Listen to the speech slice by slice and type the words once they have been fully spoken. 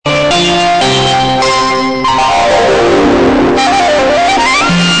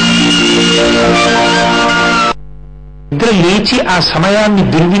లేచి ఆ సమయాన్ని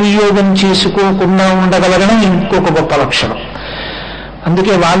దుర్వినియోగం చేసుకోకుండా ఉండగలగడం ఇంకొక గొప్ప లక్షణం.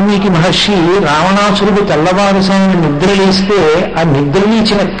 అందుకే వాల్మీకి మహర్షి రావణాసురుడు తెల్లవారుసాన్ని నిద్రలేస్తే ఆ నిద్ర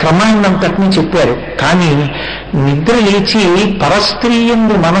లేచిన క్రమాన్నంతటినీ చెప్పారు. కానీ నిద్ర లేచి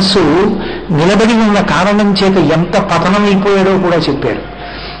పరస్త్రీయందు మనస్సు నిలబడి ఉన్న కారణం చేత ఎంత పతనమైపోయాడో కూడా చెప్పారు.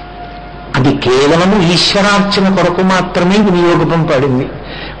 అది కేవలము ఈశ్వరార్చన కొరకు మాత్రమే వినియోగం పడింది.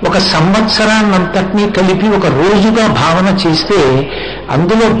 ఒక సంవత్సరాన్నంతటినీ కలిపి ఒక రోజుగా భావన చేస్తే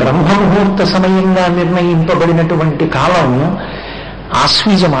అందులో బ్రహ్మముహూర్త సమయంగా నిర్ణయింపబడినటువంటి కాలం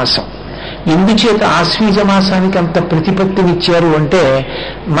ఆశ్వీజ మాసం. ఎందుచేత ఆశ్వీజ మాసానికి అంత ప్రతిపత్తినిచ్చారు అంటే,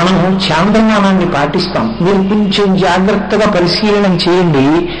 మనం చాంద్రమానాన్ని పాటిస్తాం. మీరు కొంచెం జాగ్రత్తగా పరిశీలన చేయండి.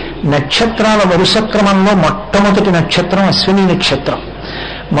 నక్షత్రాల వరుస క్రమంలో మొట్టమొదటి నక్షత్రం అశ్విని నక్షత్రం.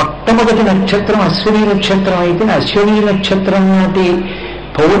 మొట్టమొదటి నక్షత్రం అశ్విని నక్షత్రం అయితే అశ్విని నక్షత్రం నాటి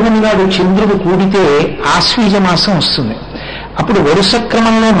పౌర్ణమి నాడు చంద్రుడు కూడితే ఆశ్వీజ మాసం వస్తుంది. అప్పుడు వరుస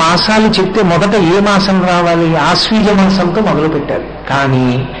క్రమంలో మాసాలు చెప్తే మొదట ఏ మాసం రావాలి? ఆశ్వీజ మాసంతో మొదలుపెట్టారు. కానీ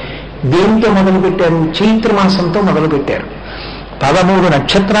దేంతో మొదలుపెట్టారు? చైత్ర మాసంతో మొదలుపెట్టారు. 13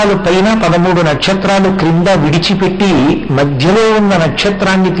 నక్షత్రాలు పైన 13 నక్షత్రాలు క్రింద విడిచిపెట్టి మధ్యలో ఉన్న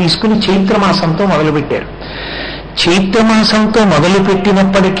నక్షత్రాన్ని తీసుకుని చైత్రమాసంతో మొదలుపెట్టారు. చైత్రమాసంతో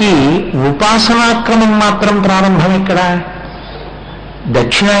మొదలుపెట్టినప్పటికీ ఉపాసనాక్రమం మాత్రం ప్రారంభం ఎక్కడ?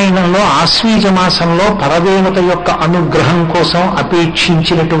 దక్షిణాయనంలో ఆశ్వీజ మాసంలో పరదేవత యొక్క అనుగ్రహం కోసం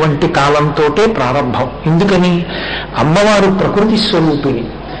అపేక్షించినటువంటి కాలంతోటే ప్రారంభం. ఎందుకని? అమ్మవారు ప్రకృతి స్వరూపిణి.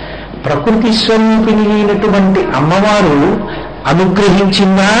 ప్రకృతి స్వరూపిణి అయినటువంటి అమ్మవారు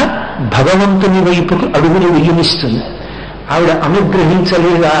అనుగ్రహించిందా భగవంతుని వైపుకు అడుగులు వేయనిస్తుంది. ఆవిడ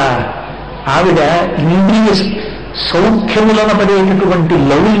అనుగ్రహించలేదా? ఆవిడ ఇంద్రియ సౌఖ్యములను పడేటటువంటి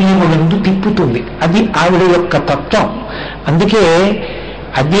లౌల్యములందు తిప్పుతుంది. అది ఆవిడ యొక్క తత్వం. అందుకే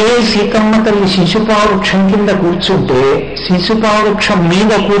అదే సీతమ్మ తల్లి శిశుపావృక్షం కింద కూర్చుంటే శిశుపావృక్షం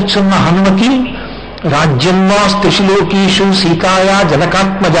మీద కూర్చున్న హనుమకి రాజ్యం వా త్రిశిలోకీషు సీతాయా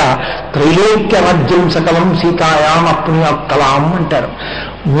జనకాత్మజ త్రైలోక్య రాజ్యం సకలం సీతాయాం అప్నుయాత్కలాం అంటారు.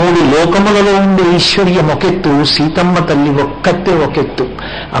 3 లోకములలో ఉండే ఐశ్వర్యం ఒకెత్తు, సీతమ్మ తల్లి ఒక్కతే ఒకెత్తు.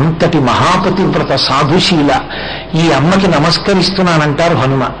 అంతటి మహాపతివ్రత సాధుశీల ఈ అమ్మకి నమస్కరిస్తున్నానంటారు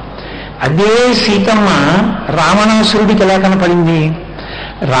హనుమ. అదే సీతమ్మ రావణాసురుడికి ఎలా కనపడింది?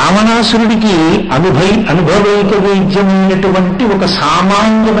 రావణాసురుడికి అనుభవైక వైద్యమైనటువంటి ఒక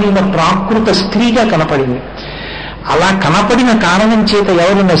సామాన్యమైన ప్రాకృత స్త్రీగా కనపడింది. అలా కనపడిన కారణం చేత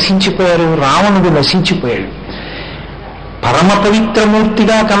ఎవరు నశించిపోయారు? రావణుడు నశించిపోయాడు. పరమ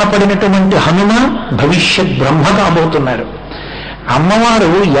పవిత్రమూర్తిగా కనపడినటువంటి హనుమ భవిష్యత్ బ్రహ్మ కాబోతున్నారు. అమ్మవారు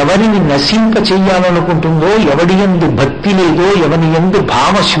ఎవరిని నశింప చెయ్యాలనుకుంటుందో, ఎవడి యందు భక్తి లేదో, ఎవరి యందు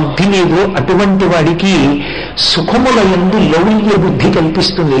భావశుద్ధి లేదో అటువంటి వాడికి సుఖముల యందు లౌల్య బుద్ధి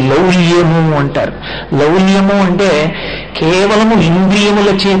కల్పిస్తుంది. లౌల్యము అంటారు. లౌల్యము అంటే కేవలము ఇంద్రియముల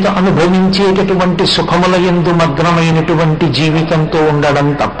చేత అనుభవించేటటువంటి సుఖముల యందు మగ్నమైనటువంటి జీవితంతో ఉండడం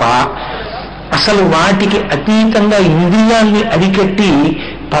తప్ప అసలు వాటికి అతీతంగా ఇంద్రియాల్ని అరికట్టి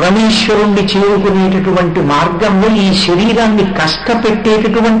పరమేశ్వరుణ్ణి చేరుకునేటటువంటి మార్గంలో ఈ శరీరాన్ని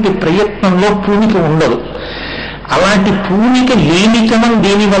కష్టపెట్టేటటువంటి ప్రయత్నంలో పూనిక ఉండదు. అలాంటి పూనిక లేనితనం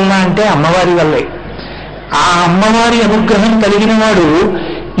దేనివల్ల అంటే అమ్మవారి వల్లే. ఆ అమ్మవారి అనుగ్రహం కలిగిన వాడు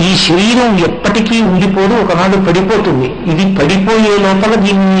ఈ శరీరం ఎప్పటికీ ఉండిపోదు, ఒకనాడు పడిపోతుంది. ఇది పడిపోయే లోపల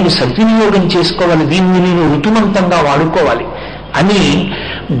దీన్ని నేను సద్వినియోగం చేసుకోవాలి, దీన్ని నేను ఋతుమంతంగా వాడుకోవాలి అని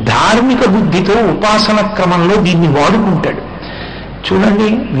ధార్మిక బుద్ధితో ఉపాసన క్రమంలో దీన్ని వాడుకుంటాడు. చూడండి,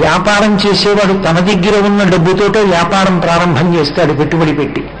 వ్యాపారం చేసేవాడు తన దగ్గర ఉన్న డబ్బుతోటే వ్యాపారం ప్రారంభం చేస్తాడు, పెట్టుబడి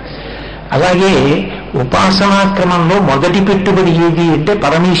పెట్టి. అలాగే ఉపాసనా క్రమంలో మొదటి పెట్టుబడి ఏది అంటే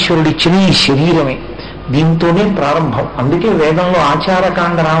పరమేశ్వరుడిచ్చిన ఈ శరీరమే. దీంతోనే ప్రారంభం. అందుకే వేదంలో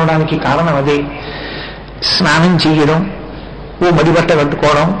ఆచారకాండ రావడానికి కారణం అదే. స్నానం చేయడం, ఓ మడిబట్ట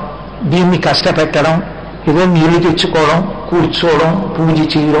కట్టుకోవడం, దీన్ని కష్టపెట్టడం, ఏదో నీళ్లు తెచ్చుకోవడం, కూర్చోవడం, పూజ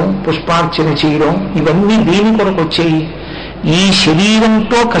చేయడం, పుష్పార్చన చేయడం, ఇవన్నీ దేని కొరకు వచ్చాయి? ఈ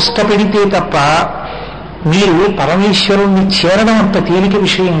శరీరంతో కష్టపెడితే తప్ప మీరు పరమేశ్వరుణ్ణి చేరడం అంత తేలిక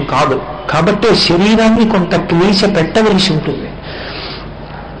విషయం కాదు. కాబట్టి శరీరాన్ని కొంత క్లేశ పెట్టవలసి ఉంటుంది.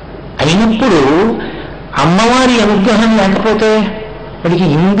 అయినప్పుడు అమ్మవారి అనుగ్రహం లేకపోతే వాడికి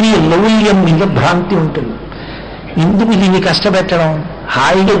ఇంద్రియ లౌల్యం మీద భ్రాంతి ఉంటుంది. ఎందుకు దీన్ని కష్టపెట్టడం,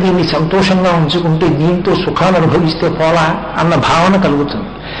 హాయిగా దీన్ని సంతోషంగా ఉంచుకుంటే దీంతో సుఖాలు అనుభవిస్తే పోలా అన్న భావన కలుగుతుంది.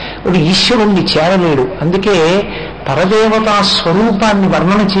 వాడు ఈశ్వరుణ్ణి చేరలేడు. అందుకే పరదేవతా స్వరూపాన్ని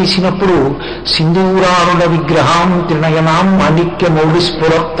వర్ణన చేసినప్పుడు సింధూరారుణ విగ్రహాం త్రినయనాం మాణిక్య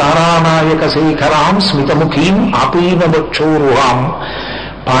మౌళిస్ఫుర తారానాయక శేఖరాం స్మితముఖీం ఆపీనవక్షోరుహాం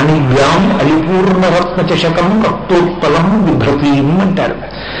పాణిభ్యాం అలిపూర్ణరత్న చషకం రక్తోత్పలం బిభ్రతీం అంటారు.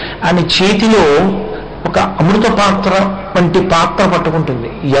 ఆయన చేతిలో ఒక అమృత పాత్ర వంటి పాత్ర పట్టుకుంటుంది.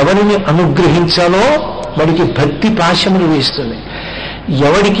 ఎవరిని అనుగ్రహించాలో వాడికి భక్తి పాశములు వేస్తుంది.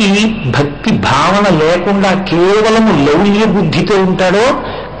 ఎవడికి భక్తి భావన లేకుండా కేవలము లౌల్య బుద్ధితో ఉంటాడో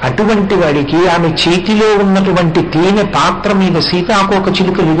అటువంటి వాడికి ఆమె చేతిలో ఉన్నటువంటి తేనె పాత్ర మీద సీతాకోక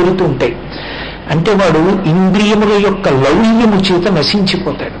చిలుకలు ఎగురుతూ ఉంటాయి. అంటే వాడు ఇంద్రియముల యొక్క లౌల్యము చేత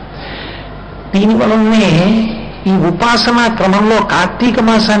నశించిపోతాడు. దీనివలనే ఈ ఉపాసనా క్రమంలో కార్తీక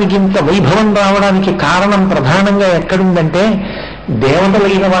మాసానికి ఇంత వైభవం రావడానికి కారణం ప్రధానంగా ఎక్కడుందంటే,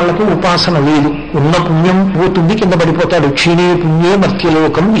 దేవతలైన వాళ్లకు ఉపాసన లేదు, ఉన్న పుణ్యం పోతుంది, కింద పడిపోతాడు. క్షీణే పుణ్యే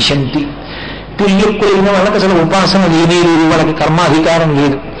మర్త్యలోకం విశంతి. తిరియక్కులైన వాళ్ళకి అసలు ఉపాసన లేనే లేదు, వాళ్ళకి కర్మాధికారం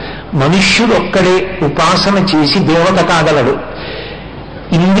లేదు. మనుష్యుడు ఒక్కడే ఉపాసన చేసి దేవత కాగలడు.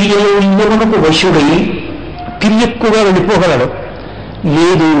 ఇంద్రియమునకు వశుడై తిరియక్కుగా వెళ్ళిపోగలడు.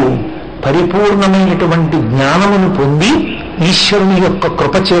 లేదు, పరిపూర్ణమైనటువంటి జ్ఞానమును పొంది ఈశ్వరుని యొక్క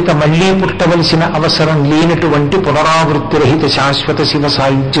కృపచేత మళ్లీ పుట్టవలసిన అవసరం లేనటువంటి పునరావృత్తి రహిత శాశ్వత శివ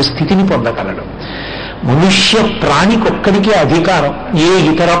సాయుధ్య స్థితిని పొందగలడు. మనుష్య ప్రాణికొక్కడికే అధికారం, ఏ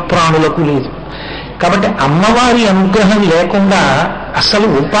ఇతర ప్రాణులకు లేదు. కాబట్టి అమ్మవారి అనుగ్రహం లేకుండా అసలు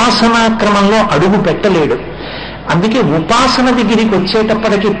ఉపాసనా క్రమంలో అడుగు పెట్టలేడు. అందుకే ఉపాసన దగ్గరికి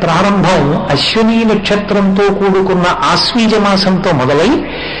వచ్చేటప్పటికి ప్రారంభం అశ్విని నక్షత్రంతో కూడుకున్న ఆశ్వీజ మాసంతో మొదలై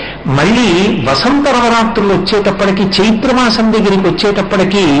మళ్ళీ వసంత నవరాత్రులు వచ్చేటప్పటికి చైత్రమాసం దగ్గరికి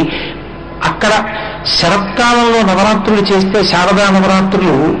వచ్చేటప్పటికి అక్కడ శరత్కాలంలో నవరాత్రులు చేస్తే శారదా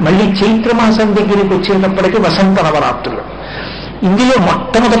నవరాత్రులు, మళ్ళీ చైత్రమాసం దగ్గరికి వచ్చేటప్పటికి వసంత నవరాత్రులు. ఇందులో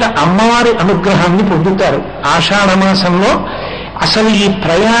మొట్టమొదట అమ్మవారి అనుగ్రహాన్ని పొందుతారు. ఆషాఢమాసంలో అసలు ఈ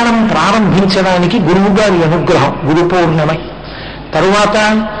ప్రయాణం ప్రారంభించడానికి గురువుగారి అనుగ్రహం, గురు పౌర్ణమి. తరువాత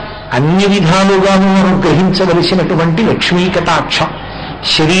అన్ని విధాలుగాను అనుగ్రహించవలసినటువంటి లక్ష్మీ కటాక్షం.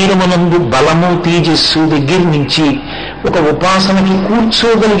 శరీరమునందు బలము తేజస్సు దగ్గర నుంచి ఒక ఉపాసనకి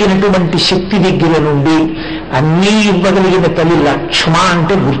కూర్చోగలిగినటువంటి శక్తి దగ్గర నుండి అన్నీ ఇవ్వగలిగిన తల్లి లక్ష్మ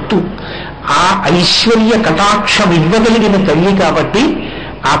అంటే గుర్తు. ఆ ఐశ్వర్య కటాక్షం ఇవ్వగలిగిన తల్లి కాబట్టి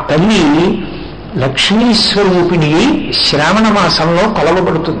ఆ తల్లి లక్ష్మీ స్వరూపిణి శ్రావణ మాసంలో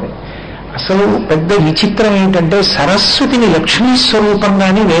కొలవబడుతుంది. అసలు పెద్ద విచిత్రం ఏంటంటే సరస్వతిని లక్ష్మీ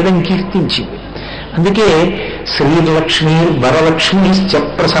స్వరూపంగానే వేదం కీర్తించింది. అందుకే శ్రీలక్ష్మీ వరలక్ష్మీశ్చ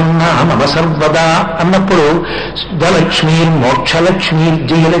ప్రసన్నా మమ సర్వదా అన్నప్పుడు ధలక్ష్మీ మోక్షలక్ష్మీ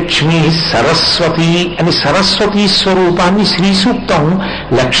జయలక్ష్మీ సరస్వతి అని సరస్వతీ స్వరూపాన్ని శ్రీ సూక్తం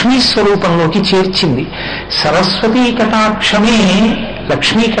లక్ష్మీ స్వరూపంలోకి చేర్చింది. సరస్వతీ కటాక్షమే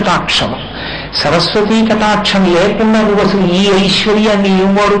లక్ష్మీ కటాక్షము. సరస్వతీ కటాక్షం లేకుండా నువ్వు అసలు ఈ ఐశ్వర్యాన్ని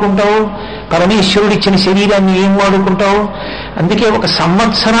ఏం వాడుకుంటావు? పరమేశ్వరుడిచ్చిన శరీరాన్ని ఏం వాడుకుంటావు? అందుకే ఒక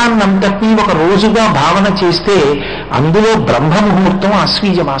సంవత్సరాన్నంతటినీ ఒక రోజుగా భావన చేస్తే అందులో బ్రహ్మముహూర్తం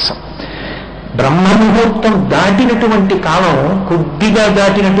ఆశ్వీజ మాసం. బ్రహ్మముహూర్తం దాటినటువంటి కాలం, కొద్దిగా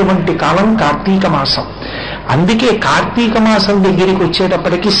దాటినటువంటి కాలం కార్తీక మాసం. అందుకే కార్తీక మాసం దగ్గరికి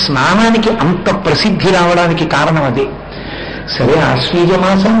వచ్చేటప్పటికి స్నానానికి అంత ప్రసిద్ధి రావడానికి కారణం అదే. సరే, ఆశ్వీజ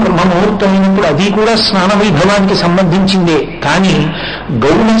మాసం బ్రహ్మముహూర్తం అయినప్పుడు అది కూడా స్నాన వైభవానికి సంబంధించిందే. కానీ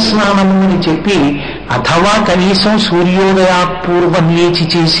గౌణ స్నానము అని చెప్పి అథవా కనీసం సూర్యోదయాపూర్వం లేచి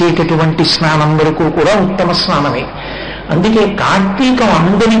చేసేటటువంటి స్నానం వరకు కూడా ఉత్తమ స్నానమే. అందుకే కార్తీకం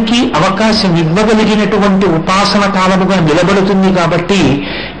అందరికీ అవకాశం ఇవ్వగలిగినటువంటి ఉపాసన కాలముగా నిలబడుతుంది. కాబట్టి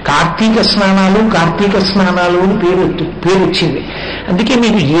కార్తీక స్నానాలు అని పేరు వచ్చింది. అందుకే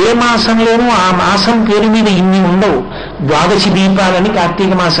మీకు ఏ మాసంలోనూ ఆ మాసం పేరు మీద ఇన్ని ఉండవు. ద్వాదశి దీపాలని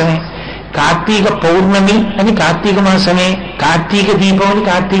కార్తీక మాసమే, కార్తీక పౌర్ణమి అని కార్తీక మాసమే, కార్తీక దీపం అని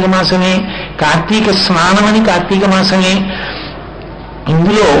కార్తీక మాసమే, కార్తీక స్నానం అని కార్తీక మాసమే.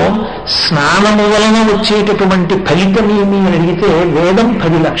 ఇందులో స్నానము వలన వచ్చేటటువంటి ఫలితం ఏమి అని అడిగితే వేదం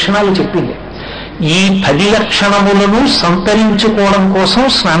 10 లక్షణాలు చెప్పింది. ఈ 10 లక్షణములను సంతరించుకోవడం కోసం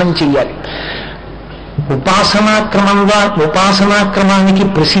స్నానం చెయ్యాలి. ఉపాసనాక్రమానికి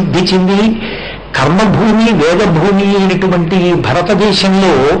ప్రసిద్ధి చెంది కర్మభూమి వేదభూమి అయినటువంటి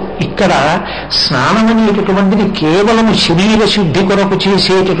భారతదేశంలో ఇక్కడ స్నానం అనేటటువంటిది కేవలం శరీర శుద్ధి కొరకు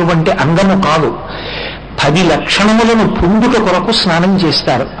చేసేటటువంటి అంగము కాదు. 10 లక్షణములను పొందుట కొరకు స్నానం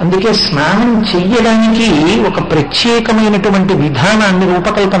చేస్తారు. అందుకే స్నానం చెయ్యడానికి ఒక ప్రత్యేకమైనటువంటి విధానాన్ని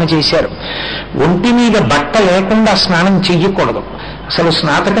రూపకల్పన చేశారు. ఒంటి మీద బట్ట లేకుండా స్నానం చెయ్యకూడదు. అసలు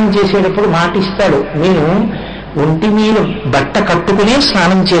స్నాతకం చేసేటప్పుడు మాటిస్తాడు, నేను ఒంటి మీద బట్ట కట్టుకునే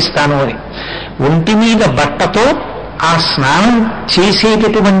స్నానం చేస్తాను అని. ఒంటి మీద బట్టతో ఆ స్నానం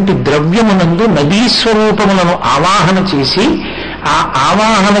చేసేటటువంటి ద్రవ్యమునందు నదీ స్వరూపములను ఆవాహన చేసి ఆ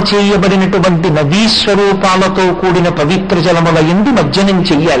ఆవాహన చేయబడినటువంటి నదీ స్వరూపాలతో కూడిన పవిత్ర జలముల యందు మజ్జనం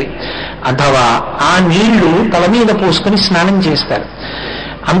చెయ్యాలి. అథవా ఆ నీళ్లు తల మీద పోసుకొని స్నానం చేస్తారు.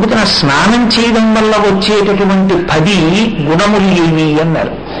 అందుకని స్నానం చేయడం వల్ల వచ్చేటటువంటి 10 గుణములు ఏవి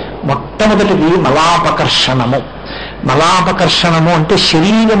అన్నారు. మొట్టమొదటి మొట్టమొదటిది మలాపకర్షణము. మలాపకర్షణము అంటే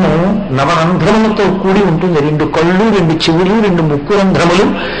శరీరము నవరంధ్రములతో కూడి ఉంటుంది. 2 కళ్ళు, 2 చెవులు, 2 ముక్కు రంధ్రములు,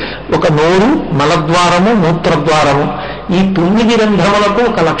 ఒక నోరు, మలద్వారము, మూత్రద్వారము. ఈ 9 రంధ్రములకు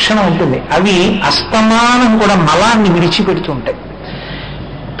ఒక లక్షణం ఉంటుంది. అవి అస్తమానం కూడా మలాన్ని విడిచిపెడుతుంటాయి.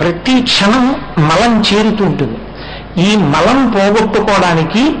 ప్రతి క్షణం మలం చేరుతూ ఉంటుంది. ఈ మలం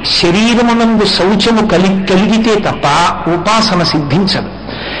పోగొట్టుకోవడానికి శరీరమునందు శౌచము కలిగితే తప్ప ఉపాసన సిద్ధించదు.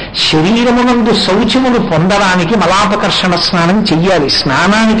 శరీరమునందు శౌచమును పొందడానికి మలాపకర్షణ స్నానం చెయ్యాలి.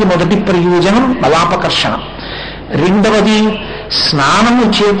 స్నానానికి మొదటి ప్రయోజనం మలాపకర్షణం. రెండవది, స్నానము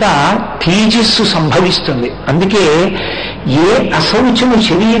చేత తేజస్సు సంభవిస్తుంది. అందుకే ఏ అశౌచము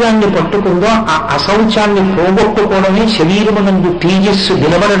శరీరాన్ని పట్టుకుందో ఆ అశౌచాన్ని పోగొట్టుకోవడమే శరీరమునందు తేజస్సు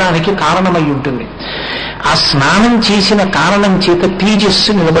నిలబడడానికి కారణమై ఉంటుంది. ఆ స్నానం చేసిన కారణం చేత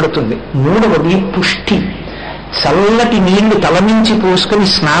తేజస్సు నిలబడుతుంది. మూడవది పుష్టి. చల్లటి నీళ్లు తలమించి పోసుకొని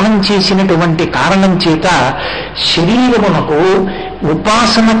స్నానం చేసినటువంటి కారణం చేత శరీరమునకు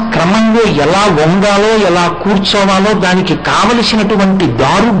ఉపాసన క్రమంలో ఎలా వంగాలో, ఎలా కూర్చోవాలో దానికి కావలసినటువంటి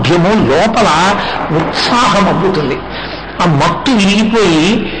దారుఢ్యము లోపల ఉత్సాహం అబ్బుతుంది. ఆ మత్తు విరిగిపోయి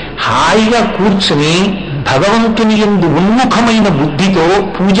హాయిగా కూర్చుని భగవంతుని యందు ఉన్ముఖమైన బుద్ధితో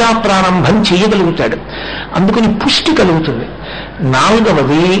పూజా ప్రారంభం చేయగలుగుతాడు. అందుకని పుష్టి కలుగుతుంది.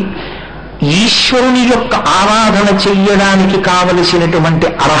 నాలుగవది, ఈశ్వరుని యొక్క ఆరాధన చెయ్యడానికి కావలసినటువంటి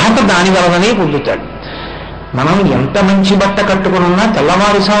అర్హత దాని వలననే పొందుతాడు. మనం ఎంత మంచి బట్ట కట్టుకున్నా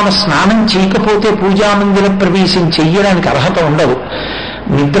తెల్లవారుసాన స్నానం చేయకపోతే పూజామందిర ప్రవేశం చెయ్యడానికి అర్హత ఉండదు.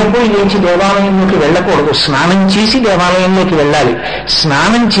 నిద్రపోయి లేచి దేవాలయంలోకి వెళ్ళకూడదు, స్నానం చేసి దేవాలయంలోకి వెళ్ళాలి.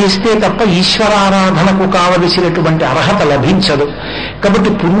 స్నానం చేస్తే తప్ప ఈశ్వరారాధనకు కావలసినటువంటి అర్హత లభించదు. కాబట్టి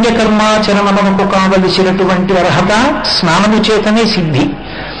పుణ్యకర్మాచరణమునకు కావలసినటువంటి అర్హత స్నానము చేతనే సిద్ధి.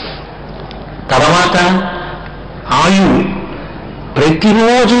 తర్వాత ఆయువు.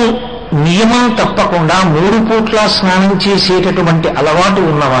 ప్రతిరోజు నియమం తప్పకుండా 3 పూట్ల స్నానం చేసేటటువంటి అలవాటు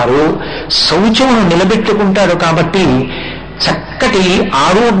ఉన్నవారు శౌచమును నిలబెట్టుకుంటాడు. కాబట్టి చక్కటి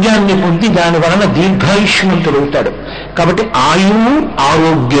ఆరోగ్యాన్ని పొంది దాని వలన దీర్ఘాయుష్మంతుడవుతాడు. కాబట్టి ఆయువు,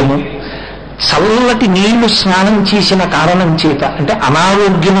 ఆరోగ్యము. చల్లటి నీళ్లు స్నానం చేసిన కారణం చేత, అంటే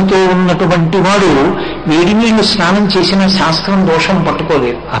అనారోగ్యముతో ఉన్నటువంటి వాడు వేడి నీళ్లు స్నానం చేసిన శాస్త్రం దోషం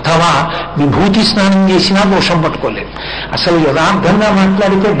పట్టుకోలేదు, అథవా విభూతి స్నానం చేసినా దోషం పట్టుకోలేదు. అసలు యథార్థంగా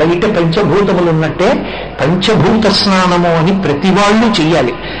మాట్లాడితే బయట పంచభూతములు ఉన్నట్టే పంచభూత స్నానము అని ప్రతి వాళ్ళు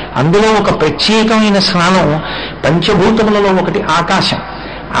చెయ్యాలి. అందులో ఒక ప్రత్యేకమైన స్నానం పంచభూతములలో ఒకటి ఆకాశం.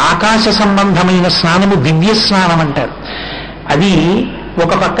 ఆకాశ సంబంధమైన స్నానము దివ్య స్నానం అంటారు. అది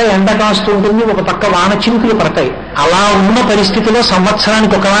ఒక పక్క ఎండ కాస్తుంటుంది, ఒక పక్క వాన చినుకులు పడతాయి. అలా ఉన్న పరిస్థితిలో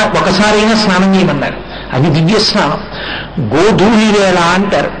సంవత్సరానికి ఒకసారైనా స్నానం చేయమన్నారు. అది దివ్య స్నానం. గోధూళి వేళ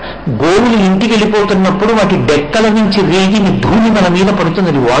అంటారు. గోవులు ఇంటికి వెళ్ళిపోతున్నప్పుడు వాటి డెక్కల నుంచి రేగిన ధూళి మన మీద పడుతుంది,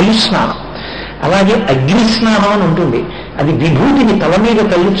 అది వాయు స్నానం. అలాగే అగ్ని స్నానం అని ఉంటుంది. అది విభూతిని తల మీద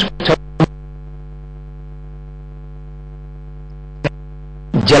తల్లించు.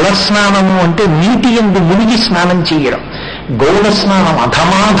 జలస్నానము అంటే నీటి యందు మునిగి స్నానం చేయడం. గౌడ స్నానం,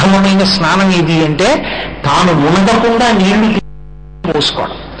 అధమాధమైన స్నానం ఏది అంటే తాను మునగకుండా నీళ్లు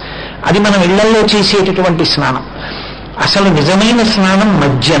పోసుకోవడం. అది మనం ఇళ్లలో చేసేటటువంటి స్నానం. అసలు నిజమైన స్నానం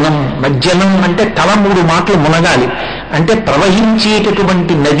మజ్జనం. మజ్జనం అంటే తల 3 మాటలు మునగాలి. అంటే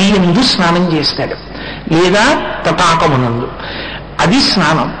ప్రవహించేటటువంటి నది యందు స్నానం చేస్తాడు, లేదా తటాకమునందు. అది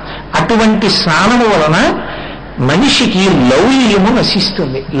స్నానం. అటువంటి స్నానము వలన మనిషికి లౌల్యము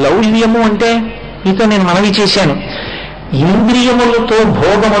నశిస్తుంది. లౌల్యము అంటే మీతో నేను మనవి చేశాను, ఇంద్రియములతో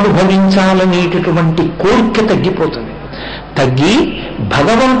భోగం అనుభవించాలనేటటువంటి కోరిక తగ్గిపోతుంది. తగ్గి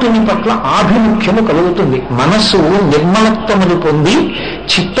భగవంతుని పట్ల ఆభిముఖ్యము కలుగుతుంది. మనస్సు నిర్మలత్వమును పొంది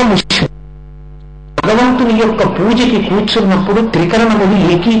చిత్తము భగవంతుని యొక్క పూజకి కూర్చున్నప్పుడు త్రికరణములు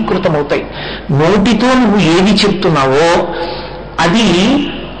ఏకీకృతమవుతాయి. నోటితో నువ్వు ఏది చెప్తున్నావో అది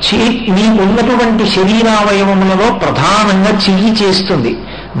నీకున్నటువంటి శరీరావయవములలో ప్రధానంగా చెయ్యి చేస్తుంది,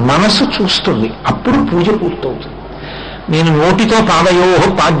 మనసు చూస్తుంది. అప్పుడు పూజ పూర్తవుతుంది. నేను నోటితో పాదయో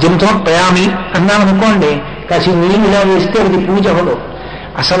పాద్యంతో ప్రయామి అన్నాను అనుకోండి, కాసి నీళ్ళు ఇలా వేస్తే అది పూజ అవ్వదు.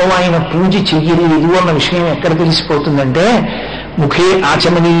 అసలు ఆయన పూజ చెయ్యలేదు అన్న విషయం ఎక్కడ తెలిసిపోతుందంటే ముఖే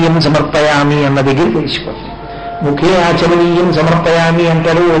ఆచమనీయం సమర్పయామి అన్న దగ్గర తెలిసిపోతుంది. ముఖే ఆచమనీయం సమర్పయామి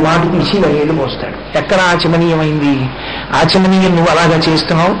అంటారు, ఓ మాట తీసి నీళ్లు పోస్తాడు. ఎక్కడ ఆచమనీయమైంది? ఆచమనీయం నువ్వు అలాగా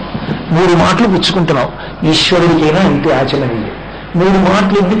చేస్తున్నావు, 3 మాటలు పుచ్చుకుంటున్నావు. ఈశ్వరుడికైనా అంతే ఆచమనీయం. 3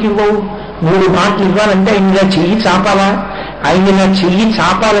 మాటలు ఎందుకు ఇవ్వవు? 3 మాటలు ఇవ్వాలంటే ఆయన ఇలా చెయ్యి చాపాలా? ఆయన ఇలా చెయ్యి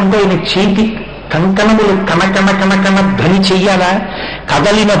చాపాలంటే ఆయన చేతి కంకణములు కనకణ కనకణ ధ్వని చెయ్యాలా?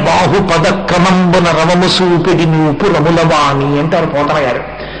 కదలిన బాహుపద క్రమంబున రవము సూపిడి నూపు రములవాణి అంటారు పోతన గారు.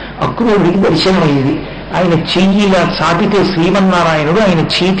 అక్రూరుడికి దర్శనమైంది. ఆయన చెయ్యిలా చాపితే శ్రీమన్నారాయణుడు ఆయన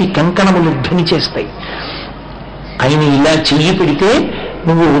చేతి కంకణములు ధ్వని చేస్తాయి. ఆయన ఇలా చెయ్యి పెడితే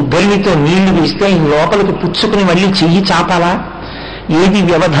నువ్వు ఉద్ధరితో నీళ్లు వేస్తే ఆయన లోపలికి పుచ్చుకుని మళ్ళీ చెయ్యి చాపాలా? ఏది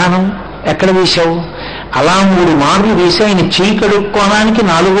వ్యవధానం? ఎక్కడ వేశావు? అలా 3 మార్లు వేసి ఆయన చెయ్యి కడుక్కోవడానికి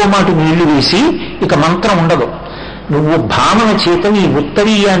 4వ మాట నీళ్లు వేసి ఇక మంత్రం ఉండదు. నువ్వు భావన చేత నీ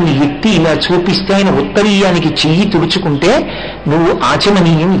ఉత్తరీయాన్ని ఎత్తి ఇలా చూపిస్తే ఆయన ఉత్తరీయానికి చెయ్యి తుడుచుకుంటే నువ్వు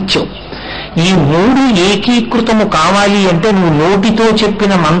ఆచమనీయం ఇచ్చావు. ఈ 3 ఏకీకృతము కావాలి అంటే నువ్వు నోటితో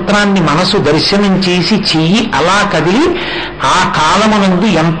చెప్పిన మంత్రాన్ని మనసు దర్శనం చేసి చెయ్యి అలా కదిలి ఆ కాలమునందు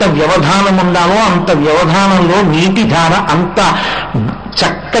ఎంత వ్యవధానం ఉండాలో అంత వ్యవధానంలో నీటి ధార అంత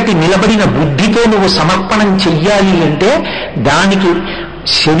చక్కటి నిలబడిన బుద్ధితో నువ్వు సమర్పణం చెయ్యాలి అంటే దానికి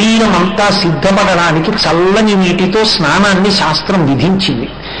శరీరం అంతా సిద్ధపడడానికి చల్లని నీటితో స్నానాన్ని శాస్త్రం విధించింది.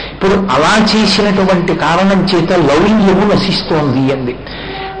 ఇప్పుడు అలా చేసినటువంటి కారణం చేత లౌల్యము నశిస్తోంది అంది.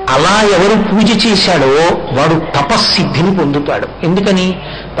 అలా ఎవరు పూజ చేశాడో వాడు తపస్సిద్ధిని పొందుతాడు. ఎందుకని?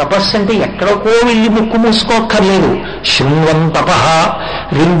 తపస్సు అంటే ఎక్కడికో వెళ్ళి ముక్కు మూసుకోక్కర్లేదు. శృణ్వం తపః.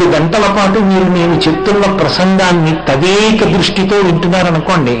 2 గంటల పాటు నేను చెప్తున్న ప్రసంగాన్ని తదేక దృష్టితో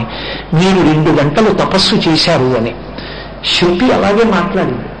వింటున్నారనుకోండి, మీరు 2 గంటలు తపస్సు చేశారు అని. శృతి అలాగే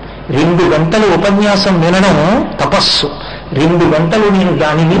మాట్లాడింది. 2 గంటలు ఉపన్యాసం వినడం తపస్సు, 2 గంటలు నేను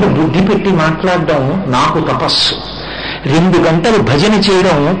దాని మీద బుద్ధి పెట్టి మాట్లాడడం నాకు తపస్సు, 2 గంటలు భజన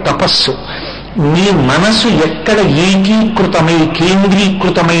చేయడం తపస్సు. నీ మనసు ఎక్కడ ఏకీకృతమై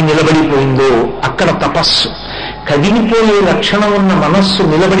కేంద్రీకృతమై నిలబడిపోయిందో అక్కడ తపస్సు. కదిలిపోయే లక్షణం ఉన్న మనస్సు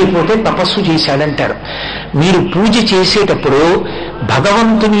నిలబడిపోతే తపస్సు చేశాడంటారు. మీరు పూజ చేసేటప్పుడు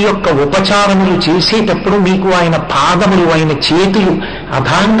భగవంతుని యొక్క ఉపచారములు చేసేటప్పుడు మీకు ఆయన పాదములు, ఆయన చేతులు,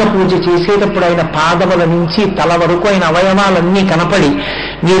 అధాంగ పూజ చేసేటప్పుడు ఆయన పాదముల నుంచి తల వరకు ఆయన అవయవాలన్నీ కనపడి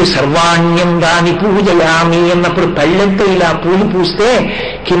మీరు సర్వాణ్యం దాని పూజయామి అన్నప్పుడు పళ్ళెంతో ఇలా పూలు పూస్తే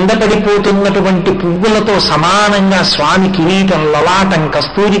కింద పడిపోతున్నటువంటి పువ్వులతో సమానంగా స్వామి కిరీటం, లలాటం,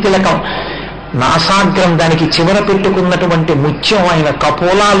 కస్తూరి తిలకం, నాసాగ్రం, దానికి చివర పెట్టుకున్నటువంటి ముత్యం, ఆయన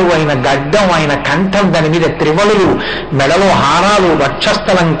కపోలాలు, ఆయన గడ్డం, ఆయన కంఠం, దాని మీద త్రివళులు, మెడలో హారాలు,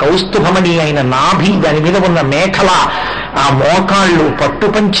 వక్షస్థలం కౌస్తుభమణి, ఆయన నాభి, దాని మీద ఉన్న మేఖల, ఆ మోకాళ్ళు,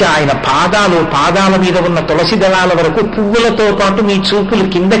 పట్టుపంచ, ఆయన పాదాలు, పాదాల మీద ఉన్న తులసి దళాల వరకు పువ్వులతో పాటు మీ చూపులు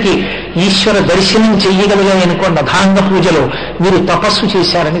కిందకి ఈశ్వర దర్శనం చెయ్యగలిగాయనుకోండి అధాంగ పూజలో మీరు తపస్సు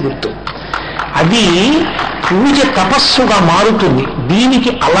చేశారని గుర్తు. అది పూజ తపస్సుగా మారుతుంది. దీనికి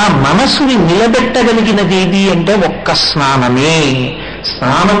అలా మనసుని నిలబెట్టగలిగినది ఏది అంటే ఒక్క స్నానమే.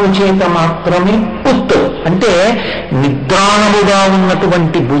 స్నానము చేత మాత్రమే ఉత్ అంటే నిద్రాణముగా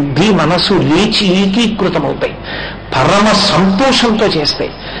ఉన్నటువంటి బుద్ధి, మనసు లేచి ఏకీకృతమవుతాయి, పరమ సంతోషంతో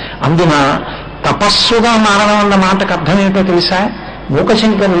చేస్తాయి. అందున తపస్సుగా మారడం అన్న మాటకు అర్థం ఏంటో తెలుసా?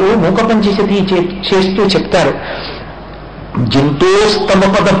 మూకశంకరులు మూక పంచశతి చేస్తూ చెప్తారు.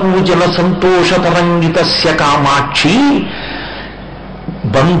 జంతోస్తమపద పూజన సంతోషతరంగితస్య కామాక్షి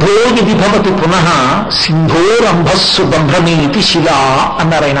బంధో విధి భవతి పునః సింధోరంభస్సు బంధ్రమీతి శిలా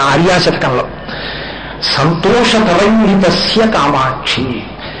అన్నారు ఆయన ఆర్యాశతకంలో. సంతోషతరంగితస్య కామాక్షి,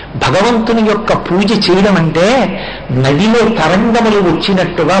 భగవంతుని యొక్క పూజ చేయడం అంటే నదిలో తరంగములు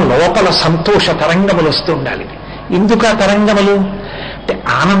వచ్చినట్టుగా లోపల సంతోష తరంగములు వస్తూ ఉండాలి. ఎందుకు ఆ తరంగములు అంటే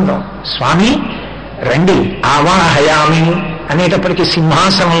ఆనందం. స్వామి రండి ఆవాహయామి అనేటప్పటికీ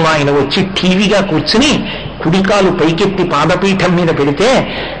సింహాసనంలో ఆయన వచ్చి టీవీగా కూర్చుని కుడికాలు పైకెత్తి పాదపీఠం మీద పెడితే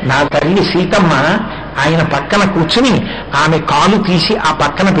నా తల్లి సీతమ్మ ఆయన పక్కన కూర్చుని ఆమె కాలు తీసి ఆ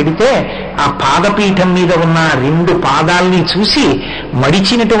పక్కన పెడితే ఆ పాదపీఠం మీద ఉన్న 2 పాదాల్ని చూసి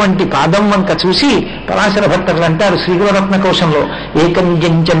మడిచినటువంటి పాదం వంక చూసి పరాశర భట్టర్లు అంటారు శ్రీగుణరత్న కోశంలో,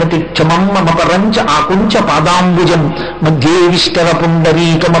 ఏకంజంచమతి క్షమం మమ పరంచ ఆకుంచ పాదాంబుజం మధ్యే విష్టర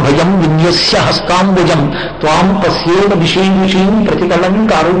పుండరీకమ భయం విన్యస్య హస్తాంబుజం త్వాం పశ్యేమ విషేషీం ప్రతికలం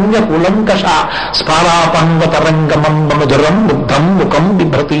కారుణ్య కూలంకష స్పారాపన్వతరంగమం మధురం ముగ్ధం ముఖం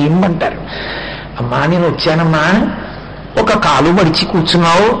బిభ్రతీం అంటారు. అమ్మా నేను వచ్చానమ్మా, ఒక కాలు మడిచి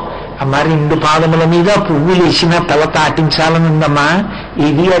కూర్చున్నావు అమ్మా, 2 పాదముల మీద పువ్వులు వేసిన తల తాటించాలనుందమ్మా,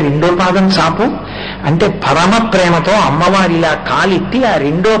 ఇది ఆ 2వ పాదం చాపు అంటే పరమ ప్రేమతో అమ్మవారిలా కాలెత్తి ఆ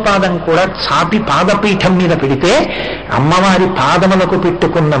 2వ పాదం కూడా చాపి పాదపీఠం మీద పెడితే అమ్మవారి పాదములకు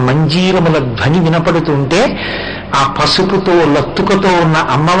పెట్టుకున్న మంజీరముల ధ్వని వినపడుతుంటే ఆ పసుపుతో లత్తుకతో ఉన్న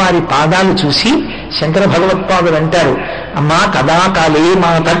అమ్మవారి పాదాలు చూసి శంకర భగవత్పాదులు అంటారు, అమ్మా కదాకాలే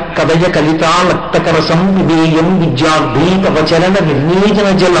మాత కదయ కలితా లక్తకరసం విధేయం విద్యార్థి తవచరణ నిర్ణీజన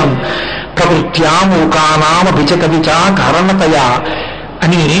జలం ప్రవృత్యామూకానామభిచకవిచా కారణతయా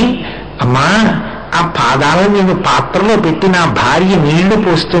అని. అమ్మా ఆ పాదాలను నేను పాత్రలో పెట్టి నా భార్య నీళ్లు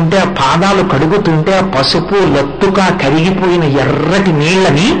పోస్తుంటే ఆ పాదాలు కడుగుతుంటే ఆ పసుపు లత్తుగా కరిగిపోయిన ఎర్రటి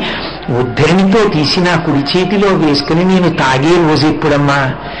నీళ్లని ఉద్ధరణితో తీసిన కుడి చేతిలో వేసుకుని నేను తాగే రోజు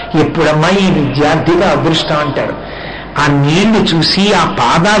ఎప్పుడమ్మా ఈ విద్యార్థిగా అదృష్టం అంటారు. ఆ నీళ్లు చూసి ఆ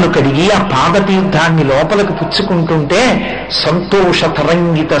పాదాలు కడిగి ఆ పాదతీర్థాన్ని లోపలికి పుచ్చుకుంటుంటే సంతోష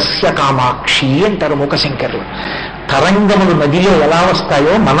తరంగితస్య కామాక్షి అంటారు మూకశంకరులు. తరంగములు నదిలో ఎలా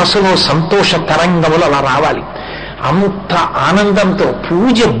వస్తాయో మనసులో సంతోష తరంగములు అలా రావాలి. అంత ఆనందంతో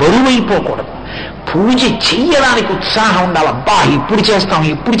పూజ బరువైపోకూడదు. పూజ చెయ్యడానికి ఉత్సాహం ఉండాలి. అబ్బా ఇప్పుడు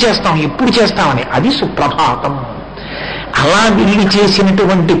చేస్తామని. అది సుప్రభాతం. అలా వెళ్ళి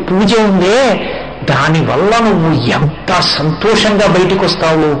చేసినటువంటి పూజ ఉందే, దానివల్ల నువ్వు ఎంత సంతోషంగా బయటికి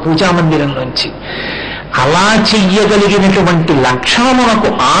వస్తావు పూజా మందిరంలోంచి. అలా చెయ్యగలిగినటువంటి లక్షణమునకు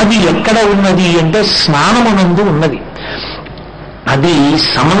ఆది ఎక్కడ ఉన్నది అంటే స్నానమునందు ఉన్నది. అది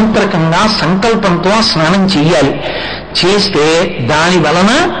సమంత్రకంగా సంకల్పంతో స్నానం చెయ్యాలి. చేస్తే దాని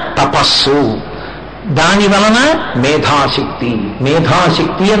వలన తపస్సు, దాని వలన మేధాశక్తి.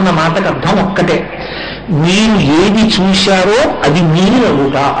 మేధాశక్తి అన్న మాటకు అర్థం ఒక్కటే, మీరు ఏది చూశారో అది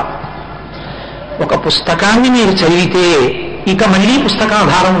మీరవుట. ఒక పుస్తకాన్ని మీరు చదివితే ఇక మళ్ళీ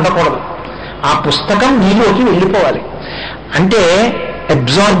పుస్తకాధారం ఉండకూడదు. ఆ పుస్తకం మీలోకి వెళ్ళిపోవాలి. అంటే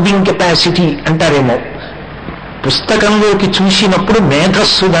అబ్జార్బింగ్ కెపాసిటీ అంటారేమో. పుస్తకంలోకి చూసినప్పుడు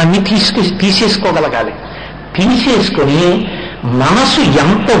మేధస్సు దాన్ని తీసేసుకోగలగాలి. తీసేసుకొని మనసు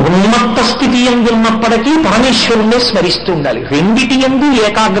ఎంత ఉన్నత స్థితి ఉన్నప్పటికీ పరమేశ్వరుణ్ణే స్మరిస్తూ ఉండాలి. రెండిటి యందు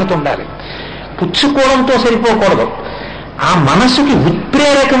ఏకాగ్రత ఉండాలి. పుచ్చుకోవడంతో సరిపోకూడదు. ఆ మనసుకి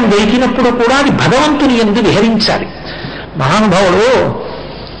ఉత్ప్రేరకం దొరికినప్పుడు కూడా అది భగవంతుని యందు విహరించాలి. మహానుభావుడు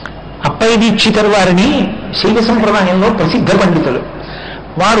అప్పయ్య దీక్షితర్ వారిని శైవ సంప్రదాయంలో ప్రసిద్ధ పండితులు.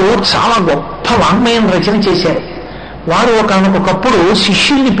 వారు చాలా గొప్ప వాంగ్మయం రచన చేశారు. వారు ఒకనొకప్పుడు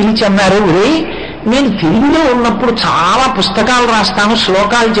శిష్యుల్ని పిలిచి అన్నారు, నేను తెలుగులో ఉన్నప్పుడు చాలా పుస్తకాలు రాస్తాను,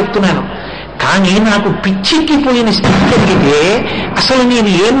 శ్లోకాలు చెప్తున్నాను, కానీ నాకు పిచ్చెక్కిపోయిన స్థితి కలిగితే అసలు నేను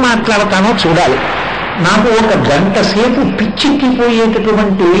ఏం మాట్లాడతానో చూడాలి. నాకు 1 గంట సేపు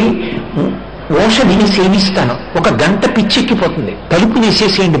పిచ్చెక్కిపోయేటటువంటి ఓషధిని సేవిస్తాను. 1 గంట పిచ్చెక్కిపోతుంది. తలుపు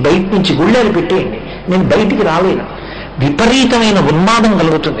వేసేసేయండి, బయట నుంచి గుళ్ళాలు పెట్టేయండి, నేను బయటికి రాలేను. విపరీతమైన ఉన్మాదం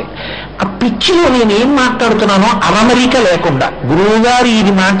కలుగుతుంది. ఆ పిచ్చిలో నేనేం మాట్లాడుతున్నానో అరమరిక లేకుండా, గురువుగారు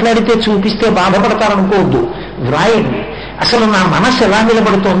ఇది మాట్లాడితే చూపిస్తే బాధపడతారనుకోవద్దు, వ్రాయండి. అసలు నా మనసు ఎలా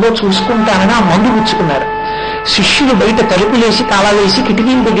నిలబడుతోందో చూసుకుంటానని ఆ మందు పుచ్చుకున్నారు. శిష్యులు బయట తలుపులేసి తాళాలేసి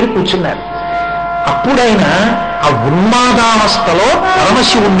కిటికీల దగ్గర కూర్చున్నారు. అప్పుడైనా ఆ ఉన్మాదావస్థలో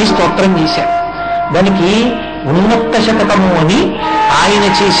పరమశివుణ్ణి స్తోత్రం చేశారు. దానికి ఉన్మత్త శతకము అని ఆయన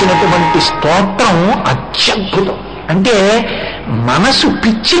చేసినటువంటి స్తోత్రం అత్యద్భుతం. అంటే మనసు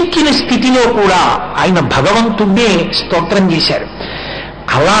పిచ్చెక్కిన స్థితిలో కూడా ఆయన భగవంతుణ్ణే స్తోత్రం చేశారు.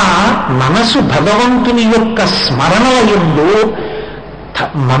 అలా మనసు భగవంతుని యొక్క స్మరణల యందు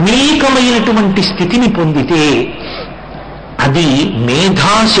మమేకమైనటువంటి స్థితిని పొందితే అది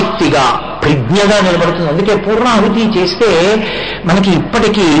మేధాశక్తిగా ప్రజ్ఞగా నిలబడుతుంది. అందుకే పూర్ణాహుతి చేస్తే మనకి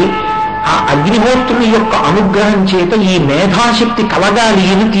ఇప్పటికీ ఆ అగ్నిహోత్రుని యొక్క అనుగ్రహం చేత ఈ మేధాశక్తి కలగాలి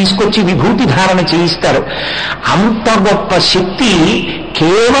అని తీసుకొచ్చి విభూతి ధారణ చేయిస్తారు. అంత గొప్ప శక్తి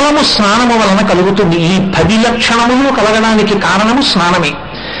కేవలము స్నానము వలన కలుగుతుంది. ఈ 10 లక్షణములు కలగడానికి కారణము స్నానమే.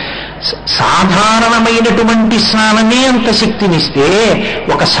 సాధారణమైనటువంటి స్నానమే అంత శక్తినిస్తే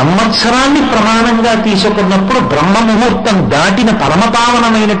 1 సంవత్సరాన్ని ప్రమాణంగా తీసుకున్నప్పుడు బ్రహ్మ ముహూర్తం దాటిన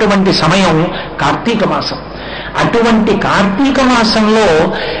పరమపావనమైనటువంటి సమయం కార్తీక మాసం. అటువంటి కార్తీక మాసంలో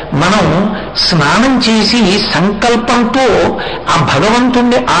మనం స్నానం చేసి సంకల్పంతో ఆ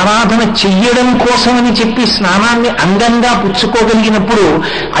భగవంతుణ్ణి ఆరాధన చెయ్యడం కోసమని చెప్పి స్నానాన్ని అంగంగా పుచ్చుకోగలిగినప్పుడు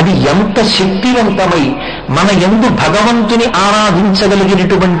అది ఎంత శక్తివంతమై మన యందు భగవంతుని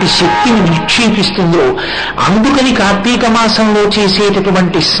ఆరాధించగలిగినటువంటి శక్తిని నిక్షేపిస్తుందో. అందుకని కార్తీక మాసంలో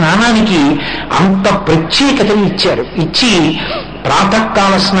చేసేటటువంటి స్నానానికి అంత ప్రత్యేకతను ఇచ్చారు. ఇచ్చి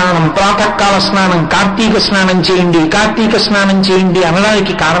ప్రాతకాల స్నానం, కార్తీక స్నానం చేయండి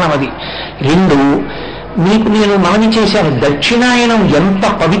అనడానికి కారణం అది. 2, మీకు నేను మనవి చేశాను, దక్షిణాయనం ఎంత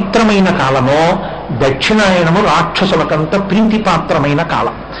పవిత్రమైన కాలమో దక్షిణాయనము రాక్షసులకంత ప్రీతిపాత్రమైన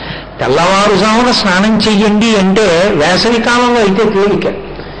కాలం. తెల్లవారుజామున స్నానం చెయ్యండి అంటే వేసవి కాలంలో అయితే తేలిక.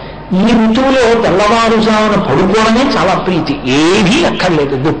 ఈ ఋతువులో తెల్లవారుజామున పడుకోవడమే చాలా ప్రీతి. ఏదీ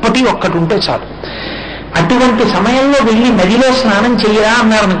అక్కర్లేదు, దుప్పటి ఒక్కటి ఉంటే చాలు. అటువంటి సమయంలో వెళ్ళి నదిలో స్నానం చెయ్యరా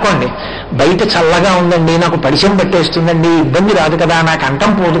అన్నారనుకోండి, బయట చల్లగా ఉందండి, నాకు పరిచయం పట్టేస్తుందండి, ఇబ్బంది రాదు కదా, నాకు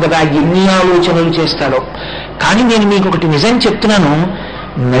అంటం పోదు కదా, ఎన్ని ఆలోచనలు చేస్తాడో. కానీ నేను మీకు ఒకటి నిజం చెప్తున్నాను,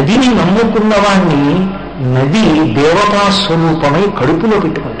 నదిని నమ్ముకున్న వాణ్ణి నది దేవతా స్వరూపమై కడుపులో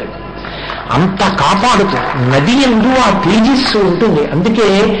పెట్టుకుంటుంది. అంత కాపాడుతుంది. నది యందు ఆ తేజస్సు ఉంటుంది. అందుకే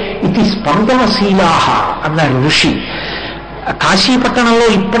ఇది స్పందనశీలాహ అన్నారు ఋషి. కాశీపట్టణంలో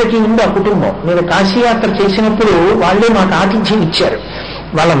ఇప్పటికీ ఉంది ఆ కుటుంబం. నేను కాశీయాత్ర చేసినప్పుడు వాళ్ళే మాకు ఆతిథ్యం ఇచ్చారు.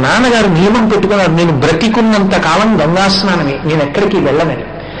 వాళ్ళ నాన్నగారు నియమం పెట్టుకున్నారు, నేను బ్రతికున్నంత కాలం గంగా స్నానమే, నేను ఎక్కడికి వెళ్ళనని.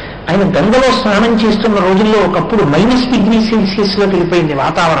 ఆయన గంగలో స్నానం చేస్తున్న రోజుల్లో ఒకప్పుడు -°C వెళ్ళిపోయింది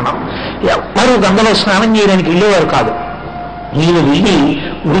వాతావరణం. ఎవ్వరూ గంగలో స్నానం చేయడానికి వెళ్ళేవారు కాదు. ఈయన వెళ్ళి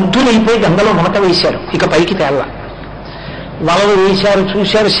వృద్ధులైపోయి గంగలో మునక వేశారు. ఇక పైకి తేళ్ళ వలలు వేశారు,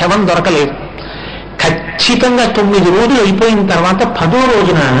 చూశారు, శవం దొరకలేదు. ఖచ్చితంగా 9 రోజులు అయిపోయిన తర్వాత 10వ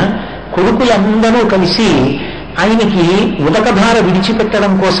రోజున కొడుకులందరూ కలిసి ఆయనకి ఉదకధార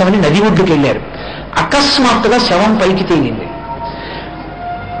విడిచిపెట్టడం కోసమని నది ఒడ్డుకు వెళ్ళారు. అకస్మాత్తుగా శవం పైకి తేలింది.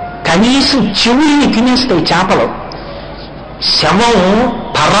 కనీసం చెవుల్ని తినేస్తాయి చేపలు. శవం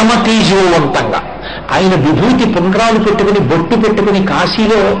పరమ తేజోవంతంగా ఆయన విభూతి పుండ్రాలు పెట్టుకుని బొట్టు పెట్టుకుని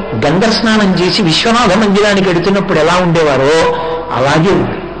కాశీలో గంగ స్నానం చేసి విశ్వనాథ మందిరానికి వెడుతున్నప్పుడు ఎలా ఉండేవారో అలాగే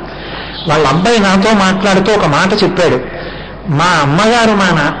ఉంది. వాళ్ళ అబ్బాయి నాతో మాట్లాడుతూ ఒక మాట చెప్పాడు, మా అమ్మగారు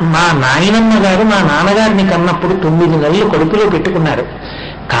మా నాయనమ్మ గారు మా నాన్నగారిని కన్నప్పుడు 9 నెలలు కడుపులో పెట్టుకున్నారు.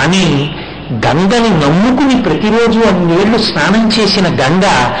 కానీ గంగని నమ్ముకుని ప్రతిరోజు 2 ఏళ్లు స్నానం చేసిన గంగ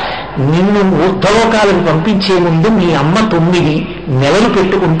నిన్ను ఊర్ధ్వలోకాలకు పంపించే ముందు మీ అమ్మ 9 నెలలు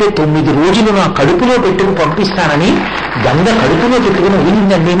పెట్టుకుంటే 9 రోజులు నా కడుపులో పెట్టుకు పంపిస్తానని గంగ కడుపులో పెట్టుకుని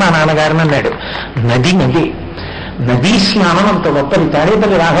వదిలిందండి మా నాన్నగారిని అన్నాడు. నదీ స్నానం అంత గొప్పది.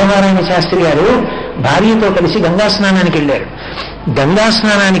 తాడేపల్లి రాఘవనారాయణ శాస్త్రి గారు భార్యతో కలిసి గంగా స్నానానికి వెళ్ళారు. గంగా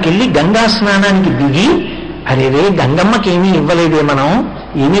స్నానానికి వెళ్ళి గంగా స్నానానికి దిగి, అరేరే గంగమ్మకి ఏమీ ఇవ్వలేదే, మనం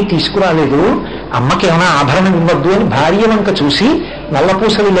ఏమీ తీసుకురాలేదు, అమ్మకి ఏమైనా ఆభరణం ఇవ్వద్దు అని భార్య వంక చూసి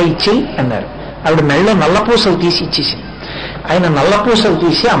నల్లపూసలు ఇలా ఇచ్చేయి అన్నారు. ఆవిడ మెళ్ళలో నల్లపూసలు తీసి ఇచ్చేసింది. ఆయన నల్లపూసలు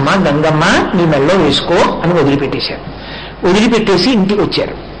తీసి అమ్మ గంగమ్మ నీ మెళ్ళలో వేసుకో అని వదిలిపెట్టేశారు. వదిలిపెట్టేసి ఇంటికి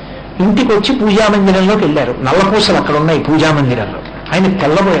వచ్చారు. ఇంటికి వచ్చి పూజామందిరంలోకి వెళ్ళారు. నల్లపూసలు అక్కడ ఉన్నాయి పూజామందిరంలో. ఆయన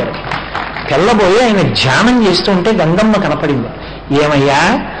తెల్లబోయి ఆయన ధ్యానం చేస్తుంటే గంగమ్మ కనపడింది. ఏమయ్యా,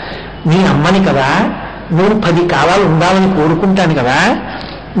 నీ అమ్మని కదా, నువ్వు 10 కాలాలు ఉండాలని కోరుకుంటాను కదా,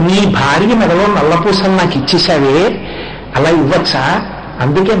 నీ భార్య మెడలో నల్లపూసలు నాకు ఇచ్చేశావే, అలా ఇవ్వచ్చా?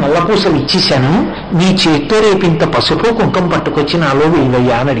 అందుకే నల్లపూసలు ఇచ్చేశాను, నీ చేత్తో రేపింత పసుపు కుంకం పట్టుకొచ్చి నాలో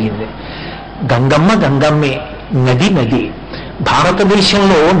వేయవయ్యా అని అడిగింది. గంగమ్మే, నది.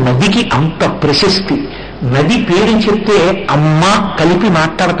 భారతదేశంలో నదికి అంత ప్రశస్తి. నది పేరు చెప్తే అమ్మ కలిపి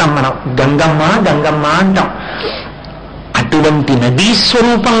మాట్లాడతాం మనం, గంగమ్మ అంటాం. అటువంటి నదీ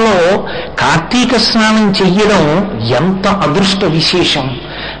స్వరూపంలో కార్తీక స్నానం చెయ్యడం ఎంత అదృష్ట విశేషం.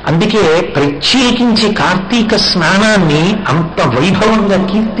 అందుకే ప్రత్యేకించి కార్తీక స్నానాన్ని అంత వైభవంగా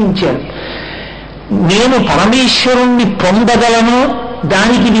కీర్తించారు. నేను పరమేశ్వరుణ్ణి పొందగలను,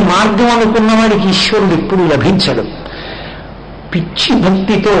 దానికి ఇది మార్గం అనుకున్న వాడికి ఈశ్వరుడు ఎప్పుడు లభించడు. పిచ్చి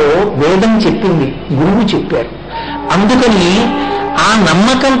భక్తితో వేదం చెప్పింది, గురువు చెప్పారు. అందుకని ఆ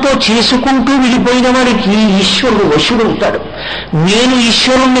నమ్మకంతో చేసుకుంటూ వెళ్ళిపోయిన వాడికి ఈశ్వరుడు వశుడవుతాడు. నేను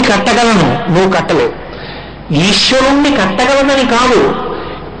ఈశ్వరుణ్ణి కట్టగలను, నువ్వు కట్టలేవు. ఈశ్వరుణ్ణి కట్టగలనని కాదు,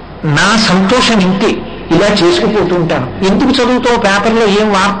 నా సంతోషం ఇంతే, ఇలా చేసుకుపోతూ ఉంటాను. ఎందుకు చదువుతావు? పేపర్లో ఏం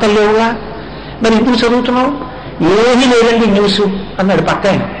వార్తలు లేవుగా, మరి ఎందుకు చదువుతున్నావు? ఏమీ లేదండి న్యూస్ అన్నాడు పక్క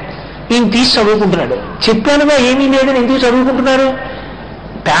ఆయన. ఈయన తీసి చదువుకుంటున్నాడు. చెప్పానుగా ఏమీ లేదని ఎందుకు చదువుకుంటున్నారు?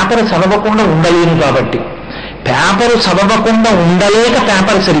 పేపర్ చదవకుండా ఉండలేను కాబట్టి. పేపరు చదవకుండా ఉండలేక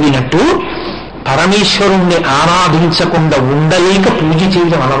పేపర్ చదివినట్టు పరమేశ్వరుణ్ణి ఆరాధించకుండా ఉండలేక పూజ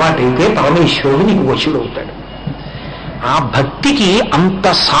చేయడం అలవాటైతే పరమేశ్వరుడు నీకు వశుడవుతాడు. ఆ భక్తికి అంత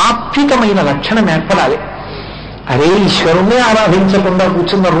సాత్వికమైన లక్షణం ఏర్పడాలి. అరే ఈశ్వరుణ్ణి ఆరాధించకుండా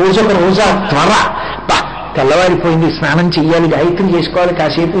కూర్చున్న రోజొక రోజు ఆ త్వర, తెల్లవారిపోయింది, స్నానం చెయ్యాలి, గాయత్రి చేసుకోవాలి,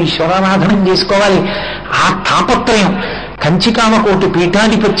 కాసేపు ఈశ్వరారాధనం చేసుకోవాలి, ఆ తాపత్రయం. కంచికామకోటి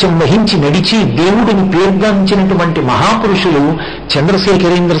పీఠాధిపత్యం వహించి నడిచి దేవుడిని పేర్గాంచినటువంటి మహాపురుషులు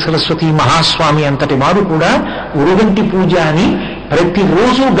చంద్రశేఖరేంద్ర సరస్వతి మహాస్వామి అంతటి వారు కూడా ఉరుగంటి పూజ అని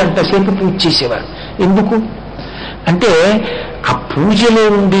ప్రతిరోజు 1 గంట సేపు పూజ చేసేవారు. ఎందుకు అంటే ఆ పూజలో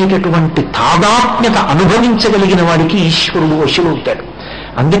ఉండేటటువంటి తాదాత్మ్యత అనుభవించగలిగిన వాడికి ఈశ్వరుడు వశుడవుతాడు.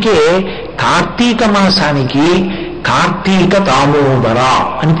 అందుకే కార్తీక మాసానికి కార్తీక దామోదర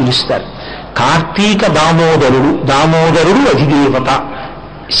అని పిలుస్తారు. కార్తీక దామోదరుడు అధిదేవత.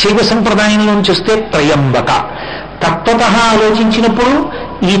 శైవ సంప్రదాయంలోంచి వస్తే త్రయంబక. తత్వత ఆలోచించినప్పుడు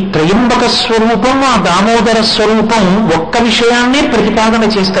ఈ త్రయంబక స్వరూపం, ఆ దామోదర స్వరూపం ఒక్క విషయాన్నే ప్రతిపాదన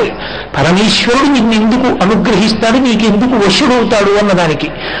చేస్తాయి. పరమేశ్వరుడు నిన్నెందుకు అనుగ్రహిస్తాడు, నీకెందుకు వశుడవుతాడు అన్నదానికి.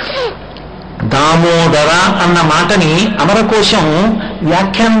 దామోదర అన్న మాటని అమరకోశం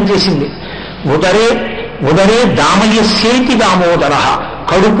వ్యాఖ్యానం చేసింది. ఉదరే దామయస్యేతి దామోదర,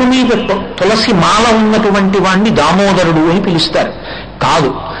 కడుపు మీద తులసి మాల ఉన్నటువంటి వాణ్ణి దామోదరుడు అని పిలుస్తారు. కాదు,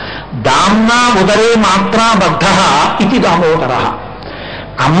 దామ్నా ఉదరే మాత్రా బద్ధ ఇది దామోదర.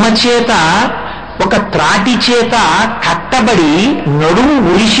 అమ్మ చేత ఒక త్రాటి చేత కట్టబడి నడుము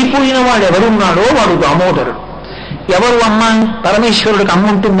ఉరిసిపోయిన వాడు ఎవరున్నాడో వాడు దామోదరుడు. ఎవరు అమ్మ? పరమేశ్వరుడికి అమ్మ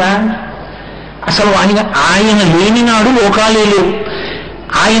ఉంటుందా? అసలు ఆయన లేని నాడు లోకాలే లేవు.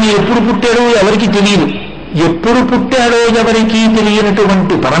 ఆయన ఎప్పుడు పుట్టాడో ఎవరికి తెలియదు. ఎప్పుడు పుట్టాడో ఎవరికీ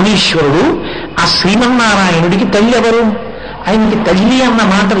తెలియనటువంటి పరమేశ్వరుడు ఆ శ్రీమన్నారాయణుడికి తల్లి ఎవరు? ఆయనకి తల్లి అన్న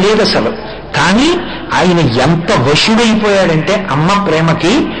మాట లేదు అసలు. కానీ ఆయన ఎంత వశుడైపోయాడంటే అమ్మ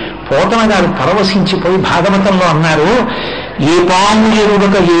ప్రేమకి పోతన గారు పరవశించిపోయి భాగవతంలో అన్నారు, ఏ పాము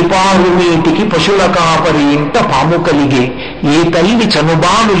ఎరుగక ఏ పాము వేటికి పశుల కాపరి ఇంట పాము కలిగే, ఏ తల్లి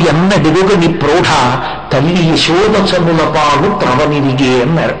చనుబాలు ఎన్నడిరుగని ప్రౌఢ తల్లి యశోద చనుల పాలు త్రవనిరిగే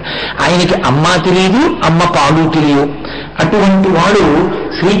అన్నారు. ఆయనకి అమ్మ తెలియదు, అమ్మ పాలు తెలియదు. అటువంటి వాడు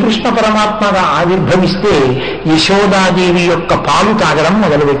శ్రీకృష్ణ పరమాత్మగా ఆవిర్భవిస్తే యశోదాదేవి యొక్క పాలు తాగడం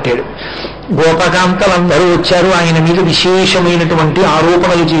మొదలుపెట్టాడు. గోపకాంతలందరూ వచ్చారు, ఆయన మీద విశేషమైనటువంటి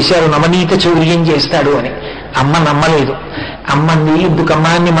ఆరోపణలు చేశారు, నవనీత చౌర్యం చేస్తాడు అని. అమ్మ నమ్మలేదు. అమ్మంది,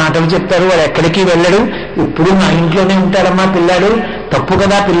 ఎందుకమ్మా అన్ని మాటలు చెప్తారు, వాడు ఎక్కడికి వెళ్ళడు, ఇప్పుడు నా ఇంట్లోనే ఉంటాడమ్మా పిల్లాడు, తప్పు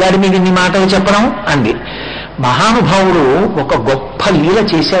కదా పిల్లాడి మీద ఇన్ని మాటలు చెప్పడం అంది. మహానుభావుడు ఒక గొప్ప లీల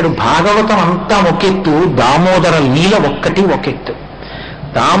చేశాడు. భాగవతం అంతా ఒకెత్తు, దామోదర లీల ఒక్కటి ఒకెత్తు.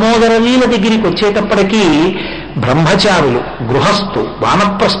 దామోదర లీల దగ్గరికి వచ్చేటప్పటికీ బ్రహ్మచారులు, గృహస్థు,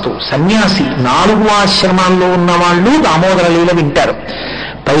 వానప్రస్థు, సన్యాసి 4 ఆశ్రమాల్లో ఉన్న వాళ్ళు దామోదర లీల వింటారు.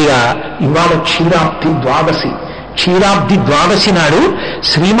 పైగా ఇవాళ క్షీరాబ్ది ద్వాదశి నాడు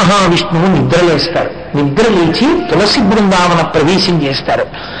శ్రీ మహావిష్ణువు నిద్రలేస్తారు. నిద్రలేచి తులసి బృందావన ప్రవేశం చేస్తారు.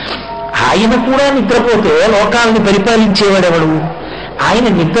 ఆయన కూడా నిద్రపోతే లోకాలను పరిపాలించేవాడెవడు? ఆయన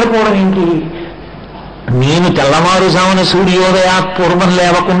నిద్రపోవడం ఏంటి? నేను తెల్లవారుజామున సూర్యోదయాత్ పూర్వం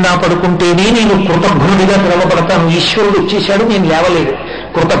లేవకుండా పడుకుంటేనే నేను కృతజ్ఞుడిగా పిలువబడతాను. ఈశ్వరుడు వచ్చేశాడు, నేను లేవలేదు.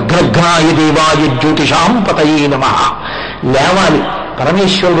 కృతజ్ఞాయ దేవాయ జ్యోతిషాం పతయే నమః. లేవాలి.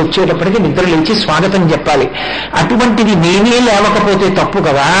 పరమేశ్వరుడు వచ్చేటప్పటికీ నిద్ర లేచి స్వాగతం చెప్పాలి. అటువంటిది నేనే లేవకపోతే తప్పు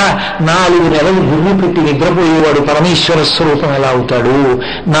కదా. 4 నెలలు గుర్రు పెట్టి నిద్రపోయేవాడు పరమేశ్వర స్వరూపం ఎలా అవుతాడు?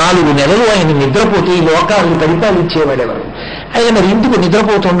 4 నెలలు ఆయన నిద్రపోతే ఈ లోకాలను పరిపాలించేవాడెవరు? ఆయన మరి ఇందుకు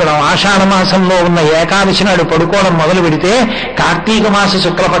నిద్రపోతుండడం. ఆషాఢ మాసంలో ఉన్న ఏకాదశి నాడు పడుకోవడం మొదలు పెడితే కార్తీక మాస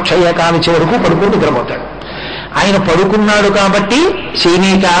శుక్లపక్ష ఏకాదశి వరకు పడుకుని నిద్రపోతాడు. ఆయన పడుకున్నాడు కాబట్టి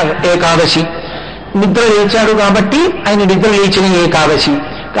శని ఏకాదశి, నిద్ర లేచాడు కాబట్టి ఆయన నిద్ర లేచిన ఏకాదశి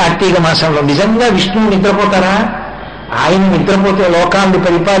కార్తీక మాసంలో. నిజంగా విష్ణువు నిద్రపోతారా? ఆయన నిద్రపోతే లోకాలను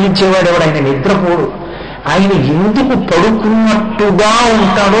పరిపాలించేవాడు ఎవడు? ఆయన నిద్రపోడు. ఆయన ఎందుకు పడుకున్నట్టుగా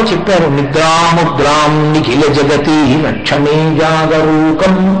ఉంటాడో చెప్పారు. నిద్రాముద్రాం నిఖిల జగతి లక్షణే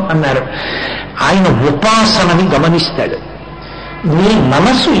జాగరూకం అన్నారు. ఆయన ఉపాసనని గమనిస్తాడు. నీ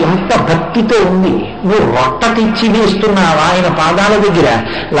మనసు ఎంత భక్తితో ఉంది, నువ్వు రొట్ట తెచ్చి వేస్తున్నావు ఆయన పాదాల దగ్గర,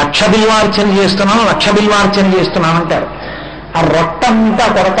 1,00,000 బిల్వార్చన చేస్తున్నాను, 1,00,000 బిల్వార్చన చేస్తున్నాను అంటారు. ఆ రొట్టంతా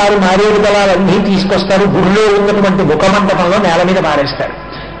కొడతారు, మారేడు దళాలన్నీ తీసుకొస్తారు, గుడిలో ఉన్నటువంటి ముఖమండపంలో నేల మీద పారేస్తారు.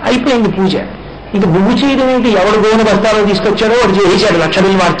 అయిపోయింది పూజ. ఇక నువ్వు చేయడం ఏంటి? ఎవడు గోను బస్తాలో తీసుకొచ్చాడో వాడు చేశాడు 1,00,000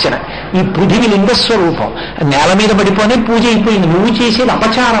 బిల్వార్చన. ఈ పృథివీ లింగస్వరూపం నేల మీద పడిపోనే పూజ అయిపోయింది. నువ్వు చేసేది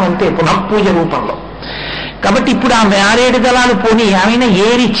అపచారం అంతే, పునఃపూజ రూపంలో. కాబట్టి ఇప్పుడు ఆ మారేడు దళాలు పోని ఆయన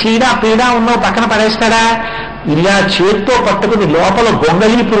ఏరి చీడ పీడ ఉన్నో పక్కన పడేస్తాడా? ఇలా చేత్తో పట్టుకుని లోపల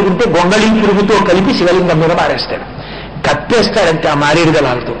గొంగళి పురుగుంటే గొంగళి పురుగుతో కలిపి శివలింగం మీద పారేస్తాడు, కప్పేస్తాడంటే ఆ మారేడు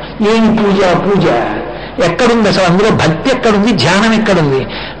దళాలతో. ఏమి పూజ? పూజ ఎక్కడుంది అసలు? అందులో భక్తి ఎక్కడుంది? ధ్యానం ఎక్కడుంది?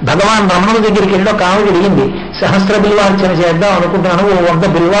 భగవాన్ రమణుల దగ్గరికి వెళ్ళో కావు జరిగింది, సహస్ర బిల్వార్చన చేద్దాం అనుకుంటున్నాను, 100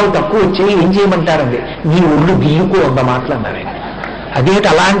 బిల్వాలు తక్కువ వచ్చాయి, ఏం చేయమంటారండి? నీ ఒళ్ళు గిల్లుకో 100 మాటలు అన్నారు. అదేంటి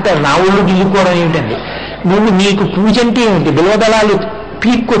అలా అంటారు? నా ఒళ్ళు గిల్లుకోవడం ఏమిటండి? నువ్వు నీకు పూజ అంటే ఏమిటి? బిల్వదళాలు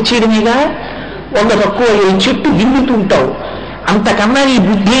పీక్కొచ్చేయడమేగా. 100 తక్కువ చెట్టు గిల్లుతుంటావు, అంతకన్నా నీ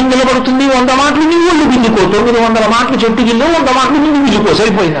బుద్ధి ఏం నిలబడుతుంది? 100 మాటలు నీ ఒళ్ళు గిల్లుకో, 900 మాటలు చెట్టు గిల్లు, 100 మాటలు నువ్వు గిల్లుకో,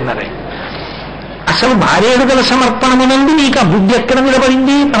 సరిపోయిందన్నారు. అసలు మారేడుగల సమర్పణమునందు నీకు ఆ బుద్ధి ఎక్కడ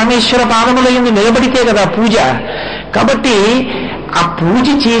నిలబడింది? పరమేశ్వర పాదములందు నిలబడితే కదా పూజ. కాబట్టి ఆ పూజ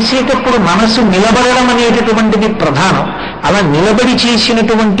చేసేటప్పుడు మనసు నిలబడడం అనేటటువంటిది ప్రధానం. అలా నిలబడి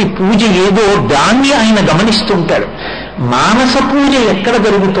చేసినటువంటి పూజ ఏదో దాన్ని ఆయన గమనిస్తుంటాడు. మానస పూజ ఎక్కడ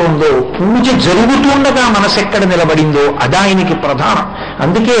జరుగుతోందో, పూజ జరుగుతుండగా మనసు ఎక్కడ నిలబడిందో అది ఆయనకి ప్రధానం.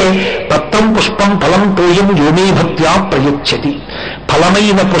 అందుకే పత్రం పుష్పం ఫలం తోయం యోమే భక్త్యా ప్రయుచ్యతి.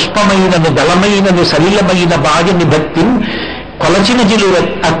 ఫలమైన పుష్పమైనను దళమైనను సలిలమైన బాగిని భక్తి కొలచిన జిలు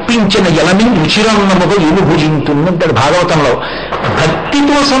అర్పించిన ఎలమి రుచిరన్నముగా ఏమి భుజింటుందంటాడు భాగవతంలో.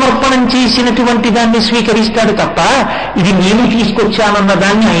 భక్తితో సమర్పణం చేసినటువంటి దాన్ని స్వీకరిస్తాడు తప్ప ఇది నేను తీసుకొచ్చానన్న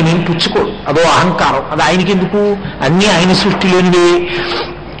దాన్ని ఆయన ఏం పుచ్చుకోడు. అదో అహంకారం. అది ఆయనకి ఎందుకు? అన్నీ ఆయన సృష్టిలోనివే.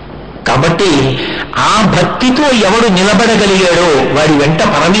 కాబట్టి ఆ భక్తితో ఎవడు నిలబడగలిగాడో వాడి వెంట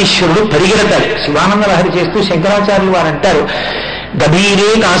పరమేశ్వరుడు పరిగెడతాడు. శివానంద లహరి చేస్తూ శంకరాచార్యులు వారు అంటారు, గభీరే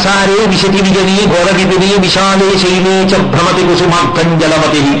కాసారే విశతి విజనీ ఘోర విపిని విశాలే శైలే చ భ్రమతి కుసుమార్థం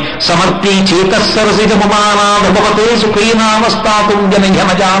జలమతి సమర్పీ చేతసరసిజముమానాభవతే సుఖీనావస్థాతుం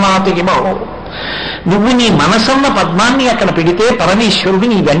జనఘనజానాతి కిమహో. నువ్వు నీ మనసన్న పద్మాన్ని అక్కడ పెడితే పరమేశ్వరుడు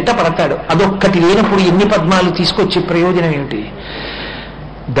నీ వెంట పడతాడు. అదొక్కటి లేనప్పుడు ఎన్ని పద్మాలు తీసుకొచ్చే ప్రయోజనం ఏమిటి?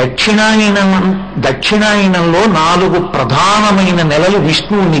 దక్షిణాయనంలో 4 ప్రధానమైన నెలలు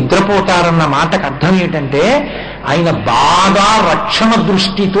విష్ణువు నిద్రపోతారన్న మాటకు అర్థం ఏంటంటే ఆయన బాగా రక్షణ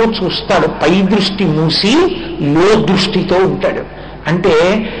దృష్టితో చూస్తాడు. పై దృష్టి మూసి లో దృష్టితో ఉంటాడు. అంటే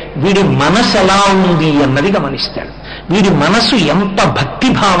వీడి మనసు ఎలా ఉంది అన్నది గమనిస్తాడు. వీడి మనసు ఎంత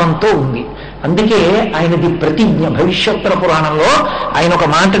భక్తిభావంతో ఉంది. అందుకే ఆయనది ప్రతిజ్ఞ. భవిష్యోత్తర పురాణంలో ఆయన ఒక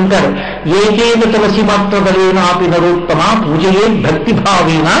మాట అంటారు, ఏకేన తులసి మాత్రదలేనాపి నరోత్తమ పూజయే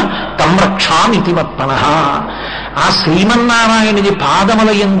భక్తిభావేన తం రక్షామితి మత్పనః. ఆ శ్రీమన్నారాయణుడి పాదముల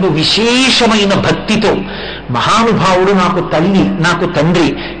యందు విశేషమైన భక్తితో మహానుభావుడు నాకు తల్లి నాకు తండ్రి,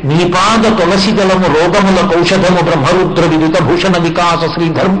 నీ పాద తులసి జలము రోగముల కౌషధము బ్రహ్మరుద్ర విదిత భూషణ వికాస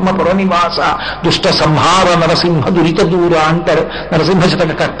శ్రీధర్మపుర నివాస దుష్ట సంహార నరసింహ దురిత దూర అంటారు నరసింహ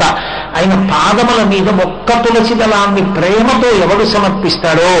శతకర్త. ఆయన పాదముల మీద ఒక్క తులసి దళాన్ని ప్రేమతో ఎవడు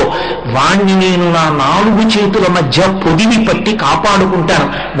సమర్పిస్తాడో వాణ్ణి నేను నా 4 చేతుల మధ్య పొదివి పట్టి కాపాడుకుంటాను,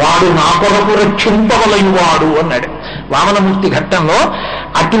 వాడు నా కొరకు రక్షింపవలయువాడు అన్నాడు వామనమూర్తి ఘట్టంలో.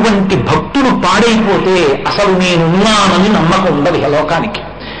 అటువంటి భక్తులు పాడైపోతే అసలు నేనున్నానని నమ్మకం ఉండదు లోకానికి.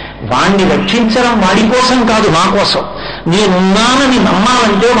 వాణ్ణి రక్షించడం వాడి కోసం కాదు, నా కోసం. నేనున్నానని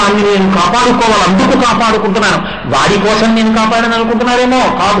నమ్మాలంటే వాణ్ణి నేను కాపాడుకోవాలి, అందుకు కాపాడుకుంటున్నాను. వాడి కోసం నేను కాపాడని అనుకుంటున్నారేమో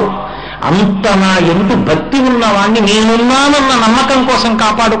కాదు. అంత నా ఎందు భక్తి ఉన్న వాణ్ణి నేనున్నానన్న నమ్మకం కోసం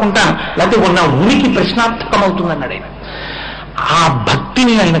కాపాడుకుంటాను, లేకపోతే ఉన్న ఉనికి ప్రశ్నార్థకమవుతుందన్నాడు ఆయన. ఆ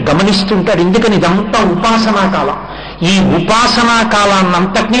భక్తిని ఆయన గమనిస్తుంటాడు. ఎందుకని ఇదంతా ఉపాసనా కాలం. ఈ ఉపాసనా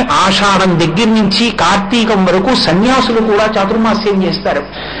కాలాన్నంతటినీ ఆషాఢం దగ్గర నుంచి కార్తీకం వరకు సన్యాసులు కూడా చాతుర్మాస్యం చేస్తారు.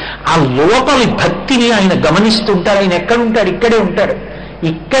 ఆ లోపలి భక్తిని ఆయన గమనిస్తుంటారు. ఆయన ఎక్కడుంటాడు? ఇక్కడే ఉంటాడు.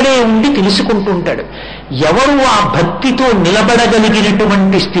 ఇక్కడే ఉండి తెలుసుకుంటూ ఉంటాడు. ఎవరు ఆ భక్తితో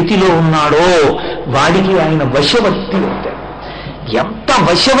నిలబడగలిగినటువంటి స్థితిలో ఉన్నాడో వాడికి ఆయన వశవర్తి అవుతాడు. ఎంత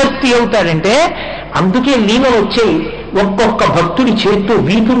వశవర్తి అవుతాడంటే అందుకే లీలలు వచ్చాయి. ఒక్కొక్క భక్తుడి చేత్తో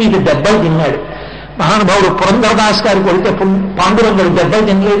వీపు మీద దెబ్బలు తిన్నాడు మహానుభావుడు. పురంధరదాస్ గారు కొడితే పాండురంగడు దెబ్బలు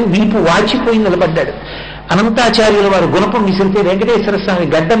తినలేదు, వీపు వాచిపోయి నిలబడ్డాడు. అనంతాచార్యుల వారు గుణపం విసిరితే వెంకటేశ్వర స్వామి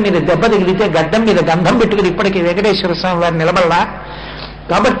గడ్డం మీద దెబ్బ తగిలితే గడ్డం మీద గంధం పెట్టుకుని ఇప్పటికీ వెంకటేశ్వర స్వామి వారు నిలబడలా.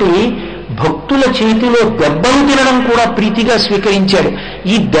 కాబట్టి భక్తుల చేతిలో దెబ్బలు తినడం కూడా ప్రీతిగా స్వీకరించాడు.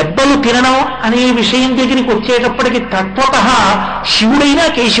 ఈ దెబ్బలు తినడం అనే విషయం దగ్గరికి వచ్చేటప్పటికి తత్వతః శివుడైనా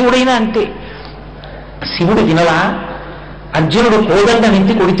కేశవుడైనా అంతే. శివుడు తినలా? అర్జునుడు కోదండం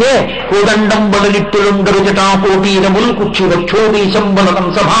ఎత్తి కొడితే కోదండం బలలిట్టులుండరు జటాకోటీరములు కుక్షి రక్షోదేశంబుల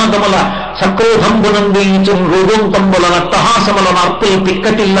కంసభాగముల సక్రోధంబునందీచం రోగంతంబుల నట్టహాసముల నర్పై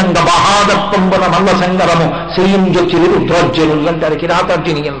పిక్కటిల్లంగ బహాదత్తంబుల మల్ల సంగరము శ్రీయుంజొచ్చిలు రుద్రార్జునులు అంటారు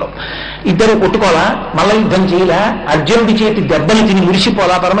కిరాతార్జునీయంలో. ఇద్దరు కొట్టుకోలా, మల్ల యుద్ధం చేయలా, అర్జునుడి చేతి దెబ్బలు తిని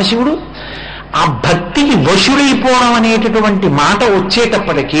మురిసిపోలా పరమశివుడు. ఆ భక్తికి వశుడైపోవడం అనేటటువంటి మాట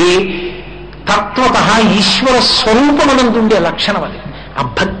వచ్చేటప్పటికీ తత్వతః ఈశ్వర స్వరూపమునందుండే లక్షణం అది. ఆ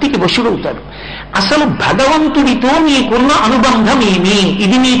భక్తికి వశుడవుతాడు. అసలు భగవంతుడితో నీకున్న అనుబంధం ఏమి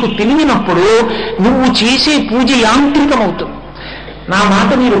ఇది నీకు తెలియనప్పుడు నువ్వు చేసే పూజ యాంత్రికమవుతుంది. నా మాట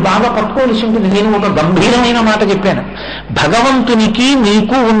మీరు బాగా పట్టుకోవలసి ఉంటుంది. నేను ఒక గంభీరమైన మాట చెప్పాను. భగవంతునికి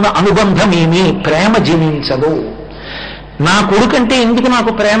నీకు ఉన్న అనుబంధం ఏమి? ప్రేమ జనించదు. నా కొడుకంటే ఎందుకు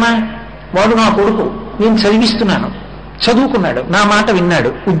నాకు ప్రేమ? వాడు నా కొడుకు, నేను చదివిస్తున్నాను, చదువుకున్నాడు, నా మాట విన్నాడు,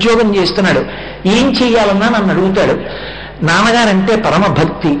 ఉద్యోగం చేస్తున్నాడు, ఏం చెయ్యాలన్నా నన్ను అడుగుతాడు. నాన్నగారంటే పరమ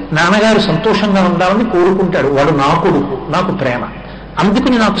భక్తి, నాన్నగారు సంతోషంగా ఉండాలని కోరుకుంటాడు. వాడు నా కొడుకు, నాకు ప్రేమ,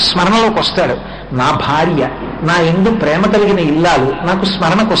 అందుకని నాకు స్మరణలోకి వస్తాడు. నా భార్య, నా యందు ప్రేమ కలిగిన ఇల్లాలు నాకు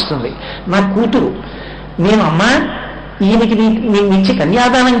స్మరణకు వస్తుంది. నా కూతురు, నేను అమ్మా ఈయనకి నీకు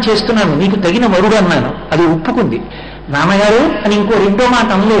కన్యాదానం చేస్తున్నాను, నీకు తగిన వరుడు అన్నాను, అది ఒప్పుకుంది. నాన్నగారు అని ఇంకో రెండో మాట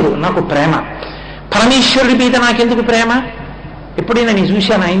అనలేదు, నాకు ప్రేమ. పరమేశ్వరుడి మీద నాకెందుకు ప్రేమ? ఎప్పుడైనా నేను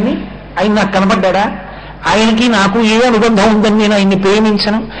చూశాను ఆయన్ని? ఆయన నాకు కనపడ్డా? ఆయనకి నాకు ఏ అనుబంధం ఉందని నేను ఆయన్ని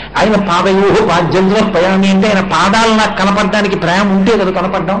ప్రేమించను. ఆయన పాదయోహ పాద్యంలో ప్రయాణి అంటే ఆయన పాదాలు నాకు కనపడడానికి ప్రేమ ఉంటే కదా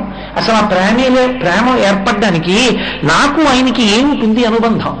కనపడ్డం. అసలు ఆ ప్రేమ ఏర్పడడానికి నాకు ఆయనకి ఏముంటుంది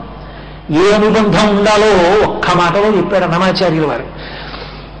అనుబంధం? ఏ అనుబంధం ఉండాలో ఒక్క మాటలో చెప్పాడు అన్నమాచార్యుల వారు.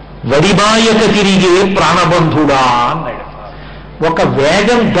 వడిబాయక తిరిగే ప్రాణబంధుడా అన్నాడు. ఒక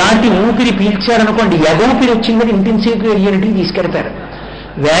వేగం దాటి ఊపిరి పీల్చారనుకోండి, ఎగూపిరి వచ్చిందని ఇంటెన్సివ్ కేర్ యూనిట్కి తీసుకెడతారు.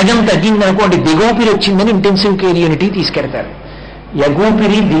 వేగం తగ్గిందనుకోండి, దిగూపిరి వచ్చిందని ఇంటెన్సివ్ కేర్ యూనిట్కి తీసుకెడతారు.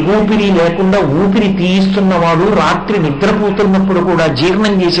 ఎగూపిరి దిగూపిరి లేకుండా ఊపిరి తీయిస్తున్నవాడు, రాత్రి నిద్రపోతున్నప్పుడు కూడా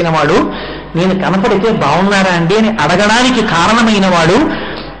జీర్ణం చేసిన వాడు నేను కనపడితే బాగున్నారా అండి అని అడగడానికి కారణమైన వాడు,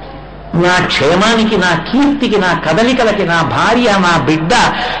 నా క్షేమానికి, నా కీర్తికి, నా కదలికలకి, నా భార్య, నా బిడ్డ,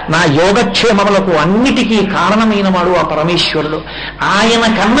 నా యోగక్షేమములకు అన్నిటికీ కారణమైన వాడు ఆ పరమేశ్వరుడు. ఆయన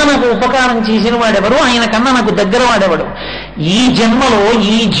కన్నా నాకు ఉపకారం చేసిన వాడెవరు, ఆయన కన్నా నాకు దగ్గర వాడెవడు? ఈ జన్మలో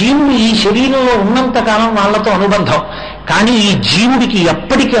ఈ జీవుడు ఈ శరీరంలో ఉన్నంతకాలం వాళ్ళతో అనుబంధం, కానీ ఈ జీవుడికి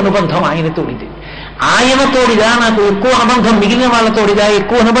ఎప్పటికీ అనుబంధం ఆయనతోడిది. ఆయనతోడిగా నాకు ఎక్కువ అనుబంధం, మిగిలిన వాళ్ళతోడిగా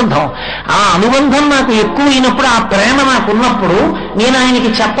ఎక్కువ అనుబంధం. ఆ అనుబంధం నాకు ఎక్కువ అయినప్పుడు, ఆ ప్రేమ నాకున్నప్పుడు నేను ఆయనకి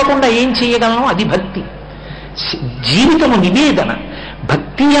చెప్పకుండా ఏం చేయగలను? అది భక్తి. జీవితము నివేదన.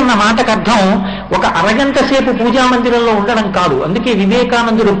 భక్తి అన్న మాటకు అర్థం ఒక అరగంట సేపు పూజామందిరంలో ఉండడం కాదు. అందుకే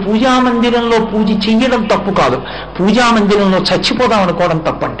వివేకానందుడు పూజామందిరంలో పూజ చెయ్యడం తప్పు కాదు, పూజామందిరంలో చచ్చిపోదాం అనుకోవడం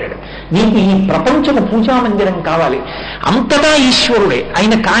తప్పు అంటాడు. నీకు ఈ ప్రపంచము పూజామందిరం కావాలి, అంతటా ఈశ్వరుడే.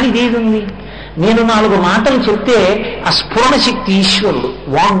 ఆయన కానిదేదుంది? నేను 4 మాటలు చెప్తే ఆ స్ఫురణ శక్తి ఈశ్వరుడు,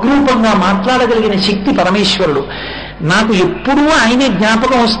 వాగ్రూపంగా మాట్లాడగలిగిన శక్తి పరమేశ్వరుడు. నాకు ఎప్పుడూ ఆయనే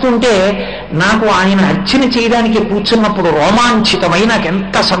జ్ఞాపకం వస్తుంటే నాకు ఆయన అర్చన చేయడానికి కూర్చున్నప్పుడు రోమాంచితమై నాకు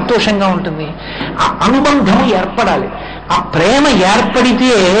ఎంత సంతోషంగా ఉంటుంది. ఆ అనుబంధం ఏర్పడాలి, ఆ ప్రేమ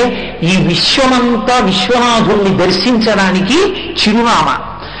ఏర్పడితే ఈ విశ్వమంతా విశ్వనాథుల్ని దర్శించడానికి చిరునామా.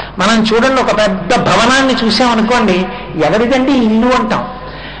 మనం చూడండి, ఒక పెద్ద భవనాన్ని చూసామనుకోండి, ఎవరిదండి ఇల్లు అంటాం.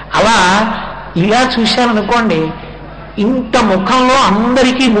 అలా ఇలా చూశాననుకోండి, ఇంత ముఖంలో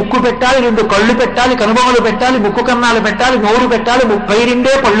అందరికీ ముక్కు పెట్టాలి, 2 కళ్ళు పెట్టాలి, కనుబొమ్మలు పెట్టాలి, ముక్కు కన్నాలు పెట్టాలి, నోరు పెట్టాలి,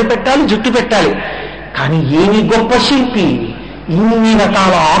 32 పళ్ళు పెట్టాలి, జుట్టు పెట్టాలి. కానీ ఏమి గొప్ప శిల్పి! ఇన్ని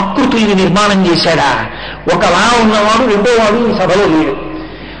రకాల ఆకృతుల్ని నిర్మాణం చేశాడా? ఒకలా ఉన్నవాడు రెండోవాడు ఈ సభలో లేడు.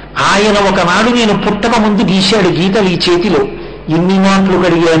 ఆయన ఒకనాడు నేను పుట్టక ముందు గీశాడు గీతలు ఈ చేతిలో. ఎన్ని మాటలు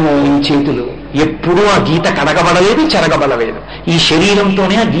కడిగాను ఈ చేతులు, ఎప్పుడూ ఆ గీత కడగబడలేదు, చెరగబడలేదు. ఈ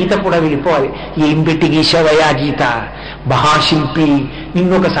శరీరంతోనే ఆ గీత కూడా వెళ్ళిపోవాలి. ఏం పెట్టి గీశావయ్యా ఆ గీత? మహాశిల్పి,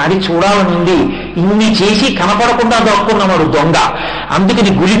 నిన్నొకసారి చూడాలనుంది. ఇన్ని చేసి కనపడకుండా దొక్కున్నవాడు దొంగ.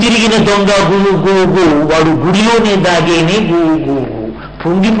 అందుకని గుడి తిరిగిన దొంగ గూ గూ గూ, వాడు గుడిలోనే దాగేనే గూ గూ గూ.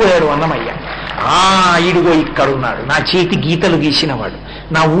 పొంగిపోయాడు అన్నమయ్య. ఇడుగో ఇక్కడున్నాడు, నా చేతి గీతలు గీసినవాడు,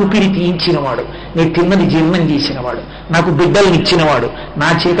 నా ఊపిరి తీయించినవాడు, నేను తిన్నది జీర్ణం చేసినవాడు, నాకు బిడ్డలనిచ్చినవాడు, నా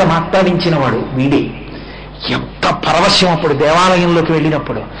చేత మాట్లాడించినవాడు వీడే. ఎంత పరవశ్యం అప్పుడు దేవాలయంలోకి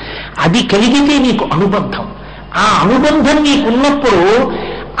వెళ్ళినప్పుడు. అది కలిగితే నీకు అనుబంధం. ఆ అనుబంధం నీకున్నప్పుడు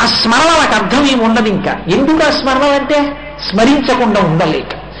ఆ స్మరణలకు అర్థం ఏమి ఉండదు. ఇంకా ఎందుకు ఆ స్మరణ అంటే స్మరించకుండా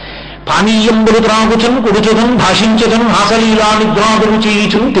ఉండలేక. పానీయంబులు త్రాగుచున్ కుడుచుదన్ భాషించుదన్ హాసలీలా నిద్రాదులు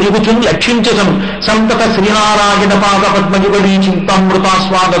చేయుచున్ తిరుగుచున్ లక్షించుచన్ సంతత శ్రీనారాయణ పాద పద్మయుగడీ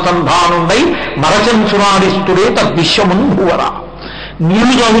చింతామృతాస్వాగతం భానుండై మరచన్ సురాడిస్తుడే తద్విశ్వమున్ భూవరా.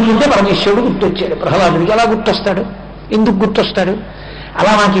 నీళ్లు తాగుతుంటే పరమేశ్వరుడు గుర్తొచ్చాడు. ప్రహ్లాదుడికి ఎలా గుర్తొస్తాడు? ఎందుకు గుర్తొస్తాడు?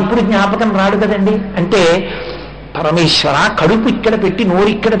 అలా నాకు ఇప్పుడు జ్ఞాపకం రాడు కదండి అంటే, పరమేశ్వర, కడుపు ఇక్కడ పెట్టి నోరు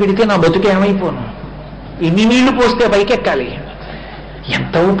ఇక్కడ పెడితే నా బతుకు ఏమైపోను? ఎన్ని నీళ్లు పోస్తే పైకెక్కాలి?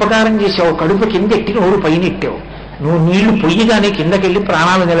 ఎంత ఉపకారం చేసావు! కడుపు కిందెట్టి నోరు పైనెట్టావు. నువ్వు నీళ్లు పొయ్యిగానే కిందకెళ్ళి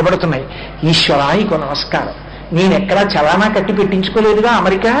ప్రాణాలు నిలబడుతున్నాయి. ఈశ్వరా, నీకు నమస్కారం. నేనెక్కడా చలానా కట్టి పెట్టించుకోలేదుగా,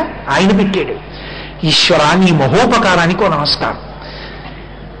 అమెరికా ఆయన పెట్టాడు. ఈశ్వరా, నీ మహోపకారానికి నమస్కారం.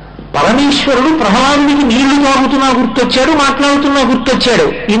 పరమేశ్వరుడు ప్రహ్లాదుడికి నీళ్లు తాగుతున్నా గుర్తొచ్చాడు, మాట్లాడుతున్నా గుర్తొచ్చాడు.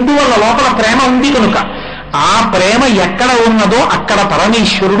 ఇందువల్ల లోపల ప్రేమ ఉంది కనుక. ఆ ప్రేమ ఎక్కడ ఉన్నదో అక్కడ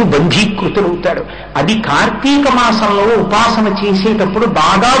పరమేశ్వరుడు బంధీకృతుడవుతాడు. అది కార్తీక మాసంలో ఉపాసన చేసేటప్పుడు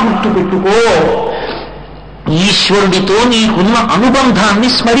బాగా గుర్తుపెట్టుకో. ఈశ్వరుడితో నీకున్న అనుబంధాన్ని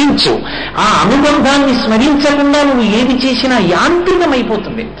స్మరించు. ఆ అనుబంధాన్ని స్మరించకుండా నువ్వు ఏది చేసినా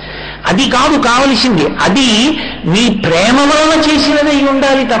యాంత్రికమైపోతుంది. అది కాదు కావలసింది. అది నీ ప్రేమ వలన చేసినదై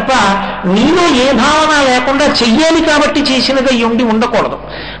ఉండాలి తప్ప నీలో ఏ భావన లేకుండా చెయ్యాలి కాబట్టి చేసినదై ఉండి ఉండకూడదు.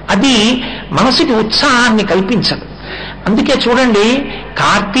 అది మనసుకి ఉత్సాహాన్ని కల్పించదు. అందుకే చూడండి,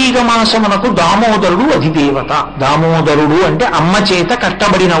 కార్తీక మాసమునకు దామోదరుడు అధిదేవత. దామోదరుడు అంటే అమ్మ చేత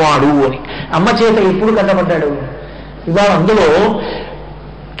కట్టబడినవాడు అని. అమ్మ చేత ఎప్పుడు కట్టబడ్డాడు? ఇవాళ అందులో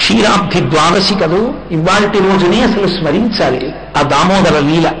క్షీరాబ్ది ద్వాదశి కదూ, ఇవాళటి రోజునే అసలు స్మరించాలి ఆ దామోదర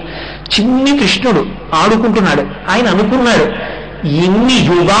లీల. చిన్ని కృష్ణుడు ఆడుకుంటున్నాడు. ఆయన అనుకున్నాడు, ఎన్ని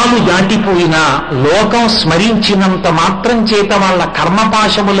యుగాలు దాటిపోయినా లోకం స్మరించినంత మాత్రం చేత వాళ్ళ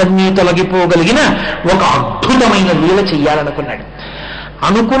కర్మపాశములన్నీ తొలగిపోగలిగిన ఒక అద్భుతమైన లీల చెయ్యాలనుకున్నాడు.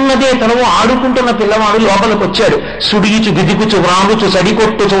 అనుకున్నదే తనవు ఆడుకుంటున్న పిల్లవాడు లోపలికి వచ్చాడు. సుడియుచు గిదిగుచు వ్రాగుచు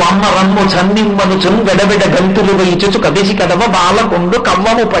సడికొట్టుచు అమ్మ రమ్ము చన్నిమ్మనుచు గడబిడ గంతులు వేయిచుచు కదిసి కదవ బాలకొండు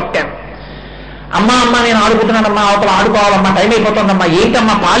కవ్వము పట్టాను. అమ్మా అమ్మ, నేను ఆడుకుంటున్నానమ్మా, అవతల ఆడుకోవాలమ్మా, టైం అయిపోతుందమ్మా.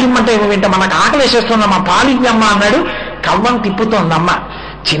 ఏంటమ్మా పాలిమ్మంటే ఏమో వింటమ్మా, నాకు ఆకలి వేసేస్తుందమ్మా, పాలివ్వమ్మా అన్నాడు. కవ్వం తిప్పుతోందమ్మ.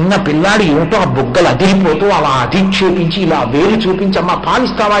 చిన్న పిల్లాడు ఏమిటో ఆ బుగ్గలు అదిరిపోతూ అలా అధిక్షేపించి ఇలా వేలు చూపించి అమ్మ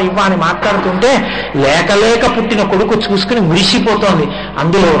పాలిస్తావా ఇవ్వా అని మాట్లాడుతుంటే లేక లేక పుట్టిన కొడుకు చూసుకుని మురిసిపోతోంది.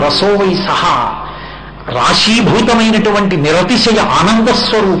 అందులో రసోవై సహా రాశీభూతమైనటువంటి నిరతిశయ ఆనంద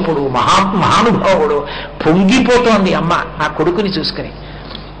స్వరూపుడు మహానుభావుడు పొంగిపోతోంది అమ్మ ఆ కొడుకుని చూసుకుని.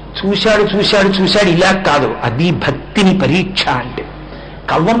 చూశాడు చూశాడు చూశాడు, ఇలా కాదు, అది భక్తిని పరీక్ష అంటే.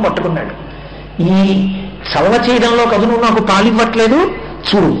 కవ్వం పట్టుకున్నాడు. ఈ సర్వ చేయడంలో కదు నువ్వు నాకు పాలివ్వట్లేదు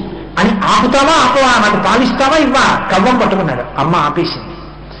చూడు అని ఆపుతావా ఆపవా, నాకు పాలిస్తావా ఇవ్వా. కవ్వం పట్టుకున్నాడు. అమ్మ ఆపేసింది.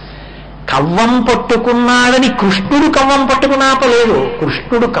 కవ్వం పట్టుకున్నాడని కృష్ణుడు కవ్వం పట్టుకుని ఆపలేదు.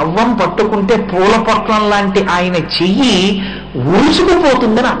 కృష్ణుడు కవ్వం పట్టుకుంటే పూల పొట్లం లాంటి ఆయన చెయ్యి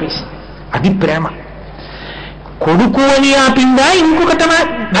ఊరుసుకుపోతుందని ఆపేసింది. అది ప్రేమ. కొడుకు అని ఆపిందా ఇంకొకటన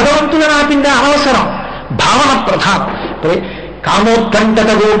భగవంతుడని ఆపిందా అనవసరం, భావన ప్రధానం.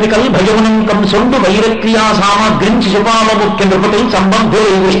 కామోత్కంఠత గోపికల్ భయమునం కంసొండు వైరక్రియా సామాగ్రించి శుపాల ముఖ్య నృపతులు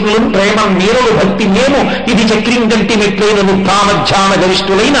సంబంధులు విష్ణులు ప్రేమ నీరులు భక్తి మేము ఇది చక్రింగంటి మెట్లైన నుత్థామధ్యాన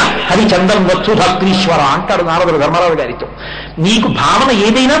గరిష్ఠులైన హరిచందం వచ్చు భక్తీశ్వర అంటాడు నారదుడు ధర్మరావు గారితో. నీకు భావన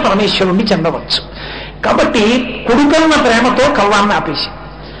ఏదైనా పరమేశ్వరుణ్ణి చెందవచ్చు. కాబట్టి కొడుకన్న ప్రేమతో కవ్వాన్ని ఆపేసి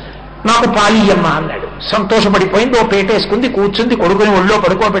నాకు పాలియమ్మ అన్నాడు. సంతోషపడిపోయింది. ఓ పేటేసుకుంది, కూర్చుంది, కొడుకుని ఒళ్ళో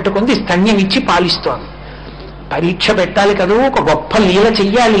పడుకోబెట్టుకుంది, స్తన్యం ఇచ్చి పాలిస్తోంది. పరీక్ష పెట్టాలి కదూ, ఒక గొప్ప లీల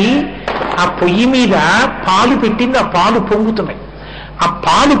చెయ్యాలి. ఆ పొయ్యి మీద పాలు పెట్టింది, ఆ పాలు పొంగుతున్నాయి. ఆ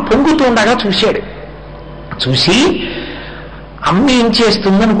పాలు పొంగుతుండగా చూశాడు. చూసి అమ్మ ఏం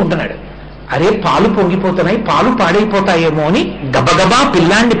చేస్తుంది అనుకుంటున్నాడు. అరే పాలు పొంగిపోతున్నాయి, పాలు పాడైపోతాయేమో అని గబగబా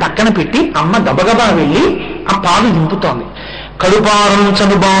పిల్లాన్ని పక్కన పెట్టి అమ్మ గబగబా వెళ్ళి ఆ పాలు దింపుతోంది. కడుపారం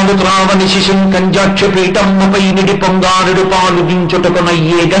చనుబాలు త్రావని శిశుం కంజాక్ష పీఠమ్మపై నిడి పొంగారుడు పాలు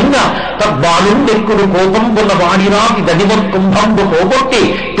దించుటకునయ్యే గంగా తద్బాలుండెక్కుడు కోపంబుల వాడిరాకి దడివం కుంభంబు పోగొట్టి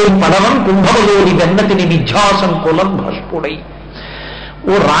పడవం కుంభములోని వెన్నతిని విధ్యాసంకులం భస్పుడై.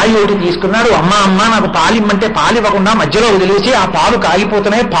 ఓ రాయి ఒకటి తీసుకున్నాడు. అమ్మ అమ్మ నాకు పాలిమ్మంటే పాలివ్వకుండా మధ్యలో వదిలేసి ఆ పాలు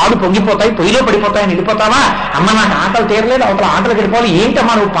కాగిపోతున్నాయి, పాలు పొంగిపోతాయి, పొయ్యిలో పడిపోతాయని వెళ్ళిపోతావా? అమ్మ నాకు ఆటలు తీరలేదు, అవతల ఆటలు గడిపోవాలి,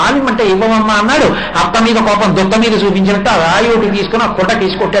 ఏంటమ్మా నువ్వు పాలిమ్మంటే ఇవ్వమమ్మా అన్నాడు. అత్త మీద కోపం దొత్త మీద చూపించినట్టు ఆ రాయి ఒకటి తీసుకుని ఆ కుండ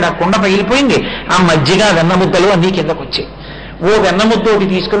తీసుకొట్టాడు. ఆ కుండ పగిలిపోయింది. ఆ మజ్జిగ వెన్నముద్దలు అన్నీ కిందకు వచ్చాయి. ఓ వెన్నముద్ద ఒకటి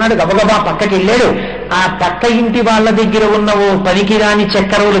తీసుకున్నాడు. గబగబా పక్కకి వెళ్ళాడు. ఆ పక్క ఇంటి వాళ్ళ దగ్గర ఉన్న ఓ పనికిరాని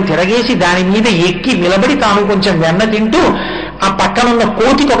చక్కెరలు తిరగేసి దాని మీద ఎక్కి నిలబడి తాను కొంచెం వెన్న తింటూ ఆ పక్కనున్న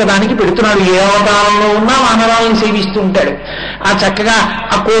కోతికి ఒకదానికి పెడుతున్నాడు. ఏ అవతారంలో ఉన్నా వానరాలను సేవిస్తూ ఉంటాడు. ఆ చక్కగా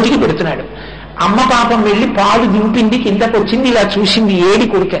ఆ కోతికి పెడుతున్నాడు. అమ్మ పాపం వెళ్ళి పాలు దింపింది, కిందకు వచ్చింది, ఇలా చూసింది, ఏడి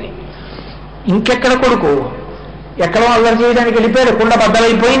కొడుకని. ఇంకెక్కడ కొడుకు, ఎక్కడో అల్లరి చేయడానికి వెళ్ళిపోయాడు. కుండ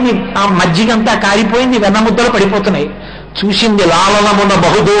బద్దలైపోయింది, ఆ మజ్జిగంతా కారిపోయింది, వెన్నముద్దలు పడిపోతున్నాయి. చూసింది లాలనమున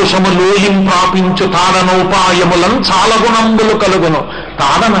బహుదోషము లోలిం ప్రాపించు తాడనోపాయములం చాలా గుణంబులు కలుగును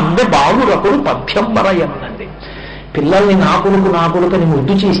తాడనందే బావురకుడు పథ్యంబరయన్నది. పిల్లల్ని నా కొడుకు అని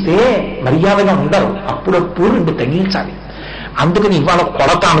ముద్దు చేస్తే మర్యాదగా ఉండరు. అప్పుడప్పుడు రెండు తగిలించాలి. అందుకని ఇవాళ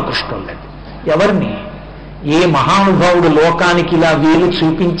కొడతాను కృష్ణుడు. ఎవరిని? ఏ మహానుభావుడు లోకానికి ఇలా వేలు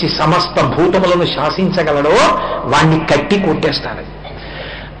చూపించి సమస్త భూతములను శాసించగలడో వాణ్ణి కట్టి కొట్టేస్తాడు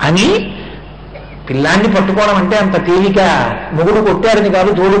అని. పిల్లాన్ని పట్టుకోవడం అంటే అంత తేలిక. మొగుడు కొట్టారని కాదు,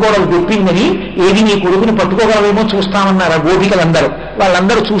 తోడుకోవడం గొప్పిందని. ఏది నీ కొడుకుని పట్టుకోగలవేమో చూస్తామన్నారు ఆ గోపికలందరూ.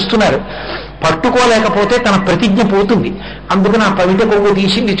 వాళ్ళందరూ చూస్తున్నారు. పట్టుకోలేకపోతే తన ప్రతిజ్ఞ పోతుంది. అందుకని ఆ పవిట కొవ్వు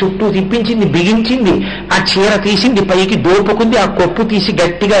తీసింది, చుట్టూ తిప్పించింది, బిగించింది, ఆ చీర తీసింది, పైకి దోపుకుంది, ఆ కొప్పు తీసి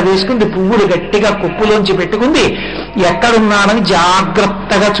గట్టిగా వేసుకుంది, పువ్వులు గట్టిగా కొప్పులోంచి పెట్టుకుంది. ఎక్కడున్నాడని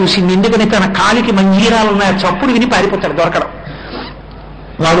జాగ్రత్తగా చూసింది. ఎందుకని తన కాలికి మంజీరాలున్నాయి. చప్పుడు విని పారిపోతాడు, దొరకడం.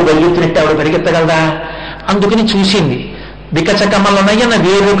 వాడు పరిగెత్తినట్టు ఆవిడ పరిగెత్తగలదా? అందుకని చూసింది. వికచకమలనయన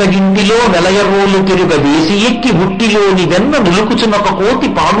వేరొక ఇంటిలో వెలయరోలు తిరుగ వేసి ఎక్కి ఉట్టిలోని వెన్న నిలుకుచున్నొక కోతి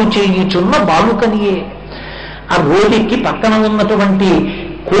పాలు చేయుచున్న బాలుకనియే. ఆ రోడ్డెక్కి పక్కన ఉన్నటువంటి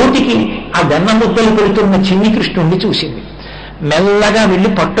కోతికి ఆ వెన్న ముద్దలు పెడుతున్న చిన్ని కృష్ణుణ్ణి చూసింది. మెల్లగా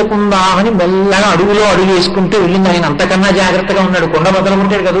వెళ్ళి పట్టుకుందామని మెల్లగా అడుగులో అడుగు వేసుకుంటూ వెళ్ళింది. ఆయన అంతకన్నా జాగ్రత్తగా ఉన్నాడు. కొండ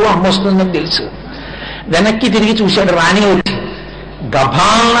బదలకుంటాడు కదా, అమ్మొస్తుందని తెలుసు. వెనక్కి తిరిగి చూశాడు. రాణి వచ్చి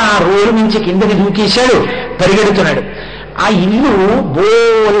గభాలన ఆ రోడ్డు నుంచి కిందకి దూకేశాడు. పరిగెడుతున్నాడు. ఆ ఇల్లు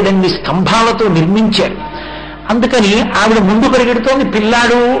బోలెడన్ని స్తంభాలతో నిర్మించారు. అందుకని ఆవిడ ముందు పరిగెడుతోంది.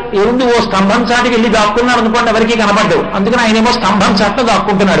 పిల్లాడు ఏముంది, ఓ స్తంభం చాటుకి వెళ్ళి దాక్కున్నాడు అనుకోండి, ఎవరికి కనబడ్డాడు. అందుకని ఆయనేమో స్తంభం చాటును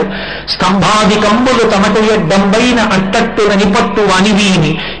దాక్కుంటున్నాడు. స్తంభాది కంబులు తమకు ఎడ్డంబైన అట్టట్టుల నిపట్టు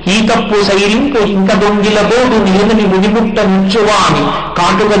అనివీని ఈ తప్పు సైరింపు ఇంక దొంగిల బోడు నీరుని మునిముట్ట నుంచువాని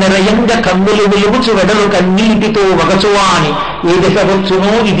కాటుక నిరయంగా కందులు వెలుగుచు వెడలు కన్నీటితో వగచువాని ఏ దశ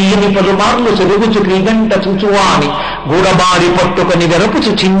వచ్చునో ఇదీని పలుమార్లు చెరుగుచు క్రీగంట చూచువాని గూడబారి పట్టుకొని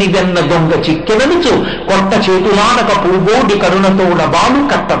వెరపుచు చిన్ని వెన్న దొంగ చిక్కెవలుచు కొట్ట చేతులాడక పూబోడి కరుణతోడ బాలు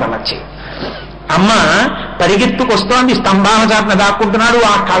కట్టదలచి. అమ్మ పరిగెత్తుకొస్తోంది, స్తంభాల చాటున దాక్కుంటున్నాడు,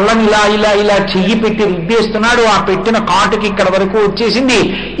 ఆ కళ్ళని ఇలా ఇలా ఇలా చెయ్యి పెట్టి రుద్దేస్తున్నాడు, ఆ పెట్టిన కాటుకి ఇక్కడ వరకు వచ్చేసింది,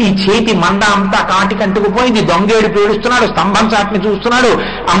 ఈ చేతి మండ అంతా కాటికి అంటుకుపోయింది, దొంగేడు పేడుస్తున్నాడు, స్తంభం చాటుని చూస్తున్నాడు.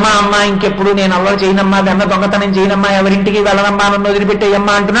 అమ్మ అమ్మ ఇంకెప్పుడు నేను అల్లరి చేయనమ్మా, వెన్న దొంగతనం చేయనమ్మా, ఎవరింటికి వెళ్ళనమ్మా, నన్ను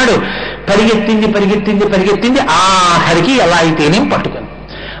వదిలిపెట్టేయమ్మా అంటున్నాడు. పరిగెత్తింది పరిగెత్తింది పరిగెత్తింది, ఆఖరికి ఎలా అయితేనేం పట్టుకుంది.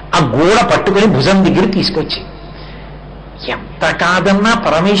 ఆ గోడ పట్టుకుని భుజం దగ్గర తీసుకొచ్చి, ఎంత కాదన్నా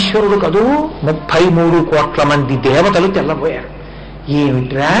పరమేశ్వరుడు కదూ, 33 కోట్ల మంది దేవతలు తెల్లబోయారు.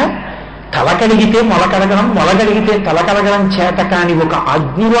 ఏమిట్రా, తలకడిగితే మొలకడగడం, మొలకడిగితే తలకడగడం చేత కాని ఒక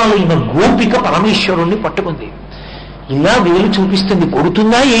అగ్నివాలైన గోపిక పరమేశ్వరుణ్ణి పట్టుకుంది. ఇలా వేలు చూపిస్తుంది,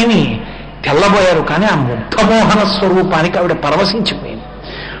 కొడుతుందా ఏమి? తెల్లబోయారు. కానీ ఆ ముగ్ధమోహన స్వరూపానికి ఆవిడ పరవశించిపోయింది.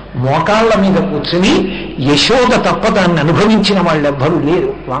 మోకాళ్ల మీద కూర్చుని యశోద తప్ప దాన్ని అనుభవించిన వాళ్ళెవ్వరూ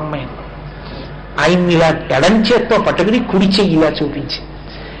లేరు వాంగ్మయంలో. ఆయన్ని ఇలా ఎడంచేత్తో పట్టుకుని కుడి చెయ్యి ఇలా చూపించి,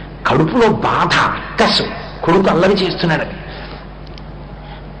 కడుపులో బాధ, అక్కసు, కొడుకు అల్లరి చేస్తున్నాడని.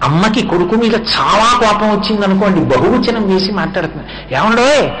 అమ్మకి కొడుకు మీద చాలా కోపం వచ్చిందనుకోండి, బహువచనం వేసి మాట్లాడుతుంది. ఏమండో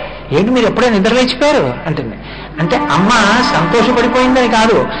ఏంటి మీరు ఎప్పుడే నిద్రలేచిపోయారు అంటుంది. అంటే అమ్మ సంతోషపడిపోయిందని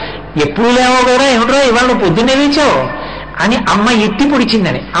కాదు, ఎప్పుడు లేవో కదా, ఏమిటో ఇవాళ నువ్వు పొద్దున్నే లేచావు అని అమ్మ ఎత్తి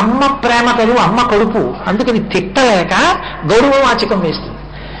పొడిచిందని. అమ్మ ప్రేమ కలు, అమ్మ కడుపు, అందుకని తిట్టలేక గౌరవవాచకం వేస్తుంది.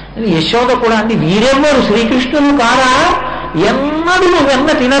 యశోద కూడా అంది, వీరెవ్వరు శ్రీకృష్ణులు కారా, ఎన్నడూ వెన్న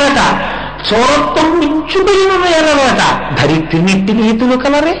తినరట, చోరత్వం మించుకున్న ఎర్రరట, ధరిత్రినిట్టి నీతులు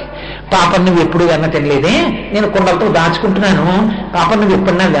కలరే. పాపం నువ్వు ఎప్పుడు వెన్న తినలేదే, నేను కుండలతో దాచుకుంటున్నాను, పాపం నువ్వు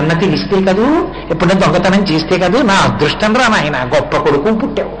ఎప్పుడన్నా వెన్న తినిస్తే కదూ, ఎప్పుడన్నా దొంగతనం చేస్తే కదూ, నా అదృష్టం రా నాయన, గొప్ప కొడుకు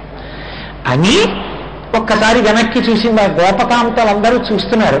పుట్టావు అని ఒక్కసారి వెనక్కి చూసింది. ఆ గోపకాంతలందరూ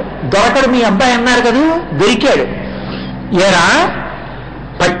చూస్తున్నారు. దొరకడు మీ అబ్బాయి అన్నారు కదూ, దొరికాడు. ఏరా,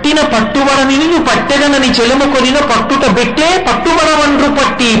 పట్టిన పట్టుబడని పట్టెదనని చెలుము కొనిన పట్టుట పెట్టే పట్టుబడవండ్రు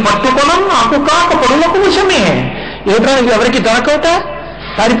పట్టి పట్టుకొనం నాకు కాక పొడులకు విషమే. ఏమిట్రా నువ్వు ఎవరికి దొరకవుట,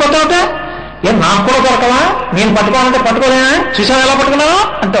 పారిపోతావుట, ఏం నాకు కూడా దొరకవా, నేను పట్టుకోవాలంటే పట్టుకోలేనా, చూసావు ఎలా పట్టుకున్నావో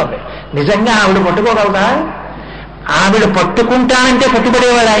అంటోంది. నిజంగా ఆవిడ పట్టుకోగలదా? ఆవిడ పట్టుకుంటానంటే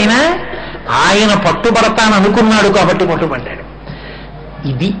పట్టుబడేవాడు ఆయన. ఆయన పట్టుబడతాననుకున్నాడు కాబట్టి పట్టుబడ్డాడు.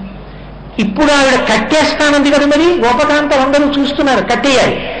 ఇది ఇప్పుడు ఆవిడ కట్టేస్తానంది కదా, మరి గోపకాంతలు అందరూ చూస్తున్నారు.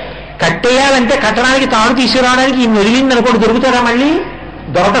 కట్టేయాలంటే కట్టడానికి తాడు తీసుకురావడానికి ఈ మెరిగిందనుకోండి, దొరుకుతారా? మళ్ళీ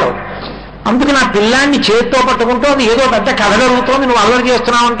దొరకరు. అందుకు నా పిల్లాన్ని చేతితో పట్టుకుంటోంది, ఏదో పెద్ద కథ జరుగుతోంది, నువ్వు అల్లరి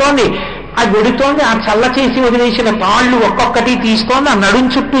చేస్తున్నావు అంటోంది. అది వెడుతోంది. ఆ చల్ల చేసి వదిలేసిన తాళ్లు ఒక్కొక్కటి తీస్తోంది, ఆ నడుం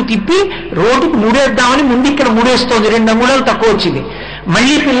చుట్టూ తిప్పి రోడ్డుకు ముడేద్దామని ముందు ఇక్కడ ముడేస్తోంది. 2 అంగుళాలు తక్కువ వచ్చింది.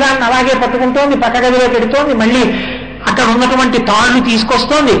 మళ్ళీ పిల్లాన్ని అలాగే పట్టుకుంటోంది, పక్క గదిలో పెడుతోంది. మళ్ళీ అక్కడ ఉన్నటువంటి తాళ్లు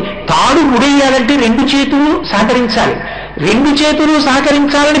తీసుకొస్తోంది. తాడు ముడేయాలంటే 2 చేతులు సహకరించాలి. 2 చేతులు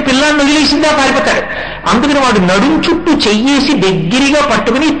సహకరించాలని పిల్లాన్ని వదిలేసిందా పారిపోతాడు. అందుకని వాడు నడుం చుట్టూ చెయ్యేసి దగ్గరగా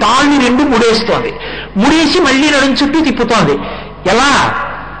పట్టుకుని తాళ్లు 2 ముడేస్తోంది. ముడేసి మళ్ళీ నడుం చుట్టూ తిప్పుతోంది. ఎలా?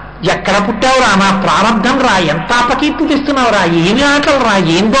 ఎక్కడ పుట్టావురా, నా ప్రారంభం రా, ఎంత అపకీర్తి తెస్తున్నావురా, ఏమి ఆటలు రా,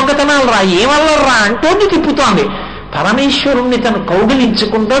 ఏం దొంగతనాలు రా, ఏమల్లరా అంటోంది, తిప్పుతోంది. పరమేశ్వరుణ్ణి తను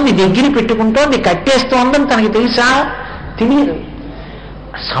కౌగిలించుకుంటోంది, దగ్గర పెట్టుకుంటోంది, కట్టేస్తోందని తనకి తెలుసా? తెలియదు.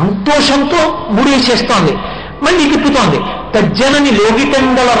 సంతోషంతో ముడేసేస్తోంది, మళ్ళీ తిప్పుతోంది. తజ్జనని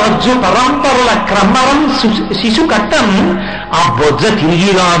లోగిటంగల రజ్జు పరంపరుల క్రమరం శిశు కట్టం ఆ బొజ్జ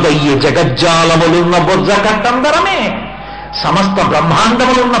తిరిగిరాదయ్యే జగజ్జాలములున్న బొజ్జ కట్టందరమే. సమస్త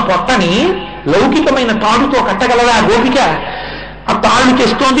బ్రహ్మాండములున్న పొట్టని లౌకికమైన తాడుతో కట్టగలదా గోపిక? ఆ తాళ్ళు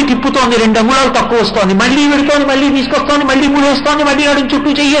తెస్తోంది, తిప్పుతోంది, 2 అంగుళాలు తక్కువ వస్తోంది, మళ్ళీ పెడుతోంది, మళ్ళీ తీసుకొస్తోంది, మళ్ళీ మూడేస్తోంది, మళ్ళీ నడుం చుట్టూ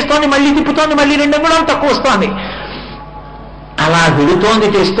చెయ్యేస్తోంది, మళ్ళీ తిప్పుతోంది, మళ్ళీ 2 అంగుళాలు తక్కువ వస్తోంది. అలా విడుతోంది,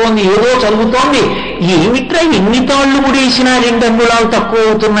 తెస్తోంది, ఏదో చదువుతోంది. ఏమిట్రా ఎన్ని తాళ్లు ముడేసినా 2 అంగుళాలు తక్కువ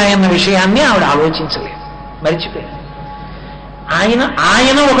అవుతున్నాయన్న విషయాన్ని ఆవిడ ఆలోచించలేదు, మరిచిపోయాడు.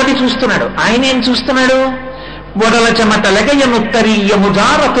 ఆయన ఒకటి చూస్తున్నాడు. ఆయన ఏం చూస్తున్నాడు? బొడల చెమటలగయనుత్తరీయము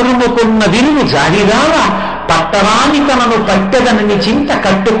జార తురుముకున్న విరువు జారిరాల పట్టరాని తనను పట్టెదనని చింత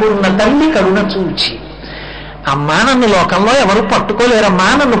కట్టుకున్న తల్లి కరుణ చూచి. అమ్మా, నన్ను లోకంలో ఎవరు పట్టుకోలేరమ్మా,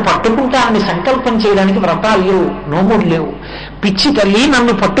 నన్ను పట్టుకుంటానని సంకల్పం చేయడానికి వ్రతాలు లేవు, నోములు లేవు. పిచ్చి తల్లి,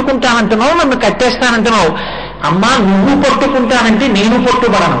 నన్ను పట్టుకుంటానంటున్నావు, నన్ను కట్టేస్తానంటున్నావు. అమ్మా, నువ్వు పట్టుకుంటానంటే నేను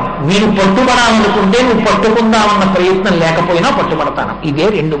పట్టుబడను, నేను పట్టుబడాలనుకుంటే నువ్వు పట్టుకుందామన్న ప్రయత్నం లేకపోయినా పట్టుబడతాను. ఇదే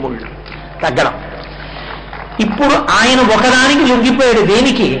 2 ముళ్ళు తగ్గడం. ఇప్పుడు ఆయన ఒకదానికి లొంగిపోయాడు.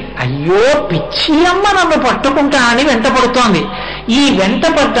 దేనికి? అయ్యో పిచ్చి అమ్మ నన్ను పట్టుకుంటా అని వెంట పడుతోంది. ఈ వెంట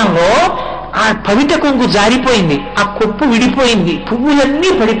పడటంలో ఆ పవిట కొంగు జారిపోయింది, ఆ కొప్పు విడిపోయింది, పువ్వులన్నీ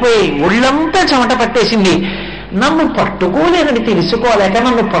పడిపోయాయి, ఒళ్ళంతా చెమట పట్టేసింది. నన్ను పట్టుకోలేనని తెలుసుకోలేక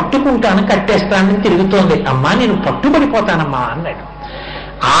నన్ను పట్టుకుంటాను, కట్టేస్తానని తిరుగుతోంది. అమ్మా, నేను పట్టుబడిపోతానమ్మా అన్నాడు.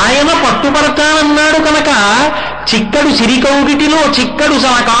 ఆయన పట్టుపడతానన్నాడు కనుక చిక్కడు సిరికౌగిటిలో చిక్కడు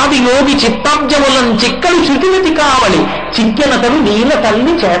సనకాది యోగి చిత్తాబ్జములం చిక్కడు శృతిమతి కావలి చిక్కెనతను నీల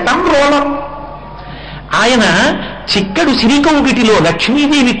తల్లి చేతం రోలం. ఆయన చిక్కడు సిరికౌగిటిలో,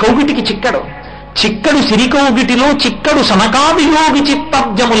 లక్ష్మీదేవి కౌగిటికి చిక్కడు సిరికౌగిటిలో చిక్కడు సనకాది యోగి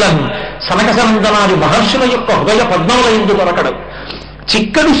చిత్తాబ్జములం, సనక సనందనాది మహర్షుల యొక్క హృదయ పద్మముల యందు దొరకడు.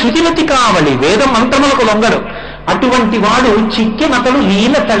 చిక్కడు శృతిమతి కావలి, వేద మంత్రములకు లొంగడు. అటువంటి వాడు చిక్కెనతడు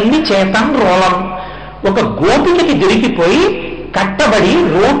లీల తల్లి చేతం రోలం. ఒక గోపికకి దొరికిపోయి కట్టబడి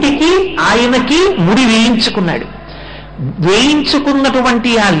రోటికి ఆయనకి ముడి వేయించుకున్నాడు.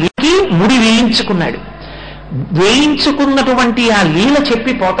 వేయించుకున్నటువంటి ఆ లీకి ముడి వేయించుకున్నటువంటి ఆ లీల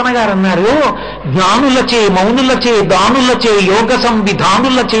చెప్పి పోతన గారు అన్నారు, జ్ఞానులచే మౌనులచే దానులచే యోగ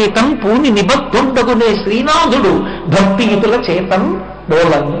సంవిధానుల చేతం పూని నిబద్ధుండగునే శ్రీనాథుడు భక్తియుతుల చేతం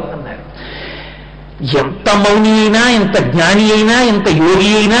డోలన్ అన్నారు. ఎంత మౌని అయినా, ఎంత జ్ఞాని అయినా, ఎంత యోగి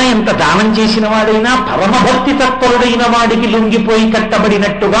అయినా, ఎంత దానం చేసిన వాడైనా, పరమభక్తి తత్పరుడైన వాడికి లొంగిపోయి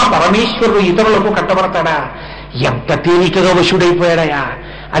కట్టబడినట్టుగా పరమేశ్వరుడు ఇతరులకు కట్టబడతాడా? ఎంత తేలికగా వశుడైపోయాడయా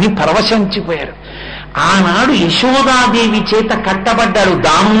అని పరవశించిపోయారు. ఆనాడు యశోదాదేవి చేత కట్టబడ్డాడు.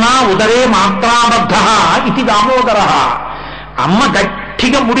 దామ్నా ఉదరే మాత్రాబద్ధ ఇది దామోదర. అమ్మ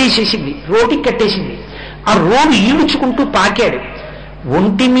గట్టిగా ముడేసేసింది, రోటికి కట్టేసింది. ఆ రోడ్డు ఈడ్చుకుంటూ పాకాడు.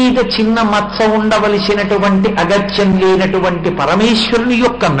 ఒంటి మీద చిన్న మచ్చ ఉండవలసినటువంటి అగత్యం లేనటువంటి పరమేశ్వరుని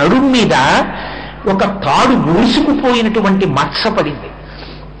యొక్క నడుం మీద ఒక తాడు మూసుకుపోయినటువంటి మచ్చ పడింది.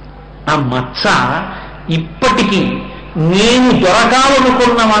 ఆ మచ్చ ఇప్పటికీ నేను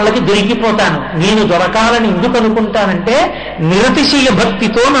దొరకాలనుకున్న వాళ్ళకి దొరికిపోతాను. నేను దొరకాలని ఎందుకు అనుకుంటానంటే, నిరతిశయ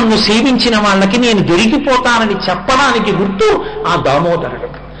భక్తితో నన్ను సేవించిన వాళ్ళకి నేను దొరికిపోతానని చెప్పడానికి గుర్తు ఆ దామోదరుడు.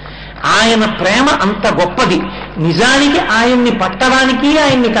 ఆయన ప్రేమ అంత గొప్పది. నిజానికి ఆయన్ని పట్టడానికి,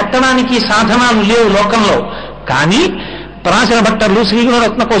 ఆయన్ని కట్టడానికి సాధనాలు లేవు లోకంలో. కానీ పరాశర భట్టర్లు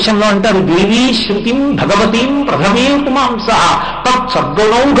శ్రీగుణరత్న కోశంలో అంటారు, దేవీ శృతిం భగవతీం ప్రథమే పుమాంస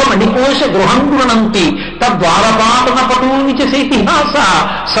తత్సద్గుణౌఘ మణికోశ గృహం గృణంతి తద్వారపాటన పటూని చేతిహాస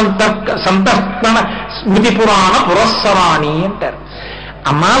సంతర్పణ స్మృతి పురాణ పురస్సరాణి అంటారు.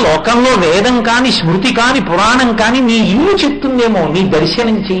 అమ్మా, లోకంలో వేదం కాని, స్మృతి కాని, పురాణం కాని నీ ఇల్లు చెప్తుందేమో, నీ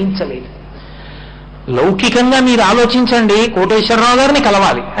దర్శనం చేయించలేదు. లౌకికంగా మీరు ఆలోచించండి, కోటేశ్వరరావు గారిని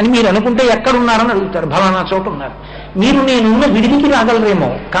కలవాలి అని మీరు అనుకుంటే ఎక్కడున్నారని అడుగుతారు. ఫలానా చోట ఉన్నారు. మీరు నేనున్న విడిదికి రాగలరేమో,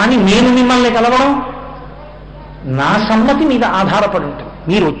 కానీ నేను మిమ్మల్ని కలవడం నా సమ్మతి మీద ఆధారపడి ఉంటుంది.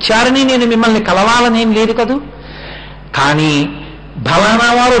 మీరు వచ్చారని నేను మిమ్మల్ని కలవాలనేం లేదు కదూ. కానీ ఫలానా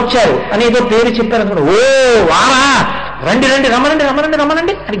వారు వచ్చారు అనేదో పేరు చెప్పారనుకోండి, ఓ వారా, రండి రండి, రమ్మనండి రమ్మనండి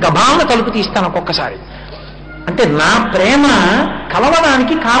రమ్మనండి అని గభావన తలుపు తీస్తాను ఒక్కొక్కసారి. అంటే నా ప్రేమ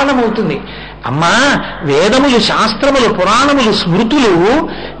కలవడానికి కారణమవుతుంది. అమ్మా, వేదములు, శాస్త్రములు, పురాణములు, స్మృతులు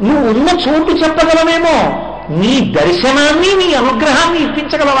నువ్వు ఉన్న చోటు చెప్పగలవేమో, నీ దర్శనాన్ని, నీ అనుగ్రహాన్ని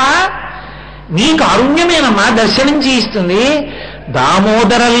ఇప్పించగలవా? నీ కారుణ్యమేనమ్మా దర్శనం చేయిస్తుంది.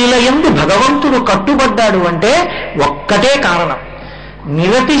 దామోదర లీలయందు భగవంతుడు కట్టుబడ్డాడు అంటే ఒక్కటే కారణం,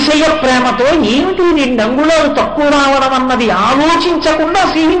 నిరతిశయ ప్రేమతో. ఏమిటి 2 అంగుళాలు తక్కువ రావడం అన్నది ఆలోచించకుండా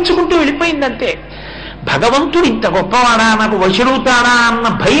సేవించుకుంటూ వెళ్ళిపోయిందంతే. భగవంతుడు ఇంత గొప్పవాడా, నాకు వశుడవుతాడా అన్న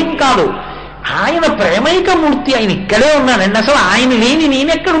భయం కాదు. ఆయన ప్రేమైక మూర్తి, ఆయన ఇక్కడే ఉన్నాడండి. అసలు ఆయన లేని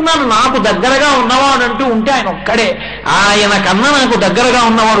నేనెక్కడున్నాను? నాకు దగ్గరగా ఉన్నవాడు అంటూ ఉంటే ఆయన ఒక్కడే. ఆయన కన్నా నాకు దగ్గరగా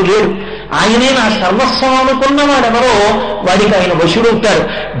ఉన్నవాడు లేడు. ఆయనే నా సర్వస్వం అనుకున్నవాడెవరో వాడికి ఆయన వశుడవుతాడు.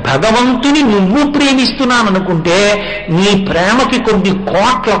 భగవంతుని నువ్వు ప్రేమిస్తున్నాననుకుంటే నీ ప్రేమకి కొన్ని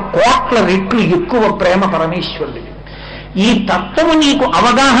కోట్ల రెట్లు ఎక్కువ ప్రేమ పరమేశ్వరుడిది. ఈ తత్వము నీకు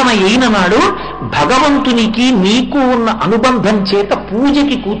అవగాహన అయిన నాడు భగవంతునికి నీకు ఉన్న అనుబంధం చేత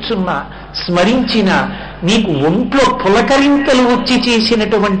పూజకి కూర్చున్నా, స్మరించిన, నీకు ఒంట్లో పులకరింతలు వచ్చి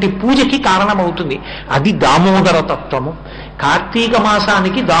చేసినటువంటి పూజకి కారణమవుతుంది. అది దామోదర తత్వము. కార్తీక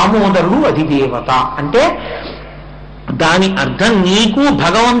మాసానికి దామోదరుడు అధిదేవత అంటే దాని అర్థం నీకు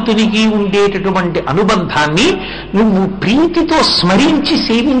భగవంతునికి ఉండేటటువంటి అనుబంధాన్ని నువ్వు ప్రీతితో స్మరించి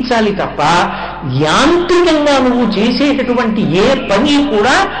సేవించాలి తప్ప యాంత్రికంగా నువ్వు చేసేటటువంటి ఏ పని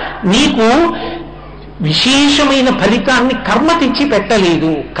కూడా నీకు విశేషమైన ఫలితాన్ని కర్మ తెచ్చి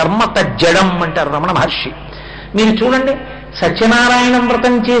పెట్టలేదు. కర్మ తజ్జడం అంటారు రమణ మహర్షి. మీరు చూడండి, సత్యనారాయణ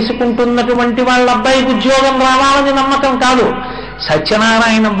వ్రతం చేసుకుంటున్నటువంటి వాళ్ళ అబ్బాయికి ఉద్యోగం రావాలని నమ్మకం కాదు.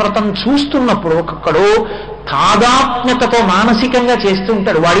 సత్యనారాయణ వ్రతం చూస్తున్నప్పుడు ఒక్కొక్కడు తాదాత్మ్యతతో మానసికంగా చేస్తూ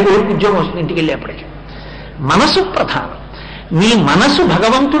ఉంటాడు. వాడి ఊరికి ఉద్యోగం వస్తుంది ఇంటికి వెళ్ళేప్పటికీ. మనసు ప్రధానం. నీ మనసు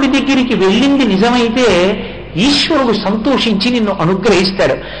భగవంతుడి దగ్గరికి వెళ్ళింది నిజమైతే ఈశ్వరుడు సంతోషించి నిన్ను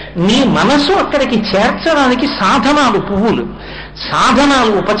అనుగ్రహిస్తాడు. నీ మనసు అక్కడికి చేర్చడానికి సాధనాలు పువ్వులు,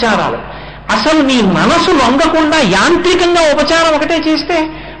 సాధనాలు ఉపచారాలు. అసలు నీ మనసు లొంగకుండా యాంత్రికంగా ఉపచారం ఒకటే చేస్తే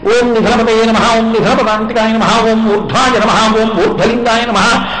ఓం నిధనపతయ నమః, ఓం నిధనపదాంతికాయ నమః, ఓం ఊర్ధ్వాయ నమః, ఓం ఊర్ధ్వలింగాయ నమః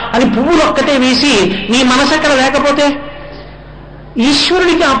అని పువ్వులు ఒక్కటే వేసి నీ మనసు అక్కడ లేకపోతే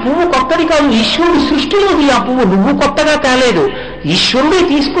ఈశ్వరుడికి ఆ పువ్వు కొత్తది కాదు, ఈశ్వరుడు సృష్టిలోది ఆ పువ్వు, నువ్వు కొత్తగా తేలేదు, ఈశ్వరుడే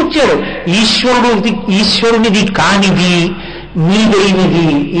తీసుకొచ్చాడు. ఈశ్వరునిది కానిది నీదైనది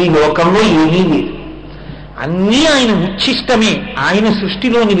ఈ లోకంలో ఏమీ లేదు. అన్నీ ఆయన ఉచ్ఛిష్టమే, ఆయన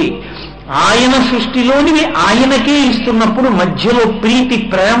సృష్టిలోనివి. ఆయన సృష్టిలోనివి ఆయనకే ఇస్తున్నప్పుడు మధ్యలో ప్రీతి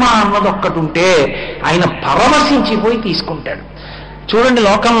ప్రేమ అన్నది ఒక్కటి ఉంటే ఆయన పరవశించిపోయి తీసుకుంటాడు. చూడండి,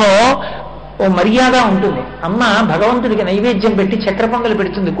 లోకంలో ఓ మర్యాద ఉంటుంది. అమ్మ భగవంతుడికి నైవేద్యం పెట్టి చక్కెర పొంగలు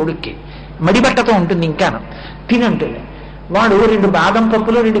పెడుతుంది కొడుక్కి, మడిబట్టతో ఉంటుంది, ఇంకాను తినంటుంది. వాడు 2 బాదం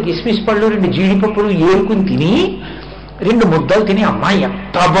పప్పులు, 2 కిస్మిస్ పళ్ళు, 2 జీడిపప్పులు ఏరుకుని తిని 2 ముద్దలు తిని అమ్మ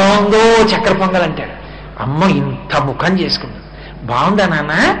ఎంత బాగుందో చక్కెర పొంగల్ అంటాడు. అమ్మ ఇంత ముఖం చేసుకుంది, బాగుందా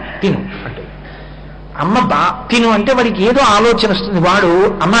నాన్న తిను అంటుంది. అమ్మ తిను అంటే వాడికి ఏదో ఆలోచన వస్తుంది. వాడు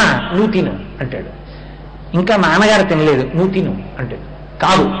అమ్మ నువ్వు తిను అంటాడు. ఇంకా నాన్నగారు తినలేదు, నువ్వు తిను అంటాడు.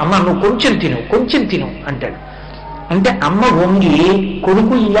 కాదు అమ్మ నువ్వు కొంచెం తిను అంటాడు. అంటే అమ్మ వంగి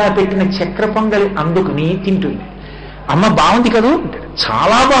కొడుకు ఇలా పెట్టిన చక్కెర పొంగలి అందుకుని తింటుంది. అమ్మ బాగుంది కదూ అంటాడు.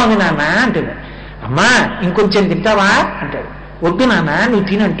 చాలా బాగుంది నాన్న అంటుంది. అమ్మా ఇంకొంచెం తింటావా అంటాడు. వద్దు నాన్న నువ్వు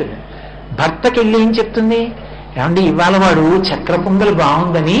తినంటుంది. భర్తకి వెళ్ళి ఏం చెప్తుంది? ఏమండి ఇవాళ వాడు చక్కెర పొంగలి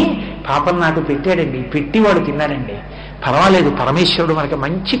బాగుందని పాపం నాకు పెట్టాడండి, పెట్టి వాడు తిన్నాడండి, పర్వాలేదు పరమేశ్వరుడు మనకి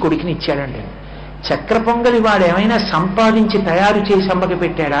మంచి కొడుకుని ఇచ్చాడండి. చక్కెర పొంగలి వాడు ఏమైనా సంపాదించి తయారు చేసి అమ్మకి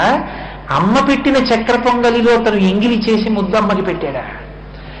పెట్టాడా? అమ్మ పెట్టిన చక్కెర పొంగలిలో తను ఎంగిలి చేసి ముద్ద అమ్మకి పెట్టాడా?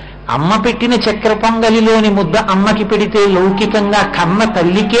 అమ్మ పెట్టిన చక్కెర పొంగలిలోని ముద్ద అమ్మకి పెడితే లౌకికంగా కన్న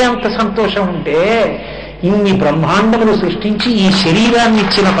తల్లికే అంత సంతోషం ఉంటే ఇన్ని బ్రహ్మాండములు సృష్టించి ఈ శరీరాన్ని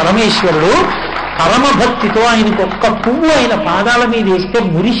ఇచ్చిన పరమేశ్వరుడు పరమభక్తితో ఆయనకు ఒక్క పువ్వు ఆయన పాదాల మీద వేస్తే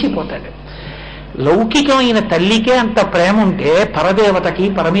మురిసిపోతాడు. లౌకికమైన తల్లికే అంత ప్రేమ ఉంటే పరదేవతకి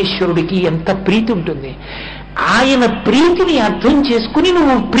పరమేశ్వరుడికి ఎంత ప్రీతి ఉంటుంది. ఆయన ప్రీతిని అర్థం చేసుకుని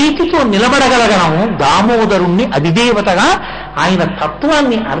నువ్వు ప్రీతితో నిలబడగలగడం దామోదరుణ్ణి అధిదేవతగా ఆయన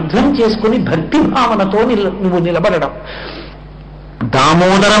తత్వాన్ని అర్థం చేసుకుని భక్తి భావనతో నువ్వు నిలబడడం.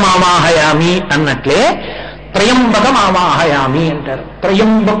 దామోదరం ఆవాహయామి అన్నట్లే త్రయంబకం ఆవాహయామి అంటారు.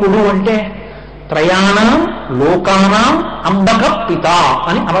 త్రయంబకుడు అంటే త్రయాణం లోకానాం అంబక పిత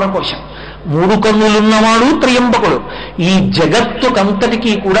అని అమరకోశం. 3 కన్నులున్నవాడు త్రయంబకుడు. ఈ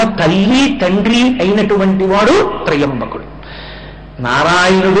జగత్తుకంతటికీ కూడా తల్లి తండ్రి అయినటువంటి వాడు త్రయంబకుడు.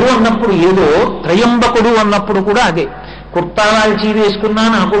 నారాయణుడు అన్నప్పుడు ఏదో, త్రయంబకుడు అన్నప్పుడు కూడా అదే. కుర్తాలాలు చీరేసుకున్నా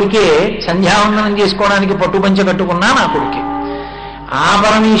నా కొడుకే, సంధ్యావందనం చేసుకోవడానికి పట్టుపంచ కట్టుకున్నా నా కొడుకే. ఆ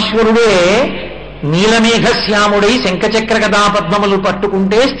పరమేశ్వరుడే నీలమేఘశ్యాముడై శంఖచక్ర గదా పద్మములు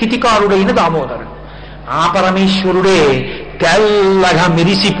పట్టుకుంటే స్థితికారుడైన దామోదరుడు. ఆ పరమేశ్వరుడే తెల్లగా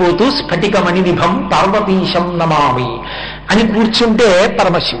మెరిసిపోతూ స్ఫటికమణి నిభం పార్వతీశం నమామి అని కూర్చుంటే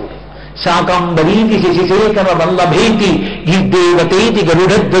పరమశివుడు. శాకంబరీతి శశిశేఖర వల్లభేతి గిర్దేవతేతి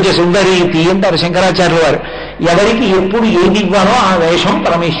గరుడధ్వజ సుందరీతి అంటారు శంకరాచార్యుల వారు. ఎవరికి ఎప్పుడు ఏది ఇవ్వాలో ఆ వేషం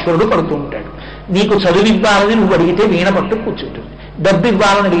పరమేశ్వరుడు పడుతూ ఉంటాడు. నీకు చదువివ్వాలని నువ్వు అడిగితే వీణ పట్టు కూర్చుంటుంది, డబ్బు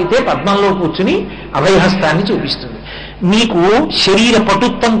ఇవ్వాలని అడిగితే పద్మంలో కూర్చుని అభయహస్తాన్ని చూపిస్తుంది. నీకు శరీర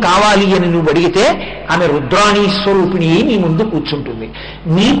పటుత్వం కావాలి అని నువ్వు అడిగితే ఆమె రుద్రాణీ స్వరూపిణి నీ ముందు కూర్చుంటుంది.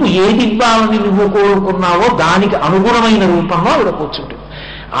 నీకు ఏది ఇవ్వాలని నువ్వు కోరుకున్నావో దానికి అనుగుణమైన రూపంలో ఆవిడ కూర్చుంటుంది.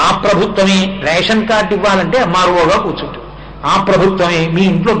 ఆ ప్రభుత్వమే రేషన్ కార్డు ఇవ్వాలంటే ఎంఆర్ఓగా కూర్చుంటుంది. ఆ ప్రభుత్వమే మీ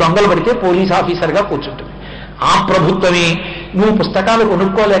ఇంట్లో దొంగలు పడితే పోలీస్ ఆఫీసర్గా కూర్చుంటుంది. ఆ ప్రభుత్వమే నువ్వు పుస్తకాలు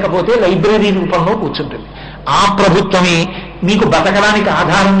కొనుక్కోలేకపోతే లైబ్రరీ రూపంలో కూర్చుంటుంది. ఆ ప్రభుత్వమే మీకు బతకడానికి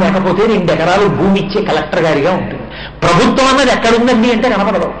ఆధారం లేకపోతే 2 ఎకరాలు భూమి ఇచ్చే కలెక్టర్ గారిగా ఉంటుంది. ప్రభుత్వం అన్నది ఎక్కడుందండి అంటే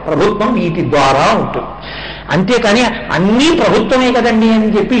కనపడదు. ప్రభుత్వం వీటి ద్వారా ఉంటుంది. అంతేకాని అన్నీ ప్రభుత్వమే కదండి అని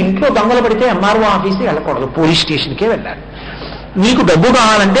చెప్పి ఇంట్లో దొంగలు పడితే ఎంఆర్ఓ ఆఫీస్కి వెళ్ళకూడదు, పోలీస్ స్టేషన్కే వెళ్ళాలి. నీకు డబ్బు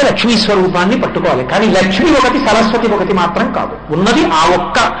కావాలంటే లక్ష్మీ స్వరూపాన్ని పట్టుకోవాలి. కానీ లక్ష్మి ఒకటి, సరస్వతి ఒకటి మాత్రం కాదు. ఉన్నది ఆ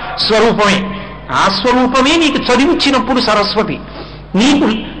ఒక్క స్వరూపమే. ఆ స్వరూపమే నీకు చదివిచ్చినప్పుడు సరస్వతి, నీకు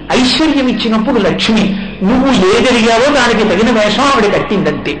ఐశ్వర్యం ఇచ్చినప్పుడు లక్ష్మి. నువ్వు ఏదడిగావో దానికి తగిన వేషం ఆవిడ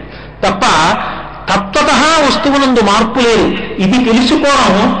కట్టిందంతే తప్ప తత్వతః వస్తువునందు మార్పు లేదు. ఇది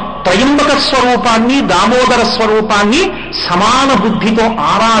తెలుసుకోవడం త్రయంబక స్వరూపాన్ని దామోదర స్వరూపాన్ని సమాన బుద్ధితో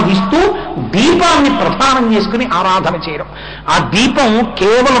ఆరాధిస్తూ దీపాన్ని ప్రధానం చేసుకుని ఆరాధన చేయడం. ఆ దీపం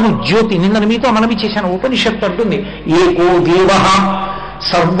కేవలం జ్యోతి. నిన్న మీతో మనవి చేశాను, ఉపనిషత్తు అంటుంది ఏకో దేవః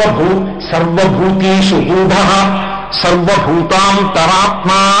సర్వభూతేషు గూఢః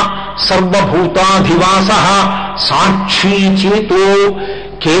సర్వభూతాంతరాత్మా సర్వభూతాధివాసః సాక్షీ చేతో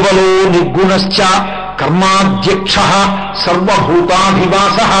కేవలో నిర్గుణశ్చ కర్మాధ్యక్షః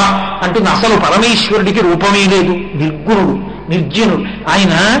సర్వభూతాధివాసః అంటుంది. అసలు పరమేశ్వరుడికి రూపమే లేదు, నిర్గుణుడు నిర్జనుడు.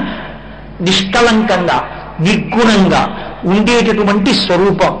 ఆయన నిష్కలంకంగా నిర్గుణంగా ఉండేటటువంటి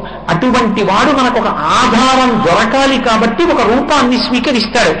స్వరూపం. అటువంటి వాడు మనకు ఒక ఆధారం దొరకాలి కాబట్టి ఒక రూపాన్ని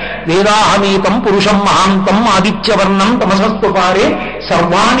స్వీకరిస్తాడు. వేదాహమేకం పురుషం మహాంతం ఆదిత్యవర్ణం తమసస్తు పారే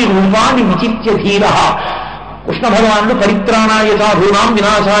సర్వాణి రూపాన్ని విచిత్య ధీర. కృష్ణ భగవానుడు పరిత్రాణాయ సాధూనాం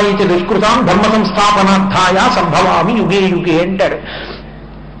వినాశాయ చ దుష్కృతాం ధర్మ సంస్థాపనార్థాయ సంభవామి యుగే యుగే అంటాడు.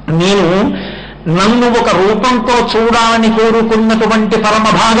 నేను నన్ను ఒక రూపంతో చూడాలని కోరుకున్నటువంటి పరమ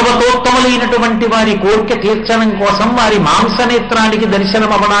భాగవతోత్తములైనటువంటి వారి కోరిక తీర్చడం కోసం వారి మాంసనేత్రానికి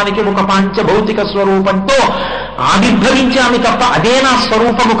దర్శనమవడానికి ఒక పాంచభౌతిక స్వరూపంతో ఆవిర్భవించాను తప్ప అదే నా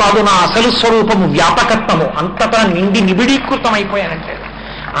స్వరూపము కాదు. నా అసలు స్వరూపము వ్యాపకత్వము. అంతటా నిండి నిబిడీకృతమైపోయానంటే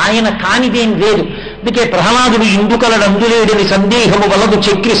ఆయన కానిదేం లేదు. అందుకే ప్రహ్లాదుడు ఇందుకలడందులేడని సందేహము వలదు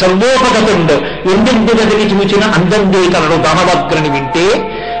చక్రి సర్వోపగతుండు ఎందెందుగదిని చూచిన అందందే కలడు దానవగ్రని వింటే.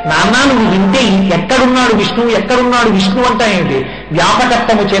 నాన్న నువ్వు వింటే ఎక్కడున్నాడు విష్ణువు ఎక్కడున్నాడు విష్ణువు అంటాయేంటి?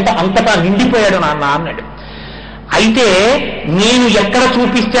 వ్యాపకత్వము చేత అంతటా నిండిపోయాడు నాన్న అన్నాడు. అయితే నేను ఎక్కడ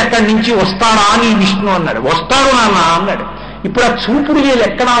చూపిస్తే అక్కడి నుంచి వస్తాడా అని విష్ణు అన్నాడు. వస్తాడు నాన్న అన్నాడు. ఇప్పుడు ఆ చూపుడు వేలు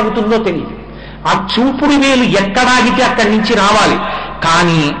ఎక్కడ ఆగుతుందో తెలియదు. ఆ చూపుడు వేలు ఎక్కడాగితే అక్కడి నుంచి రావాలి.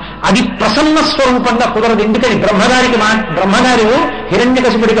 కానీ అది ప్రసన్న స్వరూపంగా కుదరదు. ఎందుకని బ్రహ్మగారు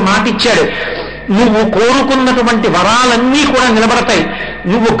హిరణ్యకశిపుడికి మాట ఇచ్చాడు, నువ్వు కోరుకున్నటువంటి వరాలన్నీ కూడా నిలబడతాయి.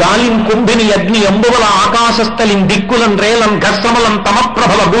 నువ్వు గాలిం కుంభిని అగ్ని అంబువల ఆకాశస్థలిం దిక్కులం రేలం ఘస్రమలం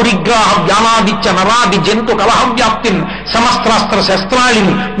తమప్రభల భూరిగ్రాహ వ్యానాదిత్య నరాది జంతు కలహవ్యాప్తిన్ సమస్త్రాస్త్ర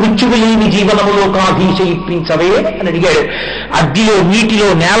శస్త్రాళిని మృత్యువులేని జీవనములోకాధీశ ఇప్పించవే అని అడిగాడు. అగ్నిలో నీటిలో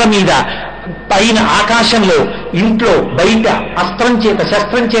నేల మీద పైన ఆకాశంలో ఇంట్లో బయట అస్త్రం చేత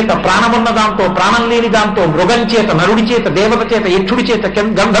శస్త్రం చేత ప్రాణమున్న దాంతో ప్రాణం లేని దాంతో మృగం చేత నరుడి చేత దేవత చేత యక్షుడి చేత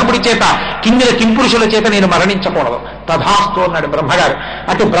గంధర్వుడి చేత కిందిన కింపురుషుల చేత నేను మరణించకూడదు. తథాస్తు అన్నాడు బ్రహ్మగారు.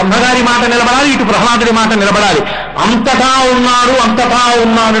 అటు బ్రహ్మగారి మాట నిలబడాలి, ఇటు ప్రహ్లాదుడి మాట నిలబడాలి. అంతటా ఉన్నాడు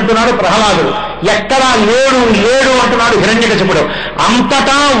అంటున్నాడు ప్రహ్లాదుడు. ఎక్కడా లేడు లేడు అంటున్నాడు హిరణ్యకశిపుడు.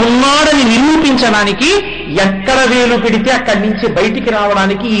 అంతటా ఉన్నాడని నిరూపించడానికి ఎక్కడ వేలు పెడితే అక్కడి నుంచి బయటికి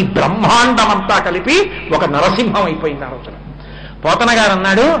రావడానికి ఈ బ్రహ్మాండమంతా కలిపి ఒక నరసింహం అయిపోయింది ఆ రోజున. పోతన గారు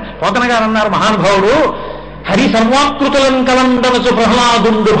అన్నారు మహానుభావుడు, హరి సర్వాకృతులం కలండనసు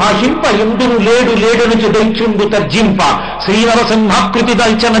ప్రహ్లాదుండు భాషింప ఎందును లేడు లేడునుచు దైత్యుండు తర్జింప శ్రీనరసింహాకృతి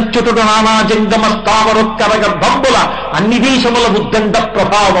దల్చనచ్యుతుడు నానా జంగమ స్థావరోత్కర గర్భంబుల అన్ని దేశముల ఉద్దండ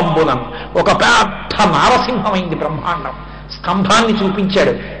ప్రభావంబునం. ఒక పెద్ద నారసింహమైంది బ్రహ్మాండం. స్తంభాన్ని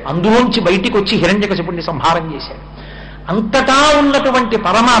చూపించాడు, అందులోంచి బయటికి వచ్చి హిరణ్యకశిపుణ్ణి సంహారం చేశాడు. అంతటా ఉన్నటువంటి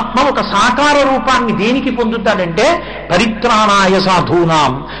పరమాత్మ ఒక సాకార రూపాన్ని దేనికి పొందుతాడంటే పరిత్రాణాయ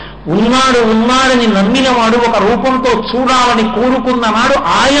సాధూనాం. ఉన్నాడని నమ్మినవాడు ఒక రూపంతో చూడాలని కోరుకున్నవాడు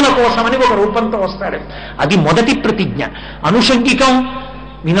ఆయన కోసమని ఒక రూపంతో వస్తాడు. అది మొదటి ప్రతిజ్ఞ. అనుషంగికం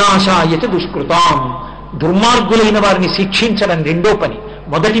వినాశాయత దుష్కృతాం. దుర్మార్గులైన వారిని శిక్షించడం రెండో పని.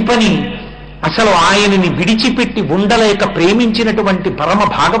 మొదటి పని అసలు ఆయనని విడిచిపెట్టి ఉండలేక ప్రేమించినటువంటి పరమ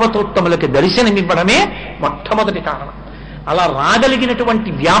భాగవతోత్తములకి దర్శనమివ్వడమే మొట్టమొదటి కారణం. అలా రాగలిగినటువంటి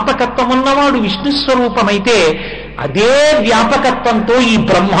వ్యాపకత్వం ఉన్నవాడు విష్ణుస్వరూపమైతే అదే వ్యాపకత్వంతో ఈ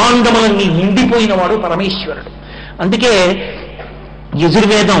బ్రహ్మాండములన్నీ నిండిపోయినవాడు పరమేశ్వరుడు. అందుకే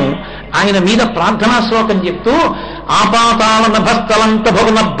యజుర్వేదం ఆయన మీద ప్రార్థనా శ్లోకం చెప్తూ ఆపాతాళ నభస్థలంత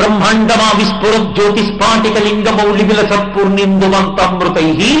భవన బ్రహ్మాండమా విస్ఫుర జ్యోతిస్పాటిక లింగమౌళివిల సత్పూర్ణిందువంతమృతై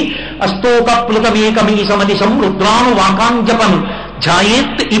అస్తోకప్లుతమేకమీశమనిశం రుద్రాను వాకాంజపం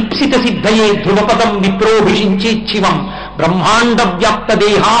ఝాయేత్ ఇప్సిత సిద్ధయే ధ్రువపదం విప్రోభిషించేచ్చివం బ్రహ్మాండ వ్యాప్త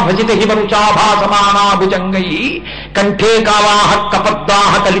దేహా భజిత హిమరుచాభాసమానాభుజంగై కంఠే కాళాః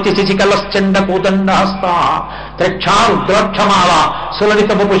కపద్దాః కలిత శశికలశ్చండ కోదండహస్తా త్రక్షా రుద్రాక్షమాల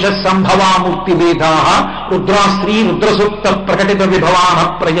సులలిత వపుష సంభవా ముక్తిభేదాః రుద్రాశ్రీ రుద్రసూక్త ప్రకటిత విభవాన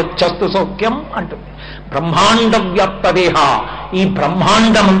ప్రయచ్చస్తు సౌఖ్యం అంటుంది. బ్రహ్మాండ వ్యాప్త దేహ, ఈ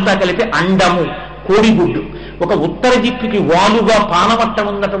బ్రహ్మాండమంతా కలిపి అండము కోడిగుడ్డు ఒక ఉత్తర దిక్కుకి వాలుగా పానవట్టం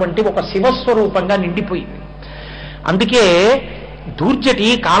ఉన్నటువంటి ఒక శివస్వరూపంగా నిండిపోయింది. అందుకే దూర్జటి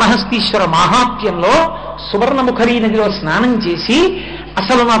కాళహస్తీశ్వర మాహాత్మ్యంలో సువర్ణముఖరీ నదిలో స్నానం చేసి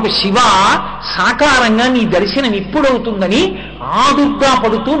అసలు నాకు శివ సాకారంగా నీ దర్శనం ఎప్పుడవుతుందని ఆదుర్గా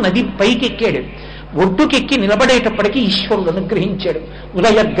పడుతూ నది పైకెక్కాడు. ఒడ్డుకెక్కి నిలబడేటప్పటికీ ఈశ్వరుడు అనుగ్రహించాడు.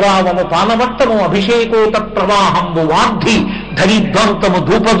 ఉదయగ్రావము పానవట్టము అభిషేకోత ప్రవాహంబు వాద్ధి ధరిద్వంతము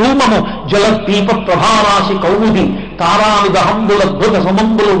ధూపధూమము జలదీప ప్రభారాశి కౌముది తారానుదహంబులద్భుత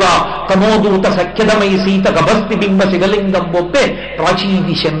సమంబులుగా తమోదూత సఖ్యదమై సీత గభస్తి బింబ శివలింగం బొప్పే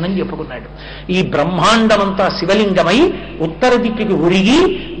ప్రాచీదిశన్నని చెప్పుకున్నాడు. ఈ బ్రహ్మాండమంతా శివలింగమై ఉత్తర దిక్కుకి ఉరిగి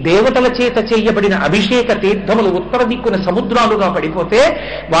దేవతల చేత చేయబడిన అభిషేక తీర్థములు ఉత్తర దిక్కున సముద్రాలుగా పడిపోతే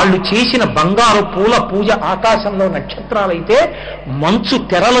వాళ్ళు చేసిన బంగారు పూల పూజ ఆకాశంలో నక్షత్రాలైతే మంచు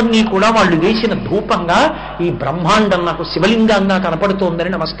తెరలన్నీ కూడా వాళ్ళు వేసిన ధూపంగా ఈ బ్రహ్మాండం నాకు శివలింగంగా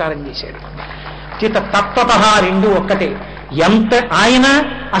కనపడుతోందని నమస్కారం చేశాడు. చెప్పేశాడు. చేత తత్వత రెండు ఒక్కటే. ఎంత ఆయన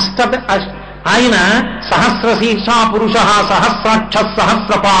సహస్రశీర్షా పురుష సహస్రాక్ష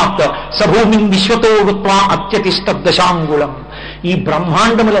సహస్రపాత్ సభూమిం విశ్వతో వృత్వా అత్యతిష్ట దశాంగుళం. ఈ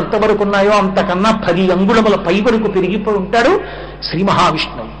బ్రహ్మాండములు ఎంతవరకు ఉన్నాయో అంతకన్నా 10 అంగుళముల పై వరకు పెరిగిపోయి ఉంటాడు శ్రీ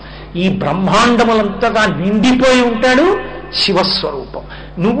మహావిష్ణువు. ఈ బ్రహ్మాండములంతగా నిండిపోయి ఉంటాడు శివస్వరూపం.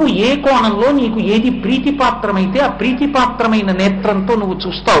 నువ్వు ఏ కోణంలో నీకు ఏది ప్రీతిపాత్రమైతే ఆ ప్రీతిపాత్రమైన నేత్రంతో నువ్వు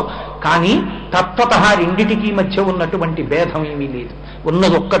చూస్తావు. కానీ తత్వత రెండిటికీ మధ్య ఉన్నటువంటి భేదం ఏమీ లేదు,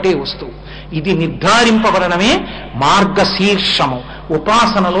 ఉన్నదొక్కటే వస్తువు. ఇది నిర్ధారింపబడమే మార్గశీర్షము.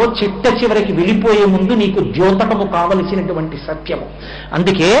 ఉపాసనలో చిట్ట చివరికి వెళ్ళిపోయే ముందు నీకు ద్యోతకము కావలసినటువంటి సత్యము.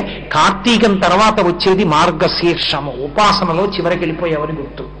 అందుకే కార్తీకం తర్వాత వచ్చేది మార్గశీర్షము. ఉపాసనలో చివరికి వెళ్ళిపోయేవని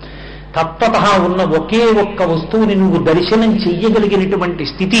గుర్తు. తత్వత ఉన్న ఒకే ఒక్క వస్తువుని నువ్వు దర్శనం చెయ్యగలిగినటువంటి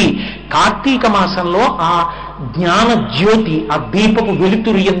స్థితి కార్తీక మాసంలో ఆ జ్ఞాన జ్యోతి, ఆ దీపపు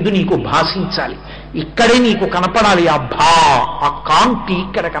వెలుతురు యందు నీకు భాషించాలి. ఇక్కడే నీకు కనపడాలి ఆ కాంతి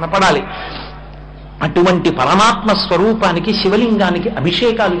ఇక్కడ కనపడాలి. అటువంటి పరమాత్మ స్వరూపానికి శివలింగానికి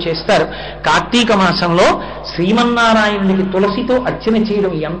అభిషేకాలు చేస్తారు. కార్తీక మాసంలో శ్రీమన్నారాయణునికి తులసితో అర్చన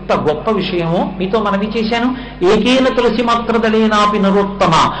చేయడం ఎంత గొప్ప విషయమో మీతో మనవి చేశాను. ఏకేన తులసి మాత్రదలేనాపి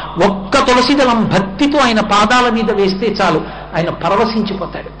నరోత్తమ. ఒక్క తులసి దళం భక్తితో ఆయన పాదాల మీద వేస్తే చాలు, ఆయన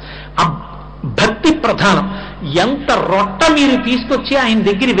పరవశించిపోతాడు. ఆ భక్తి ప్రధానం. ఎంత రొట్ట మీరు తీసుకొచ్చి ఆయన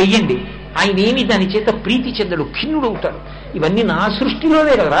దగ్గర వెయ్యండి, ఆయన ఏమి దాని చేత ప్రీతి చెందడు, ఖిన్నుడవుతాడు. ఇవన్నీ నా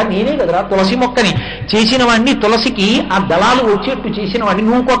సృష్టిలోనే కదరా, నేనే కదరా తులసి మొక్కని చేసిన వాడిని, తులసికి ఆ దళాలు వచ్చేట్టు చేసిన వాడిని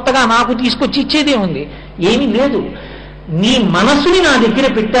నువ్వు కొత్తగా నాకు తీసుకొచ్చి ఇచ్చేదే ఉంది, ఏమీ లేదు. నీ మనసుని నా దగ్గర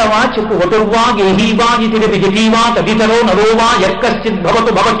పెట్టావా చెప్పు. వటుర్వా గేహీవా ఇతిరపి జటీవా తదితరో నరోవా యక్కశ్చిద్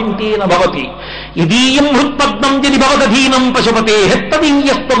భవతు భవకింతేన భవతి ఇదీయం హృత్పద్మం జని భవదధీనం పశుపతే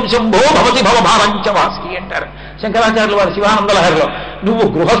హెత్తదీయస్తం శంభో భవతి భవభావంచ వాసి అంటారు శంకరాచార్యుల వారు శివానందలహరిలో. నువ్వు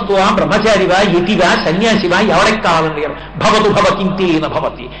గృహస్థువా, బ్రహ్మచారివా, యతివా, సన్యాసివా, ఎవరికి కావాలండి? భవతు భవకింతేన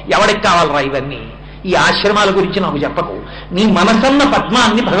భవతి. ఎవరికి కావాలరా ఇవన్నీ? ఈ ఆశ్రమాల గురించి నాకు చెప్పకు. నీ మనసన్న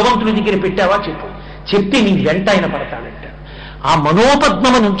పద్మాన్ని భగవంతుని దగ్గర పెట్టావా చెప్పు. చెప్తే నీ వెంట ఆయన పడతాడంట. ఆ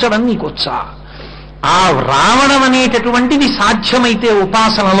మనోపద్మను ఉంచడం నీకొచ్చా? ఆ రావణం అనేటటువంటిది సాధ్యమైతే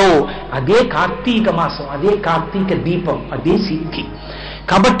ఉపాసనలో అదే కార్తీక మాసం, అదే కార్తీక దీపం, అదే సిద్ధి.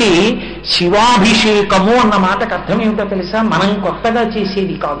 కాబట్టి శివాభిషేకము అన్న మాటకు అర్థం ఏమిటో తెలుసా? మనం కొత్తగా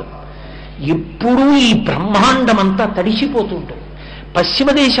చేసేది కాదు. ఎప్పుడూ ఈ బ్రహ్మాండమంతా తడిసిపోతుంటుంది. పశ్చిమ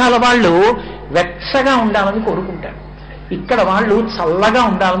దేశాల వాళ్ళు వెచ్చగా ఉండాలని కోరుకుంటారు, ఇక్కడ వాళ్ళు చల్లగా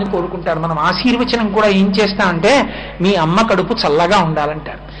ఉండాలని కోరుకుంటారు. మనం ఆశీర్వచనం కూడా ఏం చేస్తామంటే మీ అమ్మ కడుపు చల్లగా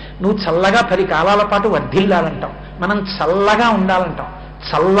ఉండాలంటారు. నువ్వు చల్లగా 10 కాలాల పాటు వర్ధిల్లాలంటాం, మనం చల్లగా ఉండాలంటాం.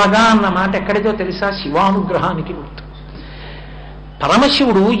 చల్లగా అన్న మాట ఎక్కడితో తెలుసా? శివానుగ్రహానికి గుర్తు.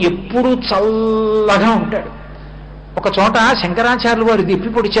 పరమశివుడు ఎప్పుడూ చల్లగా ఉంటాడు. ఒక చోట శంకరాచార్యులు వారు దిప్పి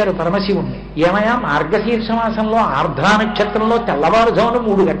పొడిచారు పరమశివుణ్ణి. ఏమయ్యా, మార్గశీర్ష మాసంలో ఆర్ద్రా నక్షత్రంలో తెల్లవారుజామున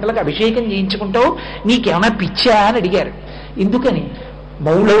 3 గంటలకు అభిషేకం చేయించుకుంటావు, నీకేమైనా పిచ్చా అని అడిగారు. ఎందుకని?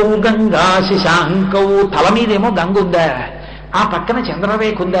 మౌళవు గంగా శశాంకవు. తల మీదేమో గంగ ఉందా, ఆ పక్కన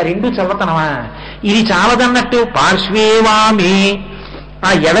చంద్రరేఖ ఉందా, 2 చల్లతనమా? ఇది చాలదన్నట్టు పార్శ్వేవామి,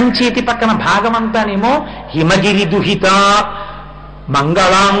 ఆ ఎడం చేతి పక్కన భాగమంతానేమో హిమగిరి దుహిత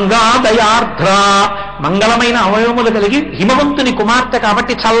మంగళాంగా దయార్ధ్ర, మంగళమైన అవయవములు కలిగి హిమవంతుని కుమార్తె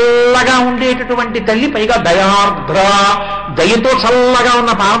కాబట్టి చల్లగా ఉండేటటువంటి తల్లి, పైగా దయార్ధ్ర, దయతో చల్లగా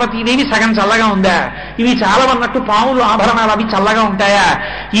ఉన్న పార్వతీదేవి సగం చల్లగా ఉందా? ఇవి చాలవన్నట్టు పాములు ఆభరణాలు అవి చల్లగా ఉంటాయా?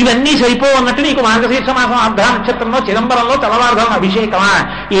 ఇవన్నీ సరిపోవన్నట్టు నీకు మార్గశీర్ష మాసం ఆర్ద్రా నక్షత్రంలో చిదంబరంలో తెల్లవారుజామున అభిషేకమా?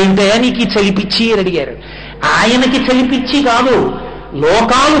 ఏంటయా నీకు చలిపిచ్చి అని అడిగారు. ఆయనకి చలిపిచ్చి కాదు,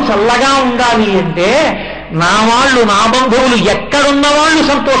 లోకాలు చల్లగా ఉండాలి అంటే నా వాళ్ళు, నా బంధువులు ఎక్కడున్న వాళ్ళు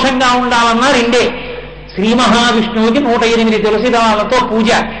సంతోషంగా ఉండాలన్నా 2. శ్రీ మహావిష్ణువుకి 108 తులసి దళాలతో పూజ.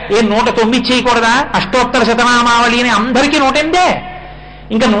 109 చేయకూడదా? అష్టోత్తర శతనామావళి అని అందరికీ 108.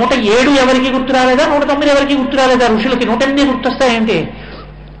 ఇంకా 107 ఎవరికి గుర్తు రాలేదా? 109 ఎవరికి గుర్తు రాలేదా? ఋషులకి 108 గుర్తొస్తాయేంటి?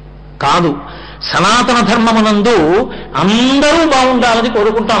 కాదు. సనాతన ధర్మమునందు అందరూ బాగుండాలని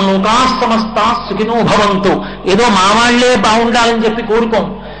కోరుకుంటాం. లోకా సమస్తా సుఖినో భవంతు. ఏదో మా వాళ్లే బాగుండాలని చెప్పి కోరుకోం.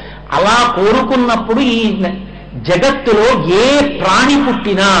 అలా కోరుకున్నప్పుడు ఈ జగత్తులో ఏ ప్రాణి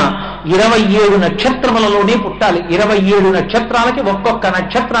పుట్టినా 27 నక్షత్రములలోనే పుట్టాలి. 27 నక్షత్రాలకి ఒక్కొక్క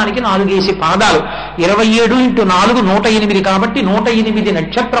నక్షత్రానికి 4 పాదాలు. 27 × 4 108 కాబట్టి 108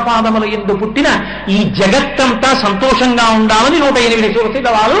 నక్షత్ర పాదముల యందు పుట్టిన ఈ జగత్తంతా సంతోషంగా ఉండాలని 108 తులసి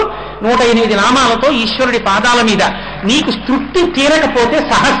దళాలు, 108 నామాలతో ఈశ్వరుడి పాదాల మీద. నీకు తృప్తి తీరకపోతే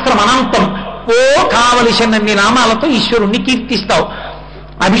సహస్రమనంతం ఓ కావలసినన్ని నామాలతో ఈశ్వరుణ్ణి కీర్తిస్తావు.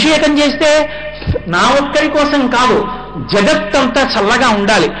 అభిషేకం చేస్తే నా ఒక్కరి కోసం కాదు, జగత్తంతా చల్లగా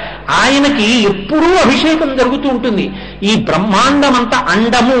ఉండాలి. ఆయనకి ఎప్పుడూ అభిషేకం జరుగుతూ ఉంటుంది. ఈ బ్రహ్మాండమంతా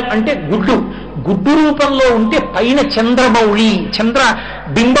అండము అంటే గుడ్డు, గుడ్డు రూపంలో ఉంటే పైన చంద్రమౌళి చంద్ర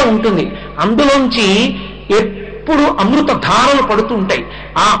బింబం ఉంటుంది, అందులోంచి ఎప్పుడు అమృత ధారలు పడుతూ ఉంటాయి.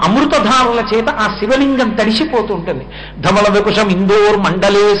 ఆ అమృత ధారల చేత ఆ శివలింగం తడిసిపోతూ ఉంటుంది. ధవళ వికుశం ఇందోర్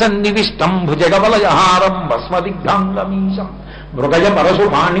మండలే సన్నివిష్టం భుజగవలయహారం భస్మదిగ్ధాంగమీశం మృగయ పరశు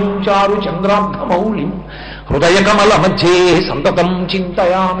పాణించారు చంద్రార్ధమౌళిం హృదయ కమల మధ్యే సంతతం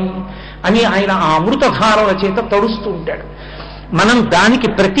చింతయామి అని ఆయన ఆ అమృతధారల చేత తడుస్తూ ఉంటాడు. మనం దానికి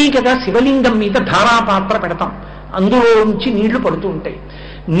ప్రతీకగా శివలింగం మీద ధారాపాత్ర పెడతాం, అందులోంచి నీళ్లు పడుతూ ఉంటాయి.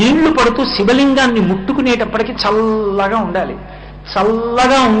 నీళ్లు పడుతూ శివలింగాన్ని ముట్టుకునేటప్పటికి చల్లగా ఉండాలి.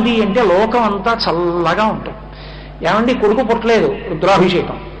 చల్లగా ఉంది అంటే లోకం అంతా చల్లగా ఉంటుంది. ఏమండి కొడుకు పుట్టలేదు,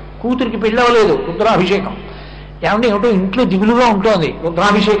 రుద్రాభిషేకం. కూతురికి పెళ్ళవలేదు, రుద్రాభిషేకం. ఏమంటే ఏమిటో ఇంట్లో దిగులుగా ఉంటుంది,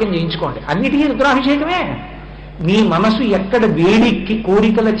 రుద్రాభిషేకం చేయించుకోండి. అన్నిటికీ రుద్రాభిషేకమే. నీ మనసు ఎక్కడ వేడికి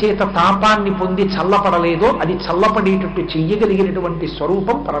కోరికల చేత తాపాన్ని పొంది చల్లపడలేదో అది చల్లపడేటట్టు చెయ్యగలిగినటువంటి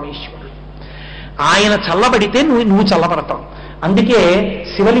స్వరూపం పరమేశ్వరుడు. ఆయన చల్లబడితే నువ్వు చల్లబడతావు. అందుకే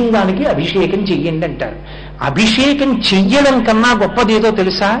శివలింగానికి అభిషేకం చెయ్యండి అంటారు. అభిషేకం చెయ్యడం కన్నా గొప్పదేదో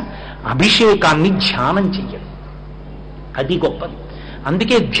తెలుసా? అభిషేకాన్ని ధ్యానం చెయ్యడం, అది గొప్పది.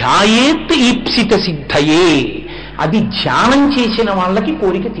 అందుకే ధ్యాయేత్ ఈప్సిత సిద్ధయే, అది ధ్యానం చేసిన వాళ్ళకి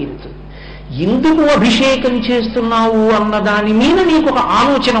కోరిక తీరుతుంది. ఎందుకు అభిషేకం చేస్తున్నావు అన్న దాని మీద నీకు ఒక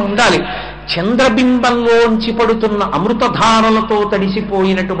ఆలోచన ఉండాలి. చంద్రబింబంలోంచి పడుతున్న అమృతధారలతో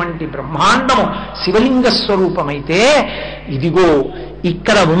తడిసిపోయినటువంటి బ్రహ్మాండము శివలింగ స్వరూపమైతే, ఇదిగో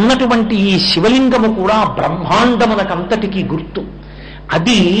ఇక్కడ ఉన్నటువంటి ఈ శివలింగము కూడా బ్రహ్మాండమునకంతటికీ గుర్తు.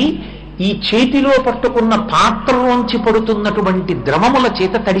 అది ఈ చేతిలో పట్టుకున్న పాత్రలోంచి పడుతున్నటువంటి ద్రవముల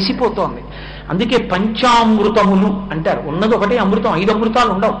చేత తడిసిపోతోంది. అందుకే పంచామృతములు అంటారు. ఉన్నది ఒకటే అమృతం, 5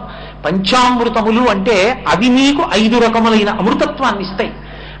 అమృతాలు ఉండవు. పంచామృతములు అంటే అవి మీకు 5 రకములైన అమృతత్వాన్ని ఇస్తాయి.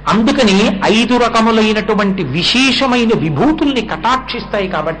 అందుకని 5 రకములైనటువంటి విశేషమైన విభూతుల్ని కటాక్షిస్తాయి.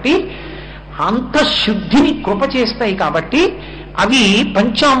 కాబట్టి అంతఃశుద్ధిని కృప చేస్తాయి. కాబట్టి అవి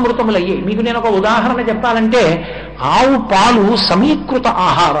పంచామృతములయ్యాయి. మీకు నేను ఒక ఉదాహరణ చెప్పాలంటే, ఆవు పాలు సమీకృత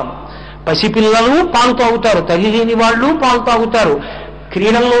ఆహారం. పసిపిల్లలు పాలు తాగుతారు, తల్లి లేని వాళ్ళు పాలు తాగుతారు,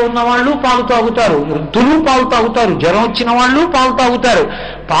 క్రీడల్లో ఉన్న వాళ్ళు పాలు తాగుతారు, వృద్ధులు పాలు తాగుతారు, జ్వరం వచ్చిన వాళ్ళు పాలు తాగుతారు.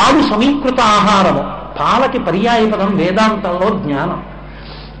 పాలు సమీకృత ఆహారము. పాలకి పర్యాయ పదం వేదాంతంలో జ్ఞానం.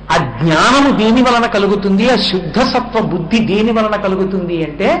 ఆ జ్ఞానము దేని వలన కలుగుతుంది? ఆ శుద్ధ సత్వ బుద్ధి దేని వలన కలుగుతుంది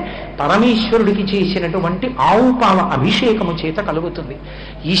అంటే పరమేశ్వరుడికి చేసినటువంటి ఆవు పాల అభిషేకము చేత కలుగుతుంది.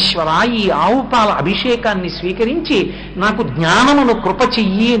 ఈశ్వర, ఈ ఆవు పాల అభిషేకాన్ని స్వీకరించి నాకు జ్ఞానమును కృప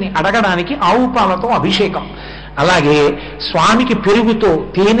చెయ్యి అని అడగడానికి ఆవు పాలతో అభిషేకం. అలాగే స్వామికి పెరుగుతో,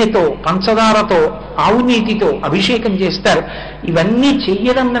 తేనెతో, పంచదారతో, ఆవు నీతితో అభిషేకం చేస్తారు. ఇవన్నీ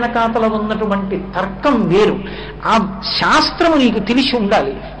చెయ్యడం వెనకాతల ఉన్నటువంటి తర్కం వేరు. ఆ శాస్త్రము నీకు తెలిసి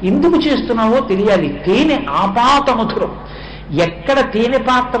ఉండాలి. ఎందుకు చేస్తున్నావో తెలియాలి. తేనె ఆపాత మధురం. ఎక్కడ తేనె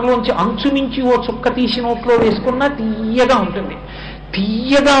పాత్రలోంచి అంచుమించి ఓ చుక్క తీసి నోట్లో వేసుకున్నా తీయగా ఉంటుంది.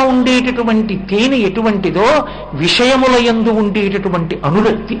 తీయగా ఉండేటటువంటి తేనె ఎటువంటిదో విషయముల యందు ఉండేటటువంటి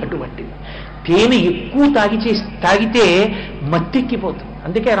అనురక్తి అటువంటిది. తేనె ఎక్కువ తాగితే మత్తెక్కిపోతుంది.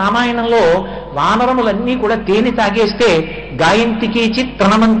 అందుకే రామాయణంలో వానరములన్నీ కూడా తేనె తాగేస్తే గాయంతికి చిత్,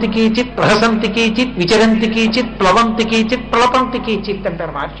 ప్రణమంతికి చిత్, ప్రహసంతికి చిత్, విచరంతికి చిత్, ప్లవంతికి చిత్, ప్రలపంతికి చిత్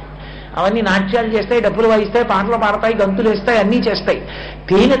అంటారు మహర్షి. అవన్నీ నాట్యాలు చేస్తాయి, డబ్బులు వాయిస్తాయి, పాటలు పాడతాయి, గంతులు వేస్తాయి, అన్నీ చేస్తాయి.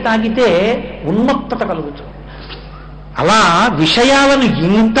 తేనె తాగితే ఉన్మత్తత కలుగుతుంది. అలా విషయాలను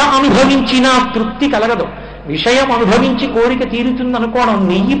ఇంత అనుభవించినా తృప్తి కలగదు. విషయం అనుభవించి కోరిక తీరుతుందనుకోవడం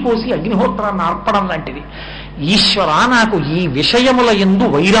నెయ్యి పోసి అగ్నిహోత్రాన్ని ఆర్పడం లాంటిది. ఈశ్వర, నాకు ఈ విషయముల యందు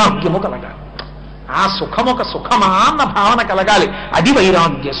వైరాగ్యము కలగాలి. ఆ సుఖమొక సుఖమా అన్న భావన కలగాలి. అది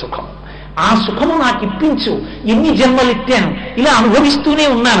వైరాగ్య సుఖం. ఆ సుఖము నాకు ఇప్పించు. ఎన్ని జన్మలు ఎత్తాను, ఇలా అనుభవిస్తూనే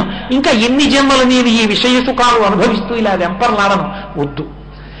ఉన్నాను. ఇంకా ఎన్ని జన్మలు నేను ఈ విషయ సుఖాలు అనుభవిస్తూ ఇలా వెంపర్లాడను. వద్దు.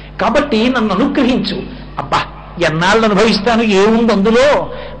 కాబట్టి నన్ను అనుగ్రహించు. అబ్బా, ఎన్నాళ్ళు అనుభవిస్తాను, ఏముంది అందులో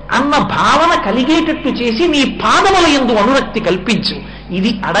అన్న భావన కలిగేటట్టు చేసి నీ పాదముల యందు అనురక్తి కల్పించు. ఇది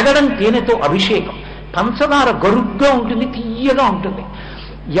అడగడం తేనెతో అభిషేకం. పంచదార గరుగ్గా ఉంటుంది, తీయగా ఉంటుంది.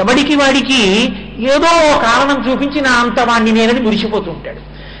 ఎవడికి వాడికి ఏదో కారణం చూపించి నా అంత వాణ్ణి నేనని మురిసిపోతూ ఉంటాడు.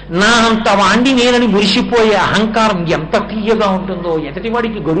 నా అంత వాణ్ణి నేనని మురిసిపోయే అహంకారం ఎంత తీయగా ఉంటుందో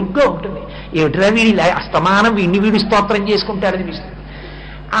ఎదటివాడికి గరుగ్గా ఉంటుంది. ఏమిటిరా వీడి అస్తమానం వీడి స్తోత్రం చేసుకుంటాడనిపిస్తుంది.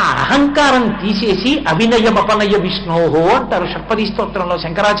 ఆ అహంకారం తీసేసి అవినయమపనయ విష్ణోహో అంటారు షట్పది స్తోత్రంలో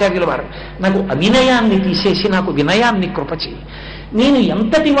శంకరాచార్యుల వారు. నాకు అవినయాన్ని తీసేసి నాకు వినయాన్ని కృప చేయి. నేను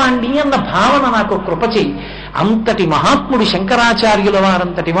ఎంతటి వాణ్ణి అన్న భావన నాకు కృప చెయ్యి. అంతటి మహాత్ముడు శంకరాచార్యుల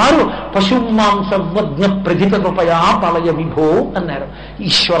వారంతటి వారు పశుమాం సర్వజ్ఞ ప్రధిత కృపయా పలయ విభో అన్నారు.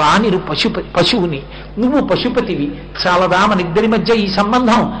 ఈశ్వరా నేను పశువుని, నువ్వు పశుపతివి, చాలదా మన ఇద్దరి మధ్య ఈ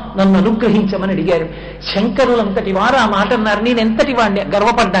సంబంధం, నన్ను అనుగ్రహించమని అడిగారు. శంకరులంతటి వారు ఆ మాట అన్నారు. నేను ఎంతటి వాణ్ణి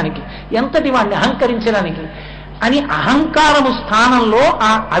గర్వపడ్డానికి, ఎంతటి వాణ్ణి అహంకరించడానికి అని అహంకారము స్థానంలో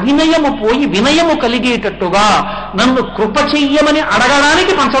ఆ అవినయము పోయి వినయము కలిగేటట్టుగా నన్ను కృప చెయ్యమని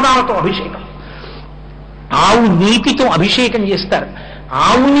అడగడానికి పంచదారతో అభిషేకం. ఆవు నీతితో అభిషేకం చేస్తారు.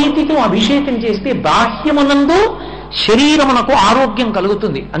 ఆవు నీతితో అభిషేకం చేస్తే బాహ్యమునందు శరీరమునకు ఆరోగ్యం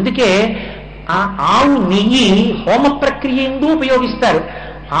కలుగుతుంది. అందుకే ఆ ఆవు నెయ్యి హోమ ప్రక్రియ ఎందు ఉపయోగిస్తారు.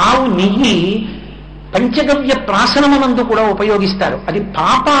 ఆవు నెయ్యి పంచగవ్య ప్రాశనమునందు కూడా ఉపయోగిస్తారు. అది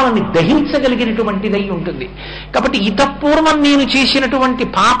పాపాలని దహించగలిగినటువంటిదై ఉంటుంది. కాబట్టి ఇతపూర్వం నేను చేసినటువంటి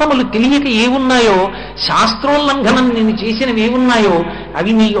పాపములు తెలియక ఏమున్నాయో, శాస్త్రోల్లంఘనం నేను చేసినవి ఏమున్నాయో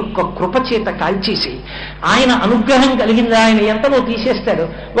అవి నీ యొక్క కృపచేత కాల్చేసి, ఆయన అనుగ్రహం కలిగింది, ఆయన ఎంతలో తీసేస్తాడు.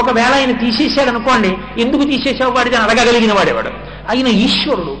 ఒకవేళ ఆయన తీసేశాడు అనుకోండి, ఎందుకు తీసేసావు వాడిని అడగగలిగిన వాడేవాడు. ఆయన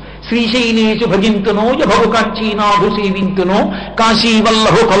ఈశ్వరుడు. శ్రీశైలేషు భజింతునో యభవు కాంచీనాథు సేవింతునో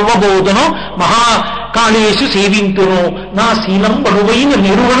కాశీవల్లభు కల్వబోధునో మహాకాళేషు సేవింతునో నా శీలం బడువైన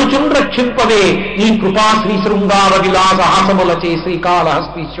నిరువణుచున్ రక్షింపవే నీ కృపా శ్రీ శృంగార విలాసహాసములచే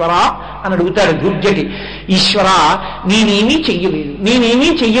శ్రీకాళహస్తీశ్వర అని అడుగుతాడు దుర్జటి. ఈశ్వర నేనేమీ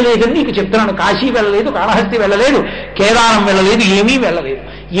చెయ్యలేదని నీకు చెప్తున్నాను. కాశీ వెళ్ళలేదు, కాళహస్తి వెళ్ళలేదు, కేదారం వెళ్ళలేదు,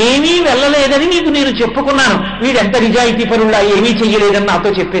 ఏమీ వెళ్ళలేదని నీకు నేను చెప్పుకున్నాను. వీడెంత నిజాయితీ పరుడా, ఏమీ చెయ్యలేదని నాతో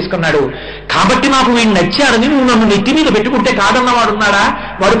చెప్పేసుకున్నాడు. కాబట్టి నాకు వీడు నచ్చాడని నువ్వు నన్ను నెత్తి మీద పెట్టుకుంటే కాదన్నవాడున్నాడా,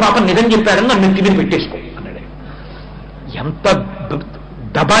 వాడు పాపం నిజం చెప్పాడని నన్ను నెత్తి మీద పెట్టేసుకో అన్నాడు. ఎంత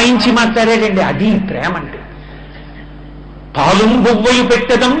దబాయించి మాట్లాడాడండి. అది ప్రేమ అంటే. పాలుం బొవ్వయు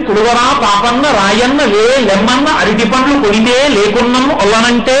పెట్టదం కుడువరా పాపన్న రాయన్న లెమ్మన్న అరటి పండ్లు కొడితే లేకున్నం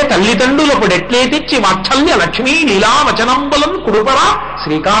ఒల్లనంటే తల్లిదండ్రులప్పుడెట్లే తెచ్చి వాత్సల్య లక్ష్మీ లీలావచనంబలం కుడుపరా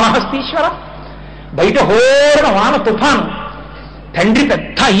శ్రీకాళహస్తీశ్వర. బయట హోరణ వాన తుఫాను. తండ్రి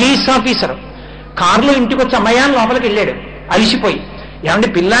పెద్ద ఐఏఎస్ ఆఫీసర్. కారులో ఇంటికి వచ్చి అమ్మయాన్ని లోపలికి వెళ్ళాడు అలిసిపోయి. ఏమంటే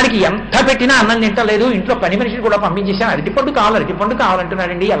పిల్లాడికి ఎంత పెట్టినా అన్నం తింటలేదు, ఇంట్లో పని మనిషిని కూడా పంపించేశాను, అరటిపండు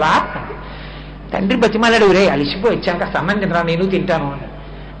కావాలంటున్నాడండి. ఎలా? తండ్రి బతిమాలాడు, రే అలిసిపోయి వచ్చాను, కాస్త అన్నం తినరా, నేను తింటాను అన్నాడు.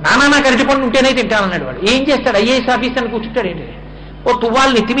 నాన్న నాకు అరటిపండు ఉంటేనే తింటాను అన్నాడు. వాడు ఏం చేస్తాడు, ఐఏఎస్ ఆఫీసర్ అని కూర్చుంటాడు. ఏంటి ఓ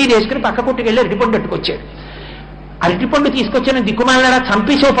తువ్వాలు నెత్తి మీద వేసుకుని పక్క పుట్టుకెళ్ళి అరటిపండు పట్టుకొచ్చాడు. అరటిపండు తీసుకొచ్చాను దిక్కుమాలాడా,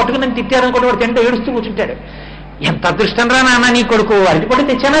 చంపేసో పట్టుకుని తిట్టారనుకోండి, వాడు తింటే ఏడుస్తూ కూర్చుంటాడు. ఎంత అదృష్టం రా నాన్న నీ కొడుకు, అరటిపండు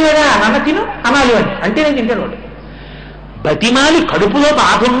తెచ్చానా లేదా, నాన్న తిను అనాలి వాడు, అంటే నేను తింటాను. వాడు బతిమాలి కడుపులో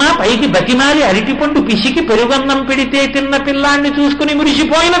బాధున్నా పైకి బతిమాలి అరటిపండు పిసికి పెరుగన్నం పెడితే తిన్న పిల్లాన్ని చూసుకుని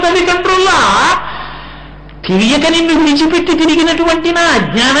మురిసిపోయిన తల్లిదండ్రుల్లా తిరియక నిన్ను విడిచిపెట్టి తిరిగినటువంటి నా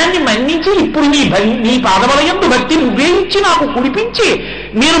అజ్ఞానాన్ని మన్నించి ఇప్పుడు నీ పాదవలయందు భక్తిని ఉపయోగించి నాకు కుడిపించి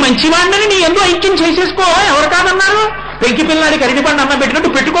మీరు మంచివాడిని నీ ఎందు ఐక్యం చేసేసుకో, ఎవరు కాదన్నారు. పెంకి పిల్లాడికి అరటిపండు అన్నం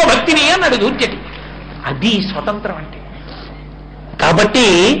పెట్టినట్టు పెట్టుకో భక్తిని అన్నాడు దూర్చటి. అది స్వతంత్రం అంటే. కాబట్టి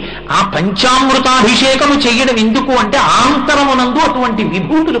ఆ పంచామృతాభిషేకము చెయ్యడం ఎందుకు అంటే ఆంతరమునందు అటువంటి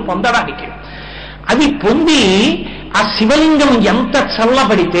విభూతులు పొందడానికి. అవి పొంది ఆ శివలింగం ఎంత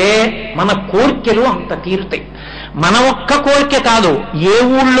చల్లబడితే మన కోర్కెలు అంత తీరుతాయి. మన ఒక్క కోరిక కాదు, ఏ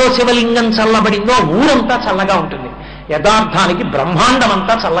ఊళ్ళో శివలింగం చల్లబడిందో ఊరంతా చల్లగా ఉంటుంది. యథార్థానికి బ్రహ్మాండం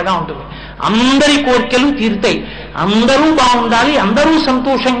అంతా చల్లగా ఉంటుంది. అందరి కోరికలు తీరుతాయి. అందరూ బాగుండాలి, అందరూ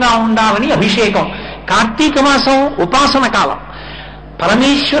సంతోషంగా ఉండాలని అభిషేకం. కార్తీక మాసం ఉపాసన కాలం.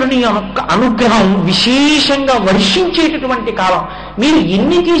 పరమేశ్వరుని యొక్క అనుగ్రహం విశేషంగా వర్షించేటటువంటి కాలం. మీరు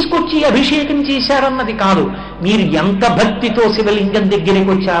ఎన్ని తీసుకొచ్చి అభిషేకం చేశారన్నది కాదు, మీరు ఎంత భక్తితో శివలింగం దగ్గరికి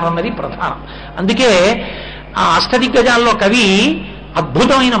వచ్చారన్నది ప్రధానం. అందుకే ఆ అష్టదిగ్గజాల్లో కవి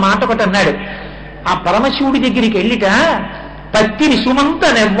అద్భుతమైన మాట ఒకటి అన్నాడు. ఆ పరమశివుడి దగ్గరికి వెళ్ళిట పత్తిని సుమంత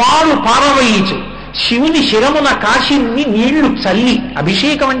నెవ్వారు పారవయించు శివుని శిరమున కాశీని నీళ్లు చల్లి.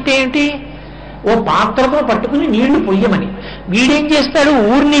 అభిషేకం అంటే ఏంటి? ఓ పాత్రతో పట్టుకుని నీళ్లు పొయ్యమని. వీడేం చేస్తాడు,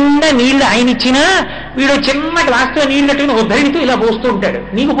 ఊరి నిండా నీళ్లు ఆయన ఇచ్చినా వీడు చిన్న గ్లాస్తో నీళ్ళట్టుకుని ఉద్ధరిణితో ఇలా పోస్తూ ఉంటాడు.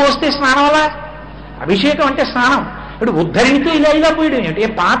 నీకు పోస్తే స్నానం అలా? అభిషేకం అంటే స్నానం. ఇప్పుడు ఉద్ధరిణితో ఇలా పోయడం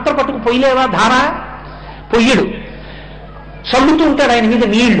ఏమిటి? పాత్ర పట్టుకు పొయ్యలేవా? ధార పొయ్యడు, చల్లుతూ ఉంటాడు ఆయన మీద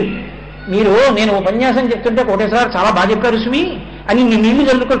నీళ్లు. నేను ఉపన్యాసం చెప్తుంటే కోటేశ్వర చాలా బాగా చెప్పారు సుమి అని నీ నీళ్లు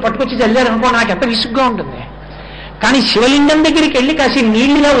చల్లుకొని పట్టుకొచ్చి చల్లారు అనుకో, నాకు ఎంత విసుగ్గా ఉంటుంది. కానీ శివలింగం దగ్గరికి వెళ్ళి కాసి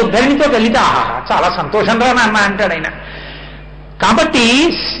నీళ్ళిలా ఉద్ధరణితో కలిగితే ఆహా చాలా సంతోషం రా నాన్న అంటాడు ఆయన. కాబట్టి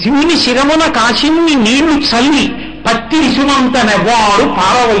శివుని శిరమున కాశీని నీళ్లు చల్లి పత్తి ఇసుమంత నెవ్వాడు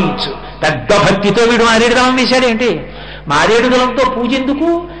పారవయించు. పెద్ద భక్తితో వీడు మారేడు దళం వేశాడేంటి? మారేడు దళంతో పూజ ఎందుకు?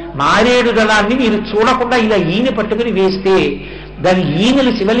 మారేడు దళాన్ని మీరు చూడకుండా ఇలా ఈయన పట్టుకుని వేస్తే దాని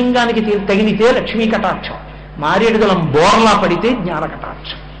ఈనెలు శివలింగానికి తగిలితే లక్ష్మీ కటాక్షం. మారేడుదలం బోర్లా పడితే జ్ఞాన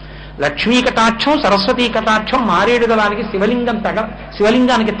కటాక్షం. లక్ష్మీ కటాక్షం, సరస్వతీ కటాక్షం మారేడుదలానికి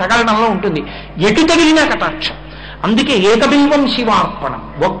శివలింగానికి తగలడంలో ఉంటుంది. ఎటు తగిలినా కటాక్షం. అందుకే ఏకబిల్వం శివార్పణం.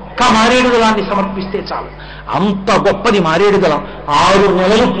 ఒక్క మారేడుదలాన్ని సమర్పిస్తే చాలు. అంత గొప్పది మారేడుదలం. 6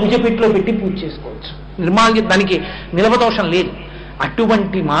 నెలలు పూజ పెట్టిలో పెట్టి పూజ చేసుకోవచ్చు. దానికి నిలవదోషం లేదు.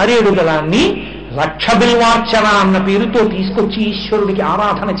 అటువంటి మారేడుదలాన్ని లక్ష బిల్వార్చన అన్న పేరుతో తీసుకొచ్చి ఈశ్వరుడికి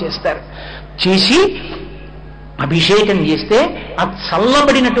ఆరాధన చేస్తారు. చేసి అభిషేకం చేస్తే ఆ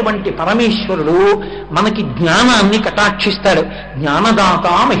చల్లబడినటువంటి పరమేశ్వరుడు మనకి జ్ఞానాన్ని కటాక్షిస్తాడు. జ్ఞానదాత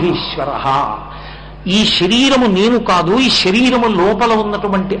మహేశ్వర. ఈ శరీరము నేను కాదు, ఈ శరీరము లోపల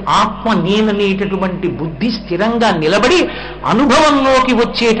ఉన్నటువంటి ఆత్మ నేననేటటువంటి బుద్ధి స్థిరంగా నిలబడి అనుభవంలోకి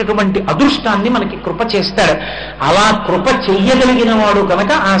వచ్చేటటువంటి అదృష్టాన్ని మనకి కృప చేస్తాడు. అలా కృప చెయ్యగలిగిన వాడు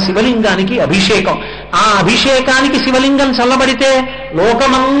కనుక ఆ శివలింగానికి అభిషేకం. ఆ అభిషేకానికి శివలింగం చల్లబడితే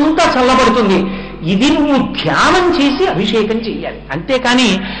లోకమంతా చల్లబడుతుంది. ఇది నువ్వు ధ్యానం చేసి అభిషేకం చెయ్యాలి. అంతేకాని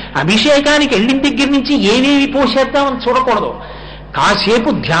అభిషేకానికి వెళ్ళిన దగ్గర నుంచి ఏవేవి పోసేద్దామని చూడకూడదు. కాసేపు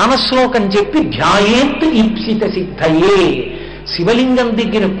ధ్యాన శ్లోకం చెప్పి ధ్యాయేత్ ఈప్సిత సిద్ధయే. శివలింగం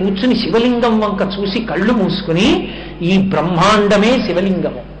దగ్గర కూర్చుని శివలింగం వంక చూసి కళ్ళు మూసుకుని ఈ బ్రహ్మాండమే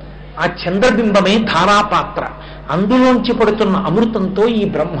శివలింగము, ఆ చంద్రబింబమే ధారాపాత్ర, అందులోంచి పడుతున్న అమృతంతో ఈ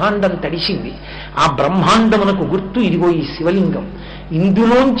బ్రహ్మాండం తడిసింది. ఆ బ్రహ్మాండమునకు గుర్తు ఇదిగో ఈ శివలింగం.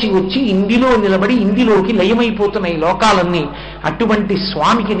 ఇందులోంచి వచ్చి ఇందులో నిలబడి ఇందులోకి లయమైపోతున్నాయి లోకాలన్నీ. అటువంటి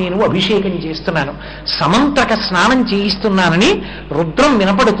స్వామికి నేను అభిషేకం చేస్తున్నాను, సమంత్రక స్నానం చేయిస్తున్నానని రుద్రం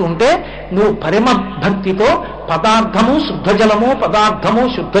వినపడుతుంటే నువ్వు పరమ భక్తితో పదార్థము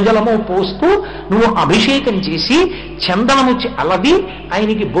శుద్ధజలము పోస్తూ నువ్వు అభిషేకం చేసి చందనము అలది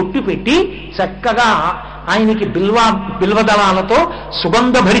ఆయనకి బొట్టు పెట్టి చక్కగా ఆయనకి బిల్వదళాలతో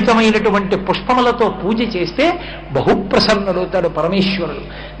సుగంధభరితమైనటువంటి పుష్పములతో పూజ చేస్తే బహుప్రసన్నుడవుతాడు పరమేశ్వరుడు.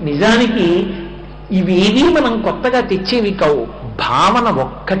 నిజానికి ఇవేవీ మనం కొత్తగా తెచ్చేవి కావు. భావన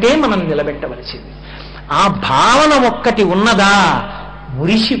ఒక్కటే మనం నిలబెట్టవలసింది. ఆ భావన ఒక్కటి ఉన్నదా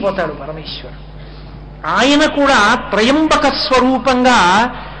మురిసిపోతాడు పరమేశ్వరుడు. ఆయన కూడా త్రయంబక స్వరూపంగా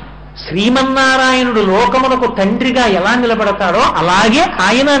శ్రీమన్నారాయణుడు లోకమునకు తండ్రిగా ఎలా నిలబడతాడో అలాగే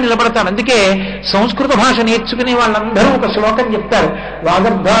ఆయన నిలబడతాడు. అందుకే సంస్కృత భాష నేర్చుకునే వాళ్ళందరూ ఒక శ్లోకం చెప్తారు.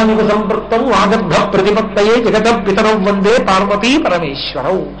 వాగర్ధానిక సంపృక్తం వాగర్ధ ప్రతిపత్తయే జగత పితరౌ వందే పార్వతీ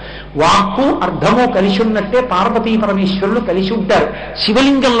పరమేశ్వరౌ. వాక్కు అర్ధము కలిసి ఉన్నట్టే పార్వతీ పరమేశ్వరులు కలిసి ఉంటారు.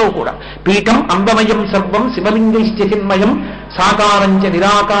 శివలింగంలో కూడా పీఠం అందమయం సర్వం శివలింగైశ్చిన్మయం సాకారంచ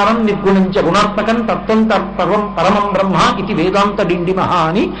నిరాకారం నిర్గుణంచ గుణాత్మకం తత్వం తర్వం పరమం బ్రహ్మ ఇది వేదాంత డిండిమహ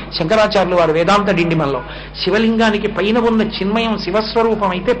అని శంకరాచార్యులు వారు వేదాంత డిండిమల్లో. శివలింగానికి పైన ఉన్న చిన్మయం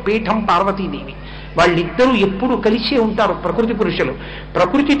శివస్వరూపం అయితే పీఠం పార్వతీదేవి. వాళ్ళిద్దరూ ఎప్పుడు కలిసే ఉంటారు ప్రకృతి పురుషులు.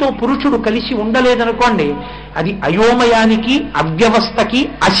 ప్రకృతితో పురుషుడు కలిసి ఉండలేదనుకోండి అది అయోమయానికి, అవ్యవస్థకి,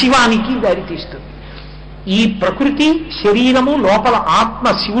 అశివానికి దారితీస్తుంది. ఈ ప్రకృతి శరీరము లోపల ఆత్మ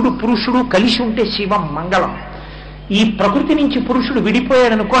శివుడు పురుషుడు కలిసి ఉంటే శివం మంగళం. ఈ ప్రకృతి నుంచి పురుషుడు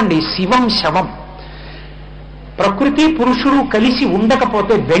విడిపోయాడనుకోండి శివం శవం. ప్రకృతి పురుషుడు కలిసి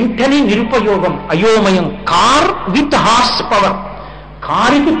ఉండకపోతే వెంటనే నిరుపయోగం, అయోమయం. Car with horse power.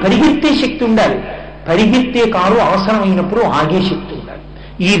 కారుకి పరిగెత్తే శక్తి ఉండాలి, పరిగెత్తే కారు అవసరమైనప్పుడు ఆగే శక్తి ఉండాలి.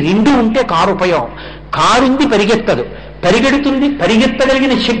 ఈ రెండు ఉంటే కారు ఉపయోగం. కారు ఉంది పరిగెత్తదు, పరిగెడుతుంది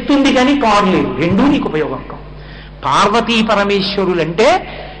పరిగెత్తగలిగిన శక్తి ఉంది కానీ కారు లేదు. రెండూ నీకు ఉపయోగం కావు. పార్వతీ పరమేశ్వరులంటే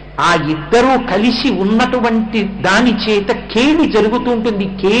ఆ ఇద్దరూ కలిసి ఉన్నటువంటి దాని చేత కేడి జరుగుతూ ఉంటుంది.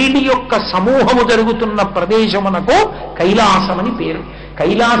 కేడి యొక్క సమూహము జరుగుతున్న ప్రదేశమునకు కైలాసమని పేరు.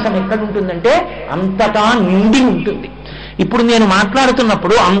 కైలాసం ఎక్కడుంటుందంటే అంతటా నిండి ఉంటుంది. ఇప్పుడు నేను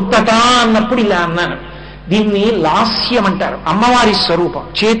మాట్లాడుతున్నప్పుడు అంతటా అన్నప్పుడు ఇలా అన్నాను. దీన్ని లాస్యం అంటారు. అమ్మవారి స్వరూపం.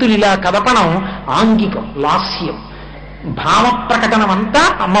 చేతులు ఇలా కదపడం ఆంగికం, లాస్యం. భావ ప్రకటనం అంతా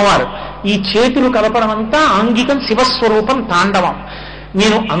అమ్మవారు. ఈ చేతులు కదపడం అంతా ఆంగికం, శివస్వరూపం తాండవం.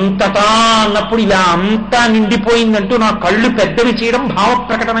 నేను అంతటా అన్నప్పుడు ఇలా అంతా నిండిపోయిందంటూ నా కళ్ళు పెద్దవి చేయడం భావ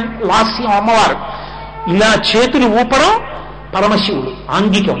ప్రకటన, లాస్యం అమ్మవారు. ఇలా చేతులు ఊపడం పరమశివుడు,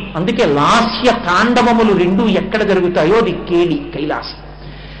 ఆంగికం. అందుకే లాస్య తాండవములు రెండు ఎక్కడ జరుగుతాయో అది కేడి, కైలాసం.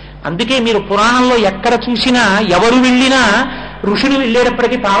 అందుకే మీరు పురాణంలో ఎక్కడ చూసినా ఎవరు వెళ్ళినా ఋషులు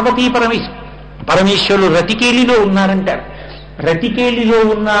వెళ్ళేటప్పటికీ పార్వతీ పరమేశ్వరులు రతికేలిలో ఉన్నారంటారు. రతికేలిలో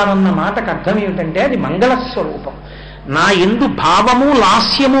ఉన్నారన్న మాటకు అర్థం ఏమిటంటే అది మంగళస్వరూపం. నా ఎందు భావము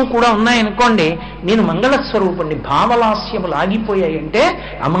లాస్యము కూడా ఉన్నాయనుకోండి నేను మంగళస్వరూపుణ్ణి. భావలాస్యములు ఆగిపోయాయంటే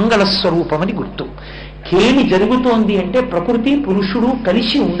అమంగళస్వరూపమని గుర్తు. కేలి జరుగుతోంది అంటే ప్రకృతి పురుషుడు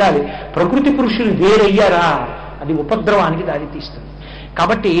కలిసి ఉండాలి. ప్రకృతి పురుషులు వేరయ్యారా అది ఉపద్రవానికి దారితీస్తుంది.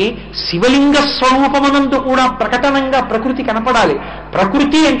 కాబట్టి శివలింగ స్వరూపమునందు కూడా ప్రకటనంగా ప్రకృతి కనపడాలి.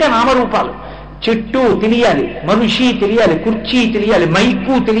 ప్రకృతి అంటే నామరూపాలు. చెట్టు తెలియాలి, మనిషి తెలియాలి, కుర్చీ తెలియాలి,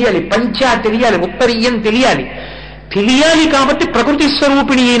 మైకు తెలియాలి, పంచా తెలియాలి, ఉత్తరీయం తెలియాలి. తెలియాలి కాబట్టి ప్రకృతి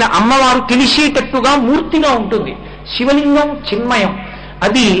స్వరూపిణి అయిన అమ్మవారు తెలిసేటట్టుగా మూర్తిగా ఉంటుంది. శివలింగం చిన్మయం,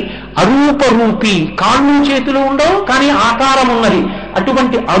 అది అరూపరూపి, కాళ్ళు చేతులు ఉండవు కానీ ఆకారం ఉన్నది.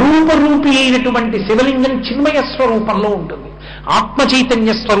 అటువంటి అరూపరూపి అయినటువంటి శివలింగం చిన్మయ స్వరూపంలో ఉంటుంది, ఆత్మ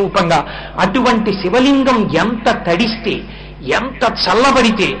చైతన్య స్వరూపంగా. అటువంటి శివలింగం ఎంత తడిస్తే, ఎంత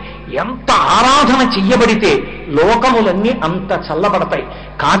చల్లబడితే, ఎంత ఆరాధన చెయ్యబడితే లోకములన్నీ అంత చల్లబడతాయి.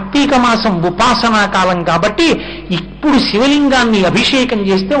 కార్తీక మాసం ఉపాసనా కాలం కాబట్టి ఇప్పుడు శివలింగాన్ని అభిషేకం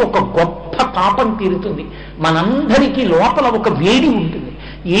చేస్తే ఒక గొప్ప పాపం తీరుతుంది. మనందరికీ లోపల ఒక వేడి ఉంటుంది.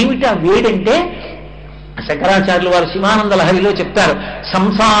 ఏమిటి ఆ వేడంటే, శంకరాచార్యులు వారు శివానంద లహరిలో చెప్తారు,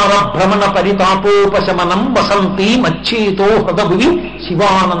 సంసార భ్రమణ పరితాపోపశమనం వసంతి మచ్చేతో హృదభువి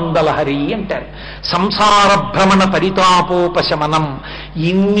శివానంద లహరి అంటారు. సంసార భ్రమణ పరితాపోపశమనం.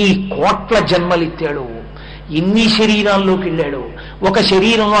 ఇన్ని కోట్ల జన్మలిత్తాడు, ఇన్ని శరీరాల్లోకి వెళ్ళాడు. ఒక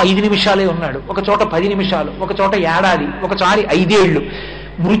శరీరంలో 5 నిమిషాలే ఉన్నాడు, ఒక చోట 10 నిమిషాలు, ఒక చోట ఏడాది, ఒకసారి 5 ఏళ్ళు.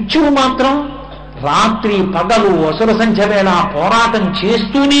 మృత్యువు మాత్రం రాత్రి పగలు అసుర సంఖ్య వేళ పోరాటం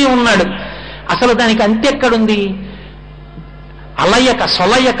చేస్తూనే ఉన్నాడు. అసలు దానికి అంతెక్కడుంది? అలయక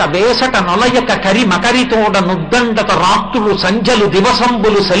సొలయక వేసట నొలయక కరి మకరితోడ నుద్దండత రాత్రులు సంజలు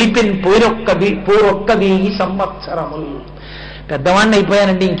దివసంబులు సలిపెన్ పోరొక్క 1000 సంవత్సరములు. పెద్దవాడిని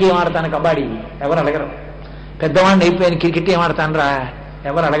అయిపోయానండి, ఇంకేం ఆడతాను కబడ్డీ, ఎవరు అడగరు. పెద్దవాడిని అయిపోయాను, క్రికెట్ ఏం ఆడతానరా,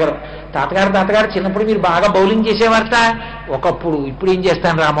 ఎవరు అడగరు. తాతగారు చిన్నప్పుడు మీరు బాగా బౌలింగ్ చేసేవారట, ఒకప్పుడు, ఇప్పుడు ఏం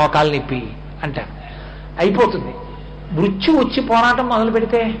చేస్తాను రా మోకాలు నొప్పి అంటాను. అయిపోతుంది. మృత్యు వచ్చి పోరాటం మొదలు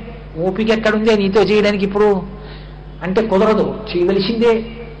పెడితే ఓపిక ఎక్కడుందే నీతో చేయడానికి ఇప్పుడు అంటే కుదరదు, చేయవలసిందే.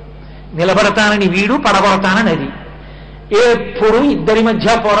 నిలబడతానని వీడు, పడబడతానని అది. ఎప్పుడు ఇద్దరి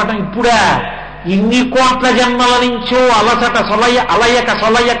మధ్య పోరాటం. ఇప్పుడా? ఇన్ని కోట్ల జన్మల నుంచో అలయక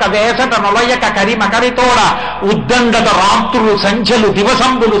సొలయక వేసట నొలయక కరి మకరితోడ ఉద్దండత రాత్రులు సంఖ్యలు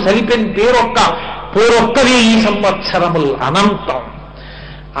దివసంబులు సరిపెన్ పోరొక్క 1000 సంవత్సరములు అనంతం.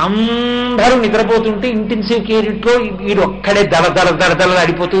 అందరూ నిద్రపోతుంటే ఇంటెన్సివ్ కేర్లో వీడు ఒక్కడే దడ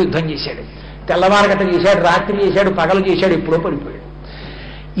అడిపోతూ యుద్ధం చేశాడు. తెల్లవారగట్ట చేశాడు, రాత్రి చేశాడు, పగలు చేశాడు, ఎప్పుడో పడిపోయాడు.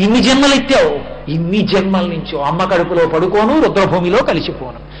 ఇన్ని జన్మలు ఎత్తావు, ఇన్ని జన్మల నుంచో అమ్మ కడుపులో పడుకోను, రుద్రభూమిలో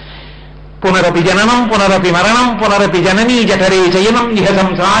కలిసిపోను. పునరపి జననం పునరపి మరణం పునరపి జననీ జఠరే చయనం ఇహ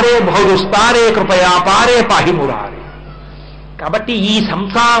సంసారే బహుదుస్తారే కృపయా పారే పాహిమురారే. కాబట్టి ఈ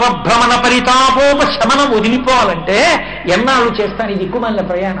సంసార భ్రమణ పరితాపోపశమనం వదిలిపోవాలంటే ఎన్నాళ్ళు చేస్తాను ఈ దిక్కుమాలిన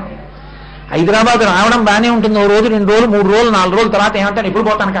ప్రయాణం. హైదరాబాద్ రావడం బాగానే ఉంటుంది, 1 రోజు 2 రోజులు 3 రోజులు 4 రోజుల తర్వాత ఏమంటాను, ఎప్పుడు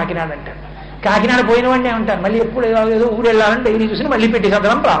పోతాను కాకినాడ అంటాను. కాకినాడ పోయిన వాడిని ఏమంటాను, మళ్ళీ ఎప్పుడు ఏదో ఊరు వెళ్ళాలని డైరీ చూసి మళ్ళీ పెట్టి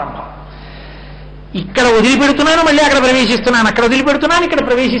చదవడం ప్రారంభం. ఇక్కడ వదిలిపెడుతున్నాను, మళ్ళీ అక్కడ ప్రవేశిస్తున్నాను, అక్కడ వదిలిపెడుతున్నాను, ఇక్కడ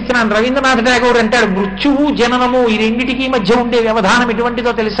ప్రవేశిస్తున్నాను. రవీంద్రనాథ్ ఠాగూర్ అంటాడు, మృత్యువు జననము ఈ రెండిటికీ మధ్య ఉండే వ్యవధానం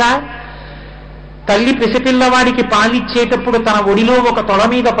ఎటువంటిదో తెలుసా? తల్లి పిసిపిల్లవాడికి పాలిచ్చేటప్పుడు తన ఒడిలో ఒక తొడ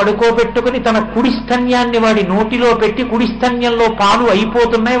మీద పడుకోబెట్టుకుని తన కుడి స్తన్యాన్ని వాడి నోటిలో పెట్టి, కుడి స్తన్యంలో పాలు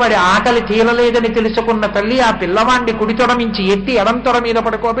అయిపోతున్నాయి, వాడి ఆకలి తీరలేదని తెలుసుకున్న తల్లి ఆ పిల్లవాడిని కుడి తొడ నుంచి ఎత్తి ఎడం తొడ మీద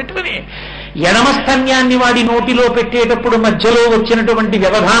పడుకోబెట్టుకుని ఎడమ స్తన్యాన్ని వాడి నోటిలో పెట్టేటప్పుడు మధ్యలో వచ్చినటువంటి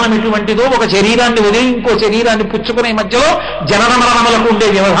వ్యవధానం ఎటువంటిదో, ఒక శరీరాన్ని వదిలి ఇంకో శరీరాన్ని పుచ్చుకునే మధ్యలో జనన మరణములకు ఉండే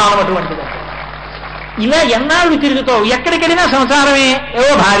వ్యవధానం అటువంటిదో. ఇలా ఎన్నాళ్ళు తిరుగుతావు? ఎక్కడికి వెళ్ళినా సంసారమే. ఓ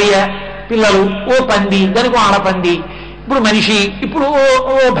భార్య, పిల్లలు, ఓ పంది, దానికి ఆడపంది, ఇప్పుడు మనిషి, ఇప్పుడు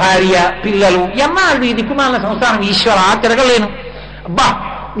ఓ భార్య, పిల్లలు. ఎన్నాళ్ళు ఈ దిక్కుమాలిన సంసారం? ఈశ్వర తిరగలేను, అబ్బా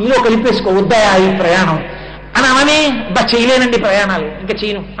నీలో కలిపేసుకో, వద్దాయా ఈ ప్రయాణం అని అననే, అబ్బా చేయలేనండి ప్రయాణాలు, ఇంకా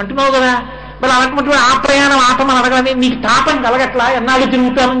చేయను అంటున్నావు కదా. మరి అలాంటి ఆ ప్రయాణం ఆపమని అడగలని నీకు తాపం కలగట్లా? ఎన్నాళ్ళు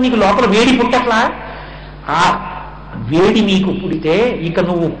తిరుగుతాను, నీకు లోపల వేడి పుట్టట్లా? ఆ వేడి నీకు పుడితే ఇక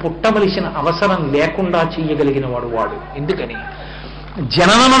నువ్వు పుట్టవలసిన అవసరం లేకుండా చెయ్యగలిగిన వాడు. ఎందుకని?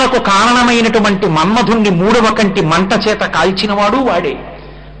 జననమునకు కారణమైనటువంటి మన్మధుణ్ణి 3వ కంటి మంట చేత కాల్చినవాడు వాడే.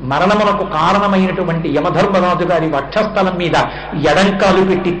 మరణమునకు కారణమైనటువంటి యమధర్మరాజు గారి వక్షస్థలం మీద ఎడంకాలు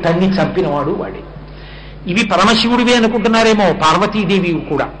పెట్టి తన్ని చంపినవాడు వాడే. ఇవి పరమశివుడివే అనుకుంటున్నారేమో, పార్వతీదేవి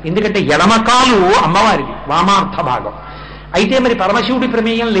కూడా. ఎందుకంటే ఎడమకాలు అమ్మవారిది, వామార్థ భాగం. అయితే మరి పరమశివుడి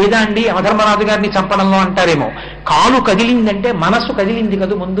ప్రమేయం లేదా అండి యమధర్మరాజు గారిని చంపడంలో అంటారేమో. కాలు కదిలిందంటే మనసు కదిలింది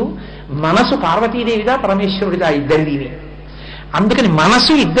కదా ముందు. మనసు పార్వతీదేవిదా పరమేశ్వరుడిదా? ఇద్దరిది. అందుకని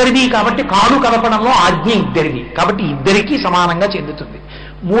మనసు ఇద్దరిది కాబట్టి కాలు కదపడంలో ఆజ్ఞ ఇద్దరిది కాబట్టి ఇద్దరికీ సమానంగా చెందుతుంది.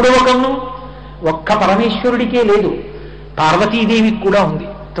 3వ కన్ను ఒక్క పరమేశ్వరుడికే లేదు, పార్వతీదేవికి కూడా ఉంది.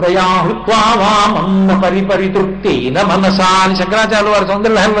 త్రయాహృత్వామన్న పరిపరితృప్తేన మనసా అని శంకరాచార్యులు వారి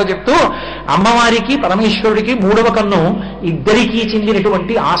సౌందర్యలహరిలో చెప్తూ, అమ్మవారికి పరమేశ్వరుడికి 3వ కన్ను ఇద్దరికీ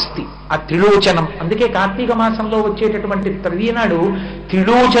చెందినటువంటి ఆస్తి, ఆ త్రిలోచనం. అందుకే కార్తీక మాసంలో వచ్చేటటువంటి ప్రతినాడు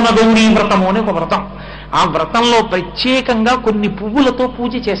త్రిలోచన గౌరీ వ్రతము అని ఒక వ్రతం. ఆ వ్రతంలో ప్రత్యేకంగా కొన్ని పువ్వులతో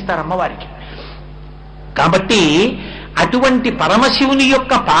పూజ చేస్తారు అమ్మవారికి. కాబట్టి అటువంటి పరమశివుని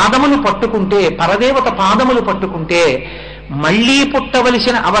యొక్క పాదములు పట్టుకుంటే, పరదేవత పాదములు పట్టుకుంటే మళ్లీ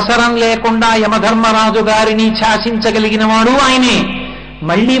పుట్టవలసిన అవసరం లేకుండా యమధర్మరాజు గారిని శాసించగలిగిన వాడు ఆయనే.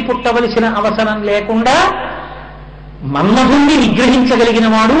 మళ్లీ పుట్టవలసిన అవసరం లేకుండా మన్మధుణ్ణి నిగ్రహించగలిగిన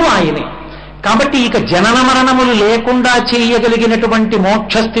వాడు ఆయనే. కాబట్టి ఇక జనన మరణములు లేకుండా చేయగలిగినటువంటి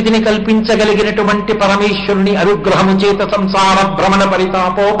మోక్షస్థితిని కల్పించగలిగినటువంటి పరమేశ్వరుని అనుగ్రహము చేత సంసార భ్రమణ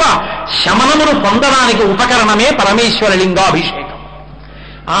పరితాపోప శమనమును పొందడానికి ఉపకరణమే పరమేశ్వర లింగాభిషేకం.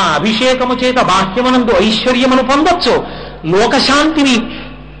 ఆ అభిషేకము చేత బాహ్యమునందు ఐశ్వర్యమును పొందొచ్చు, లోకశాంతిని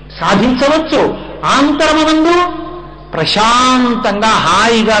సాధించవచ్చు, ఆంతరమునందు ప్రశాంతంగా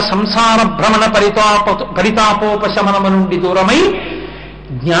హాయిగా సంసార భ్రమణ పరితాపోపశమనము నుండి దూరమై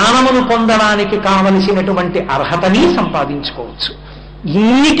జ్ఞానమును పొందడానికి కావలసినటువంటి అర్హతని సంపాదించుకోవచ్చు.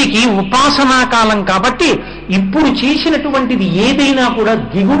 ఇన్నిటికీ ఉపాసనా కాలం కాబట్టి ఇప్పుడు చేసినటువంటిది ఏదైనా కూడా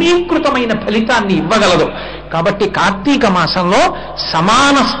ద్విగుణీకృతమైన ఫలితాన్ని ఇవ్వగలదు. కాబట్టి కార్తీక మాసంలో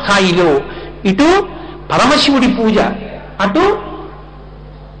సమాన స్థాయిలో ఇటు పరమశివుడి పూజ, అటు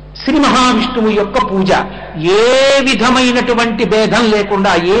శ్రీ మహావిష్ణువు యొక్క పూజ ఏ విధమైనటువంటి భేదం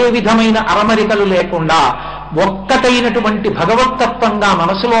లేకుండా, ఏ విధమైన అరమరికలు లేకుండా ఒక్కటైనటువంటి భగవత్తత్వంగా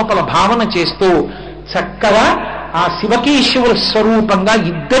మనసు లోపల భావన చేస్తూ చక్కగా ఆ శివకేశవుల స్వరూపంగా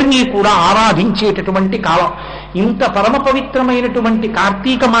ఇద్దరినీ కూడా ఆరాధించేటటువంటి కాలం. ఇంత పరమ పవిత్రమైనటువంటి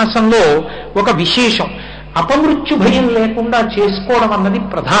కార్తీక మాసంలో ఒక విశేషం, అపమృత్యు భయం లేకుండా చేసుకోవడం అన్నది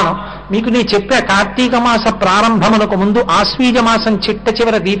ప్రధానం. మీకు నేను చెప్పా, కార్తీక మాస ప్రారంభమునకు ముందు ఆశ్వీజ మాసం చిట్ట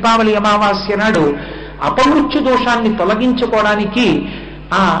చివర దీపావళి అమావాస్య నాడు అపమృత్యు దోషాన్ని తొలగించుకోవడానికి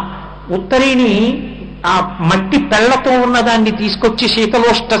ఆ ఉత్తరేణి, ఆ మట్టి పెళ్లతో ఉన్నదాన్ని తీసుకొచ్చి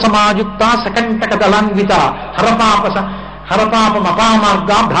శీతలోష్ట సమాయుక్త సకంటక దళాన్విత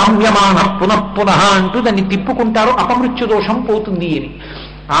హరపాపమపామార్గ భ్రామ్యమాన పునఃపునః అంటూ దాన్ని తిప్పుకుంటారు, అపమృత్యు దోషం పోతుంది అని.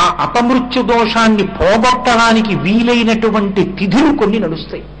 ఆ అపమృత్యు దోషాన్ని పోగొట్టడానికి వీలైనటువంటి తిథులు కొన్ని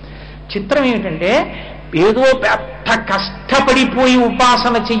నడుస్తాయి. చిత్రం ఏమిటంటే, ఏదో పెద్ద కష్టపడిపోయి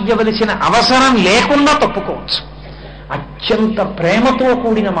ఉపాసన చెయ్యవలసిన అవసరం లేకుండా తప్పుకోవచ్చు. అత్యంత ప్రేమతో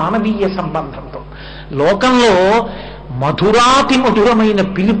కూడిన మానవీయ సంబంధంతో లోకంలో మధురాతి మధురమైన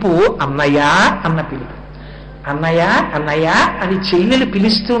పిలుపు అన్నయ్య అన్న పిలుపు. అన్నయ్య అన్నయ్య అని చెల్లెలు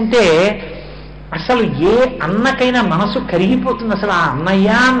పిలుస్తుంటే అసలు ఏ అన్నకైనా మనసు కరిగిపోతుంది. అసలు ఆ అన్నయ్య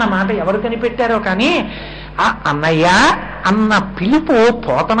అన్న మాట ఎవరు కనిపెట్టారో కానీ ఆ అన్నయ్య అన్న పిలుపు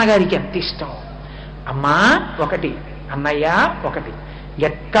పోతన గారికి ఎంత ఇష్టం. అమ్మా ఒకటి, అన్నయ్య ఒకటి.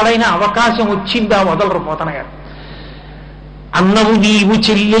 ఎక్కడైనా అవకాశం వచ్చిందా వదలరు పోతన గారు. అన్నవు నీవు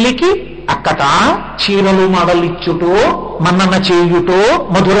చెల్లెలికి అక్కట చీరలు మడలిచ్చుటో మన్నన చేయుటో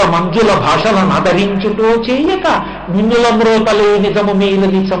మధుర మంజుల భాషలను ఆదరించుటో చేయక నిన్నుల మ్రోతలే నిజము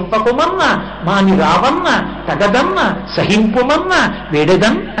మేలని చంపకుమన్న మాని రావన్న తగదన్న సహింపుమన్న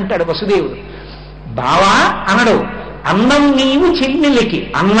వేడెదన్ అంటాడు వసుదేవుడు. బావా అనడు, అన్నం నీవు చెల్లెలికి,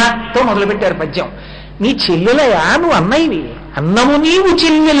 అన్నతో మొదలుపెట్టారు పద్యం. నీ చెల్లెలయా, నువ్వు అన్నయ్యవి. అన్నము నీవు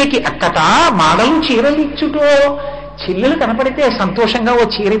చెల్లెలికి అక్కట మాడలు చీరలిచ్చుటో. చెల్లెలు కనపడితే సంతోషంగా ఓ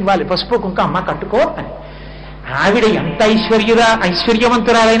చీర ఇవ్వాలి, పసుపు కుంక అమ్మ కట్టుకో అని. ఆవిడ ఎంత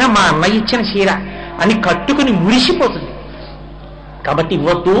ఐశ్వర్యవంతురాలైనా మా అన్నయ్య ఇచ్చిన చీర అని కట్టుకుని మురిసిపోతుంది. కాబట్టి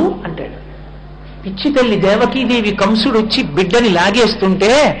ఇవ్వద్దు అంటాడు. పిచ్చి తల్లి దేవకీదేవి కంసుడు వచ్చి బిడ్డని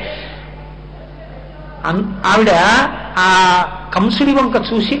లాగేస్తుంటే ఆవిడ ఆ కంసుడి వంక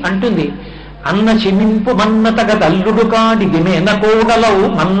చూసి అంటుంది, అన్న చెమింపు మన్న తగదల్లుడు కాడి విమేన కోడలవు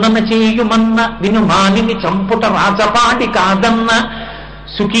మన్నన చేయు మన్న విను మానిని చంపుట రాజపాడి కాదన్న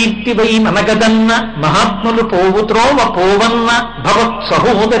సుకీర్తివై మనగదన్న మహాత్ములు పోవుత్రోవ పోవన్న భవత్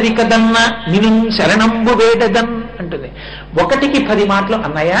సహోదరి కదన్న నిను శరణంబు వేడదన్ అంటుంది. 1కి 10 మాటలు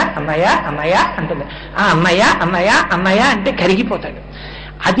అన్నయ్య అన్నయ్య అన్నయ్య అంటుంది. ఆ అన్నయ్య అన్నయ్య అన్నయ్య అంటే కరిగిపోతాడు.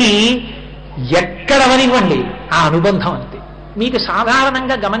 అది ఎక్కడవనివ్వండి ఆ అనుబంధం అంతే. మీకు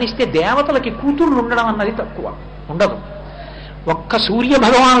సాధారణంగా గమనిస్తే దేవతలకి కూతుర్లు ఉండడం అన్నది తక్కువ ఉండదు. ఒక్క సూర్య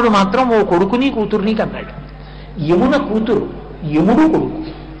భగవానుడు మాత్రం ఓ కొడుకుని కూతుర్ని కన్నాడు. యమున కూతురు, యముడు కొడుకు.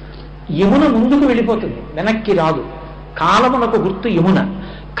 యమున ముందుకు వెళ్ళిపోతుంది, వెనక్కి రాదు. కాలమునకు గుర్తు యమున.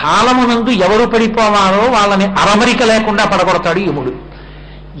 కాలమునందు ఎవరు పడిపోవాలో వాళ్ళని అరమరిక లేకుండా పడగొడతాడు యముడు.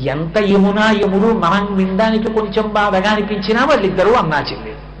 ఎంత యమున యముడు మనం వినడానికి కొంచెం బాధగా అనిపించినా వాళ్ళిద్దరూ అన్నా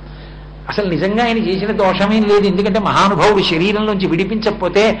చెల్లెలు. అసలు నిజంగా ఆయన చేసిన దోషమేం లేదు. ఎందుకంటే మహానుభావుడు శరీరంలోంచి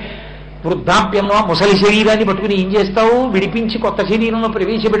విడిపించకపోతే వృద్ధాప్యంలో ముసలి శరీరాన్ని పట్టుకుని ఏం చేస్తావు, విడిపించి కొత్త శరీరంలో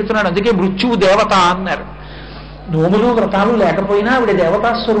ప్రవేశపెడుతున్నాడు. అందుకే మృత్యువు దేవత అన్నారు. నోములు వ్రతాలు లేకపోయినా ఆవిడ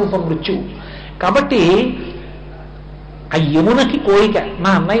దేవతాస్వరూపం మృత్యువు. కాబట్టి ఆ యమునకి కోరిక,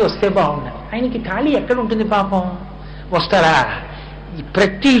 నా అన్నయ్య వస్తే బాగుండని. ఆయనకి ఖాళీ ఎక్కడ ఉంటుంది పాపం, వస్తారా?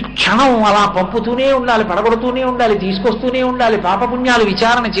 ప్రతి క్షణం అలా పంపుతూనే ఉండాలి, పడగొడుతూనే ఉండాలి, తీసుకొస్తూనే ఉండాలి, పాపపుణ్యాలు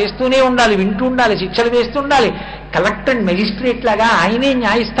విచారణ చేస్తూనే ఉండాలి, వింటూ ఉండాలి, శిక్షలు వేస్తుండాలి. కలెక్టర్ మెజిస్ట్రేట్ లాగా ఆయనే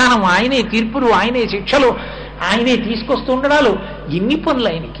న్యాయస్థానం, ఆయనే తీర్పులు, ఆయనే శిక్షలు, ఆయనే తీసుకొస్తూ ఉండడాలు. ఎన్ని పనులు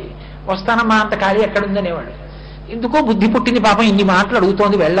ఆయనకి. వస్తానమ్మా అంత ఖాళీ ఎక్కడుందనేవాడు. ఎందుకో బుద్ధి పుట్టింది పాపం, ఇన్ని మాటలు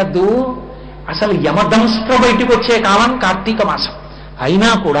అడుగుతోంది, వెళ్ళొద్దు. అసలు యమదంస్ట్ర బయటికి వచ్చే కాలం కార్తీక మాసం అయినా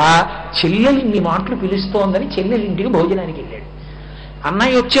కూడా చెల్లెలు ఇన్ని మాటలు పిలుస్తోందని చెల్లెలు ఇంటికి భోజనానికి వెళ్ళాడు.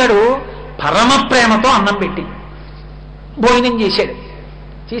 అన్నయ్య వచ్చాడు, పరమ ప్రేమతో అన్నం పెట్టి భోజనం చేశాడు.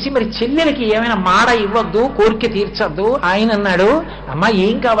 చేసి మరి చెల్లెలకి ఏమైనా మాడ ఇవ్వద్దు, కోరిక తీర్చొద్దు. ఆయన అన్నాడు, అమ్మా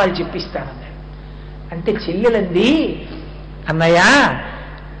ఏం కావాలి చెప్పిస్తానన్నాడు. అంటే చెల్లెలంది, అన్నయ్య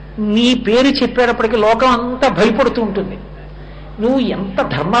నీ పేరు చెప్పేటప్పటికి లోకం అంతా భయపడుతూ ఉంటుంది. నువ్వు ఎంత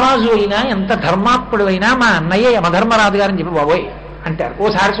ధర్మరాజు అయినా, ఎంత ధర్మాత్ముడు అయినా మా అన్నయ్య యమధర్మరాజు గారని చెప్పి బాబోయ్ అంటారు.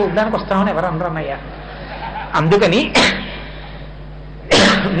 ఓసారి చూడ్డానికి వస్తామని ఎవరు అనరు అన్నయ్య. అందుకని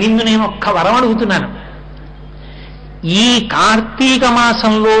నిన్ను నేను ఒక్క వరం అడుగుతున్నాను. ఈ కార్తీక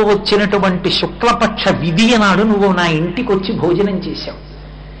మాసంలో వచ్చినటువంటి శుక్లపక్ష విధియ నాడు నువ్వు నా ఇంటికి వచ్చి భోజనం చేశావు.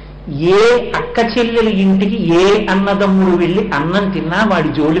 ఏ అక్క చెల్లెల ఇంటికి ఏ అన్నదమ్ముడు వెళ్ళి అన్నం తిన్నా వాడి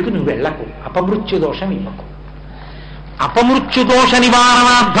జోలికి నువ్వు వెళ్ళకు, అపమృత్యు దోషం ఇవ్వకు. అపమృత్యు దోష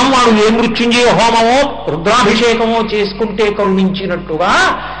నివారణార్థం వాడు ఏ మృత్యుంజయ హోమమో రుద్రాభిషేకమో చేసుకుంటే కరుణించినట్టుగా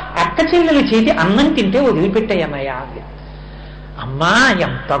అక్క చెల్లెల చేతి అన్నం తింటే వదిలిపెట్టాయన్నయ్యా అంది. అమ్మా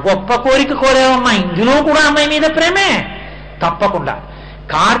ఎంత గొప్ప కోరిక కోరావమ్మా, ఇందులో కూడా అమ్మాయి మీద ప్రేమే. తప్పకుండా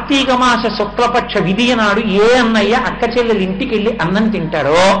కార్తీక మాస శుక్లపక్ష విధియ నాడు ఏ అన్నయ్య అక్క చెల్లెల ఇంటికి వెళ్ళి అన్నం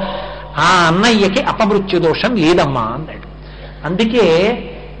తింటాడో ఆ అన్నయ్యకి అపమృత్యు దోషం లేదమ్మా అన్నాడు. అందుకే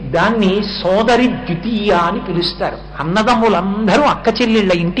దాన్ని సోదరి ద్వితీయ అని పిలుస్తారు. అన్నదమ్ములందరూ అక్క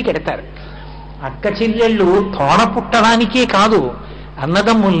చెల్లెళ్ళ ఇంటికి ఎడతారు. అక్క చెల్లెళ్ళు తోడ పుట్టడానికే కాదు,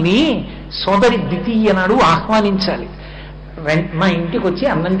 అన్నదమ్ముల్ని సోదరి ద్వితీయ నాడు ఆహ్వానించాలి. మా ఇంటికి వచ్చి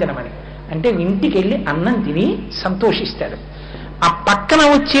అన్నం తినమని. అంటే ఇంటికి వెళ్ళి అన్నం తిని సంతోషిస్తారు. ఆ పక్కన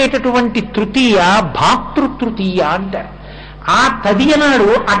వచ్చేటటువంటి తృతీయ భాతృతృతీయ అంటారు. ఆ తదియ నాడు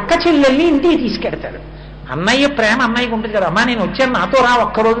అక్క చెల్లెల్ని ఇంటికి తీసుకెడతారు. అన్నయ్య ప్రేమ అన్నయ్యకి ఉంటుంది కదా, అమ్మా నేను వచ్చాను నాతో రా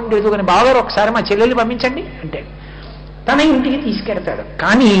ఒక్కరోజు లేదు కానీ బావగారు ఒకసారి మా చెల్లెల్ని పంపించండి అంటే తన ఇంటికి తీసుకెడతాడు.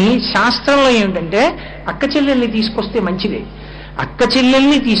 కానీ శాస్త్రంలో ఏమిటంటే అక్క చెల్లెల్ని తీసుకొస్తే మంచిదే. అక్క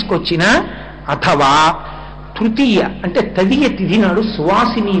చెల్లెల్ని తీసుకొచ్చిన అథవా తృతీయ అంటే తదియ తిథి నాడు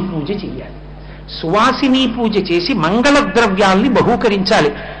సువాసిని పూజ చెయ్యాలి. సువాసిని పూజ చేసి మంగళ ద్రవ్యాల్ని బహూకరించాలి.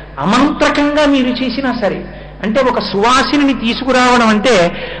 అమంత్రకంగా మీరు చేసినా సరే, అంటే ఒక సువాసిని తీసుకురావడం అంటే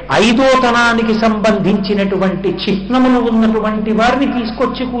ఐదోతనానికి సంబంధించినటువంటి చిహ్నములు ఉన్నటువంటి వారిని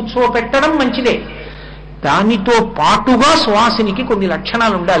తీసుకొచ్చి కూర్చోపెట్టడం మంచిదే. దానితో పాటుగా సువాసినికి కొన్ని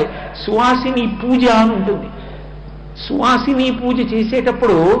లక్షణాలు ఉండాలి. సువాసిని పూజ అని ఉంటుంది. సువాసిని పూజ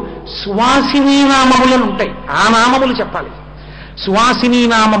చేసేటప్పుడు సువాసిని నామములను ఉంటాయి, ఆ నామములు చెప్పాలి. సువాసిని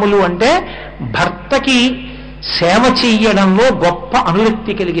నామములు అంటే భర్తకి సేవ చెయ్యడంలో గొప్ప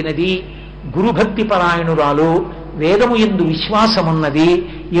అనురక్తి కలిగినది, గురుభక్తి పరాయణురాలు, వేదము యందు విశ్వాసమున్నది,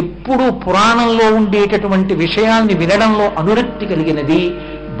 ఎప్పుడూ పురాణంలో ఉండేటటువంటి విషయాల్ని వినడంలో అనురక్తి కలిగినది,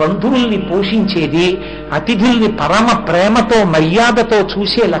 బంధువుల్ని పోషించేది, అతిథుల్ని పరమ ప్రేమతో మర్యాదతో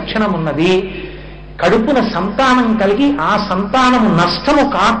చూసే లక్షణం ఉన్నది, కడుపున సంతానం కలిగి ఆ సంతానము నష్టము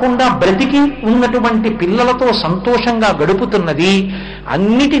కాకుండా బ్రతికి ఉన్నటువంటి పిల్లలతో సంతోషంగా గడుపుతున్నది,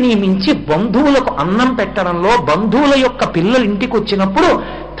 అన్నిటినీ మించి బంధువులకు అన్నం పెట్టడంలో బంధువుల యొక్క పిల్లలు ఇంటికి వచ్చినప్పుడు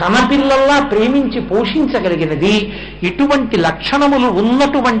తన పిల్లల్లా ప్రేమించి పోషించగలిగినది, ఇటువంటి లక్షణములు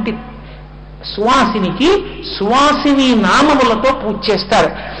ఉన్నటువంటి సువాసినికి సువాసిని నామములతో పూజ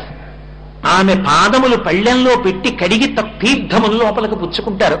చేస్తారు. ఆమె పాదములు పళ్ళెంలో పెట్టి కడిగి తీర్థములు లోపలికి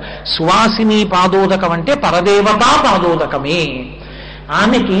పుచ్చుకుంటారు. సువాసిని పాదోదకం అంటే పరదేవతా పాదోదకమే.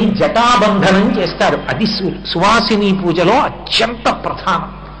 ఆమెకి జటాబంధనం చేస్తారు. అది సువాసిని పూజలో అత్యంత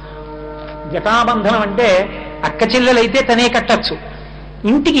ప్రధానం. జటాబంధనం అంటే అక్క చెల్లెలైతే తనే కట్టచ్చు.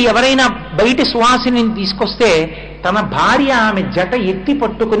 ఇంటికి ఎవరైనా బయట సువాసిని తీసుకొస్తే తన భార్య ఆమె జట ఎత్తి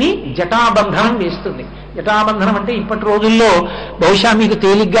పట్టుకుని జటాబంధనం వేస్తుంది. జటాబంధనం అంటే ఇప్పటి రోజుల్లో బహుశా మీకు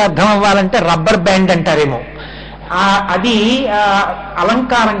తేలిగ్గా అర్థం అవ్వాలంటే రబ్బర్ బ్యాండ్ అంటారేమో. అది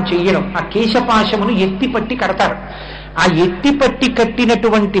అలంకారం చెయ్యడం, ఆ కేశపాశమును ఎత్తిపట్టి కడతారు. ఆ ఎత్తిపట్టి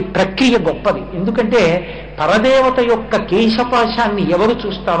కట్టినటువంటి ప్రక్రియ గొప్పది. ఎందుకంటే పరదేవత యొక్క కేశపాశాన్ని ఎవరు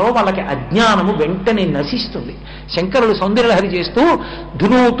చూస్తారో వాళ్ళకి అజ్ఞానము వెంటనే నశిస్తుంది. శంకరులు సౌందర్యలహరి చేస్తూ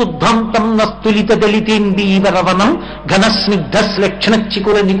ధునోతుధ్వంతం నస్తులిత దళితేందీవరవనం ఘనస్నిగ్ధ శ్లక్షణ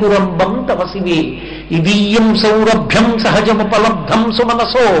చికుర నికురంబం తవసివే ఇదీయం సౌరభ్యం సహజముపలబ్ధం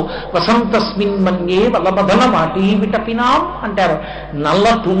సుమనసో వసంతస్మిన్ మన్యే వలబధన వాటి విటపినాం అంటారు. నల్ల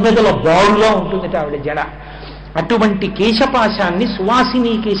తుమ్మెదల బావులో ఉంటుంది ఆవిడ జడ. అటువంటి కేశపాశాన్ని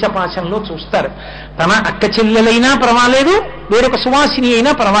సువాసిని కేశపాశంలో చూస్తారు. తన అక్క చెల్లెలైనా పర్వాలేదు, వేరొక సువాసిని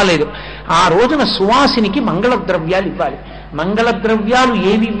అయినా పర్వాలేదు. ఆ రోజున సువాసినికి మంగళ ద్రవ్యాలు ఇవ్వాలి. మంగళ ద్రవ్యాలు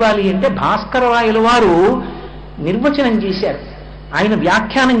ఏవి ఇవ్వాలి అంటే భాస్కర రాయల వారు నిర్వచనం చేశారు, ఆయన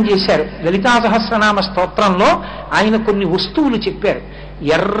వ్యాఖ్యానం చేశారు. లలితా సహస్రనామ స్తోత్రంలో ఆయన కొన్ని వస్తువులు చెప్పారు.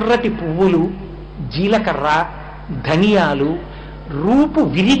 ఎర్రటి పువ్వులు, జీలకర్ర, ధనియాలు, రూపు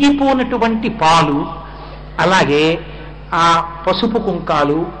విరిగిపోనటువంటి పాలు, అలాగే ఆ పసుపు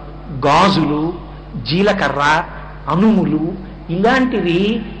కుంకాలు, గాజులు, జీలకర్ర, అనుములు, ఇలాంటివి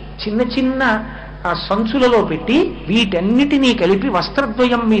చిన్న చిన్న సంచులలో పెట్టి వీటన్నిటినీ కలిపి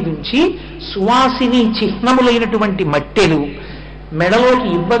వస్త్రద్వయం మీదుంచి సువాసిని చిహ్నములైనటువంటి మట్టెలు మెడలోకి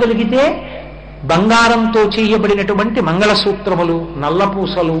ఇవ్వగలిగితే బంగారంతో చేయబడినటువంటి మంగళసూత్రములు,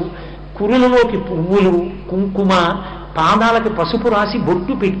 నల్లపూసలు, కురులలోకి పువ్వులు, కుంకుమ, పాదాలకు పసుపు రాసి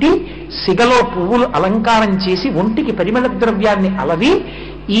బొట్టు పెట్టి సిగలో పువ్వులు అలంకారం చేసి ఒంటికి పరిమళ ద్రవ్యాన్ని అలవి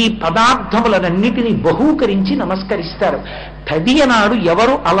ఈ పదార్థములనన్నిటినీ బహూకరించి నమస్కరిస్తారు. తదియనాడు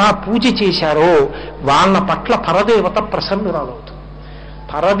ఎవరు అలా పూజ చేశారో వాళ్ళ పట్ల పరదేవత ప్రసన్నురాలవుతుంది.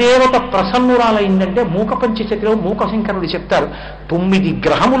 పరదేవత ప్రసన్నురాలైందంటే మూకపంచచక్రం మూకశంకరుడు చెప్తారు, 9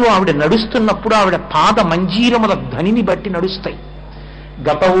 గ్రహములు ఆవిడ నడుస్తున్నప్పుడు ఆవిడ పాద మంజీరముల ధ్వనిని బట్టి నడుస్తాయి.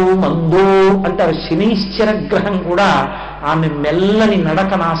 గతవు మందో అంటారు. శనీశ్చర గ్రహం కూడా ఆమె మెల్లని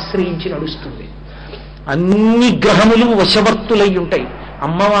నడకను ఆశ్రయించి నడుస్తుంది. అన్ని గ్రహములు వశవర్తులై ఉంటాయి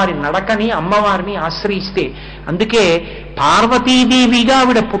అమ్మవారి నడకని, అమ్మవారిని ఆశ్రయిస్తే. అందుకే పార్వతీదేవిగా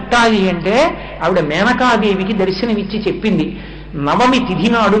ఆవిడ పుట్టాలి అంటే ఆవిడ మేనకాదేవికి దర్శనమిచ్చి చెప్పింది, నవమి తిథి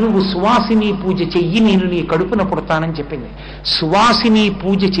నాడు నువ్వు సువాసిని పూజ చెయ్యి, నేను నీ కడుపున పుడతానని చెప్పింది. సువాసిని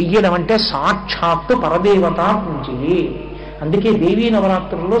పూజ చెయ్యడం అంటే సాక్షాత్తు పరదేవతా పూజయే. అందుకే దేవీ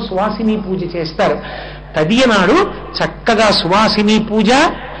నవరాత్రుల్లో సువాసిని పూజ చేస్తారు. తదియనాడు చక్కగా సువాసిని పూజ,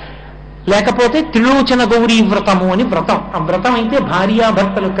 లేకపోతే త్రిలోచన గౌరీ వ్రతము అని వ్రతం. ఆ వ్రతం అయితే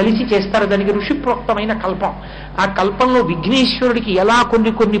భార్యాభర్తలు కలిసి చేస్తారు. దానికి ఋషిప్రోక్తమైన కల్పం. ఆ కల్పంలో విఘ్నేశ్వరుడికి ఎలా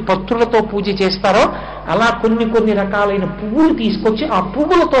కొన్ని పత్రులతో పూజ చేస్తారో అలా కొన్ని రకాలైన పువ్వులు తీసుకొచ్చి ఆ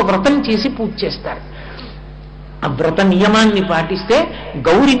పువ్వులతో వ్రతం చేసి పూజ చేస్తారు. ఆ వ్రత నియమాన్ని పాటిస్తే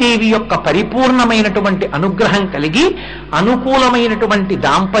గౌరీదేవి యొక్క పరిపూర్ణమైనటువంటి అనుగ్రహం కలిగి అనుకూలమైనటువంటి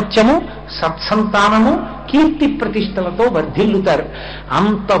దాంపత్యము, సత్సంతానము, కీర్తి ప్రతిష్టలతో వర్ధిల్లుతారు.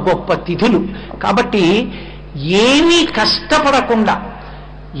 అంత గొప్ప తిథులు కాబట్టి ఏమీ కష్టపడకుండా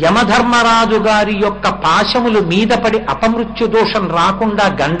యమధర్మరాజు గారి యొక్క పాశములు మీద పడి అపమృత్యు దోషం రాకుండా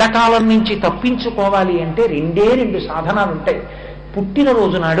గండకాలం నుంచి తప్పించుకోవాలి అంటే 2 సాధనాలు ఉంటాయి.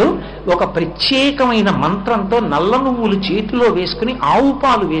 పుట్టినరోజు నాడు ఒక ప్రత్యేకమైన మంత్రంతో నల్ల నువ్వులు చేతిలో వేసుకుని, ఆవు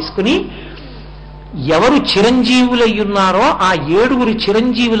పాలు వేసుకుని, ఎవరు చిరంజీవులయ్యున్నారో ఆ 7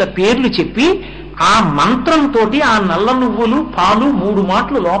 చిరంజీవుల పేర్లు చెప్పి ఆ మంత్రంతో ఆ నల్ల నువ్వులు పాలు 3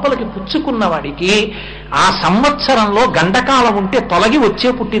 మాటలు లోపలికి పుచ్చుకున్న వాడికి ఆ సంవత్సరంలో గండకాలం ఉంటే తొలగి వచ్చే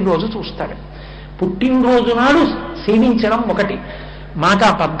పుట్టినరోజు చూస్తాడు. పుట్టినరోజు నాడు సేవించడం ఒకటి. మాకు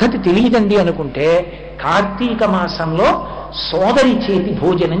ఆ పద్ధతి తెలియదండి అనుకుంటే కార్తీక మాసంలో సోదరి చేతి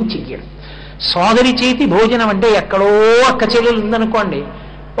భోజనం చెయ్యడం. సోదరి చేతి భోజనం అంటే ఎక్కడో అక్క చెల్లెలు ఉందనుకోండి,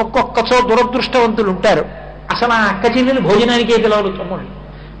 ఒక్కొక్కచో దురదృష్టవంతులు ఉంటారు, అసలు ఆ అక్క చెల్లెలు భోజనానికే పిలవరు తమ్ముళ్ళు.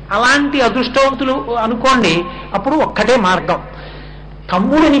 అలాంటి అదృష్టవంతులు అనుకోండి, అప్పుడు ఒక్కటే మార్గం.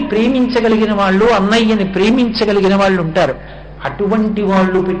 తమ్ముడిని ప్రేమించగలిగిన వాళ్ళు, అన్నయ్యని ప్రేమించగలిగిన వాళ్ళు ఉంటారు. అటువంటి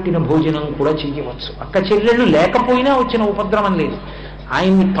వాళ్ళు పెట్టిన భోజనం కూడా చెయ్యవచ్చు. అక్క చెల్లెళ్ళు లేకపోయినా వచ్చిన ఉపద్రవం లేదు.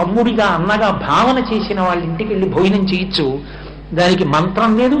 ఆయన్ని తమ్ముడిగా, అన్నగా భావన చేసిన వాళ్ళ ఇంటికి వెళ్ళి భోజనం చేయొచ్చు. దానికి మంత్రం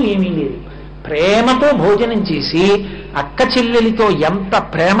లేదు, ఏమీ లేదు. ప్రేమతో భోజనం చేసి అక్క చెల్లెలితో ఎంత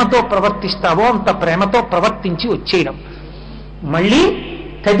ప్రేమతో ప్రవర్తిస్తావో అంత ప్రేమతో ప్రవర్తించి వచ్చేయడం. మళ్ళీ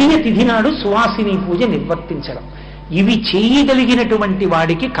తదియ తిథి నాడు సువాసిని పూజ నిర్వర్తించడం. ఇవి చేయగలిగినటువంటి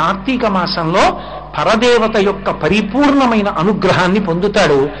వాడికి కార్తీక మాసంలో పరదేవత యొక్క పరిపూర్ణమైన అనుగ్రహాన్ని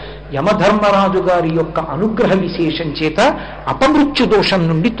పొందుతాడు. యమధర్మరాజు గారి యొక్క అనుగ్రహ విశేషం చేత అపమృత్యు దోషం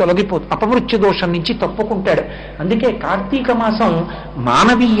నుండి అపమృత్యు దోషం నుంచి తప్పుకుంటాడు. అందుకే కార్తీక మాసం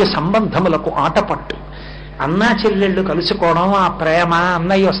మానవీయ సంబంధములకు ఆటపట్టు. అన్నా చెల్లెళ్ళు కలుసుకోవడం, ఆ ప్రేమ,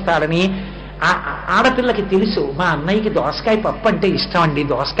 అన్నయ్య వస్తాడని. ఆ ఆడపిల్లకి తెలుసు, మా అన్నయ్యకి దోసకాయ పప్పు అంటే ఇష్టం అండి,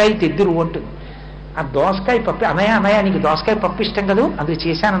 దోసకాయలు తెద్దురు అంటుంది. ఆ దోసకాయ పప్పు, అన్నయ్య నీకు దోసకాయ పప్పు ఇష్టం కదూ, అందుకు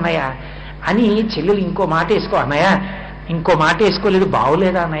చేశాను అన్నయ్య అని చెల్లెలు ఇంకో మాట వేసుకో, అన్నయ్య ఇంకో మాట వేసుకోలేదు,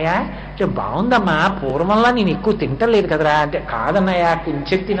 బాగులేదా అన్నయ్య అంటే బాగుందమ్మా, పూర్వంలా నేను ఎక్కువ తింటలేదు కదరా అంటే కాదన్నయ్య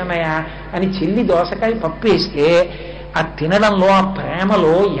కొంచెం తినన్నయ్య అని చెల్లి దోసకాయ పప్పు వేస్తే ఆ తినడంలో, ఆ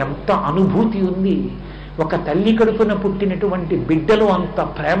ప్రేమలో ఎంత అనుభూతి ఉంది. ఒక తల్లి కడుపున పుట్టినటువంటి బిడ్డలు అంత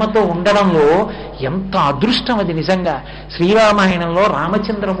ప్రేమతో ఉండడంలో ఎంత అదృష్టం అది నిజంగా. శ్రీరామాయణంలో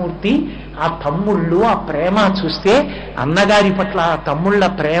రామచంద్రమూర్తి ఆ తమ్ముళ్ళు ఆ ప్రేమ చూస్తే, అన్నగారి పట్ల ఆ తమ్ముళ్ళ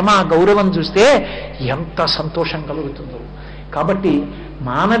ప్రేమ గౌరవం చూస్తే ఎంత సంతోషం కలుగుతుందో. కాబట్టి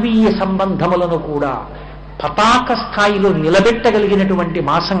మానవీయ సంబంధములను కూడా పతాక స్థాయిలో నిలబెట్టగలిగినటువంటి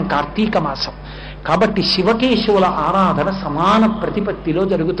మాసం కార్తీక మాసం. కాబట్టి శివకేశవుల ఆరాధన సమాన ప్రతిపత్తిలో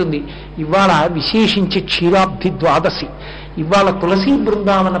జరుగుతుంది. ఇవాళ విశేషించి క్షీరాబ్ది ద్వాదశి, ఇవాళ తులసీ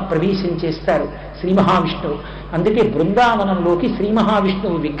బృందావన ప్రవేశం చేస్తారు శ్రీ మహావిష్ణువు. అందుకే బృందావనంలోకి శ్రీ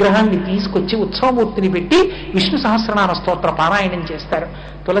మహావిష్ణువు విగ్రహాన్ని తీసుకొచ్చి ఉత్సవమూర్తిని పెట్టి విష్ణు సహస్రనామ స్తోత్ర పారాయణం చేస్తారు.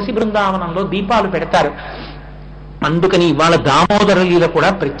 తులసి బృందావనంలో దీపాలు పెడతారు. అందుకని ఇవాళ దామోదర లీల కూడా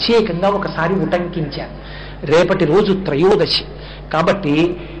ప్రత్యేకంగా ఒకసారి ఉటంకించారు. రేపటి రోజు త్రయోదశి కాబట్టి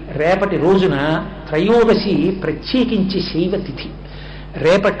రేపటి రోజున త్రయోదశి ప్రత్యేకించి శైవ తిథి.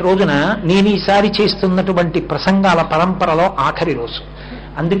 రేపటి రోజున నేను ఈసారి చేస్తున్నటువంటి ప్రసంగాల పరంపరలో ఆఖరి రోజు.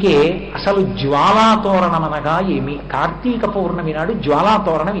 అందుకే అసలు జ్వాలాతోరణం అనగా ఏమి, కార్తీక పౌర్ణమి నాడు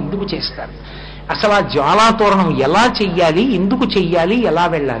జ్వాలాతోరణం ఎందుకు చేస్తారు, అసలు ఆ జ్వాలాతోరణం ఎలా చెయ్యాలి, ఎందుకు చెయ్యాలి, ఎలా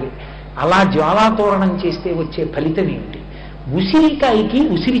వెళ్ళాలి, అలా జ్వాలాతోరణం చేస్తే వచ్చే ఫలితం ఏమిటి, ఉసిరికాయకి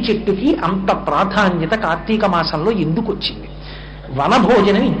ఉసిరి చెట్టుకి అంత ప్రాధాన్యత కార్తీక మాసంలో ఎందుకు వచ్చింది,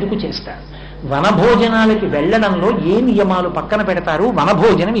 వనభోజనం ఎందుకు చేస్తారు, వనభోజనాలకి వెళ్ళడంలో ఏ నియమాలు పక్కన పెడతారు,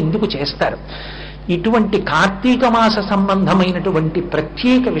 వనభోజనం ఎందుకు చేస్తారు, ఇటువంటి కార్తీక మాస సంబంధమైనటువంటి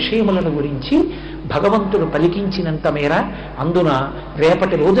ప్రత్యేక విషయములను గురించి భగవంతుడు పలికించినంత మేర అందున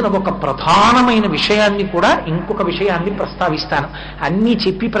రేపటి రోజున ఒక ప్రధానమైన విషయాన్ని కూడా ఇంకొక విషయాన్ని ప్రస్తావిస్తాను. అన్నీ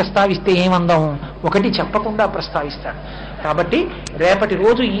చెప్పి ప్రస్తావిస్తే ఏమందాం, ఒకటి చెప్పకుండా ప్రస్తావిస్తాను. కాబట్టి రేపటి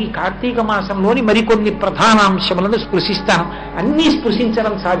రోజు ఈ కార్తీక మాసంలోని మరికొన్ని ప్రధానాంశములను స్పృశిస్తాను. అన్నీ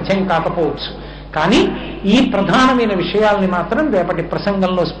స్పృశించడం సాధ్యం కాకపోవచ్చు, కానీ ఈ ప్రధానమైన విషయాల్ని మాత్రం రేపటి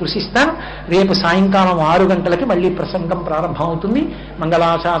ప్రసంగంలో స్పృశిస్తాను. రేపు సాయంకాలం 6 గంటలకి మళ్ళీ ప్రసంగం ప్రారంభమవుతుంది.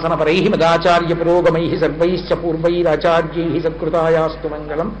 మంగళాశాసన పరై మదాచార్య పురోగమై సర్వైశ్చ పూర్వైరాచార్యై సత్కృతాయాస్తు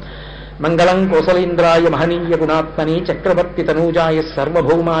మంగళం. మంగళం కోసలేంద్రాయ మహనీయ గుణాత్మనే చక్రవర్తి తనూజాయ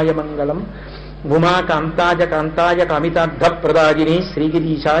సర్వభౌమాయ మంగళం. ఉమాకాంతాయ కాంతాయ కామితార్థ ప్రదాయిని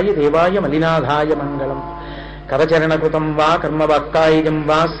శ్రీగిరీశాయ దేవాయ మలినాథాయ మంగళం. కరచరణకృతం వా కర్మవాక్కాయజం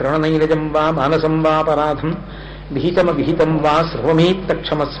వా శ్రవణనైనజం వా మానసం వాపరాధం విహితం వా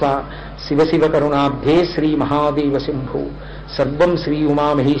సర్వమేత్తక్షమస్వ. శివ శివ కరుణాబ్ధే శ్రీ మహాదేవ శంభో. సర్వం శ్రీ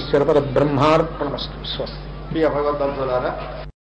ఉమామహేశ్వర పరబ్రహ్మార్పణమస్తు. స్వస్తి. ప్రియ భగవద్బంధువులారా,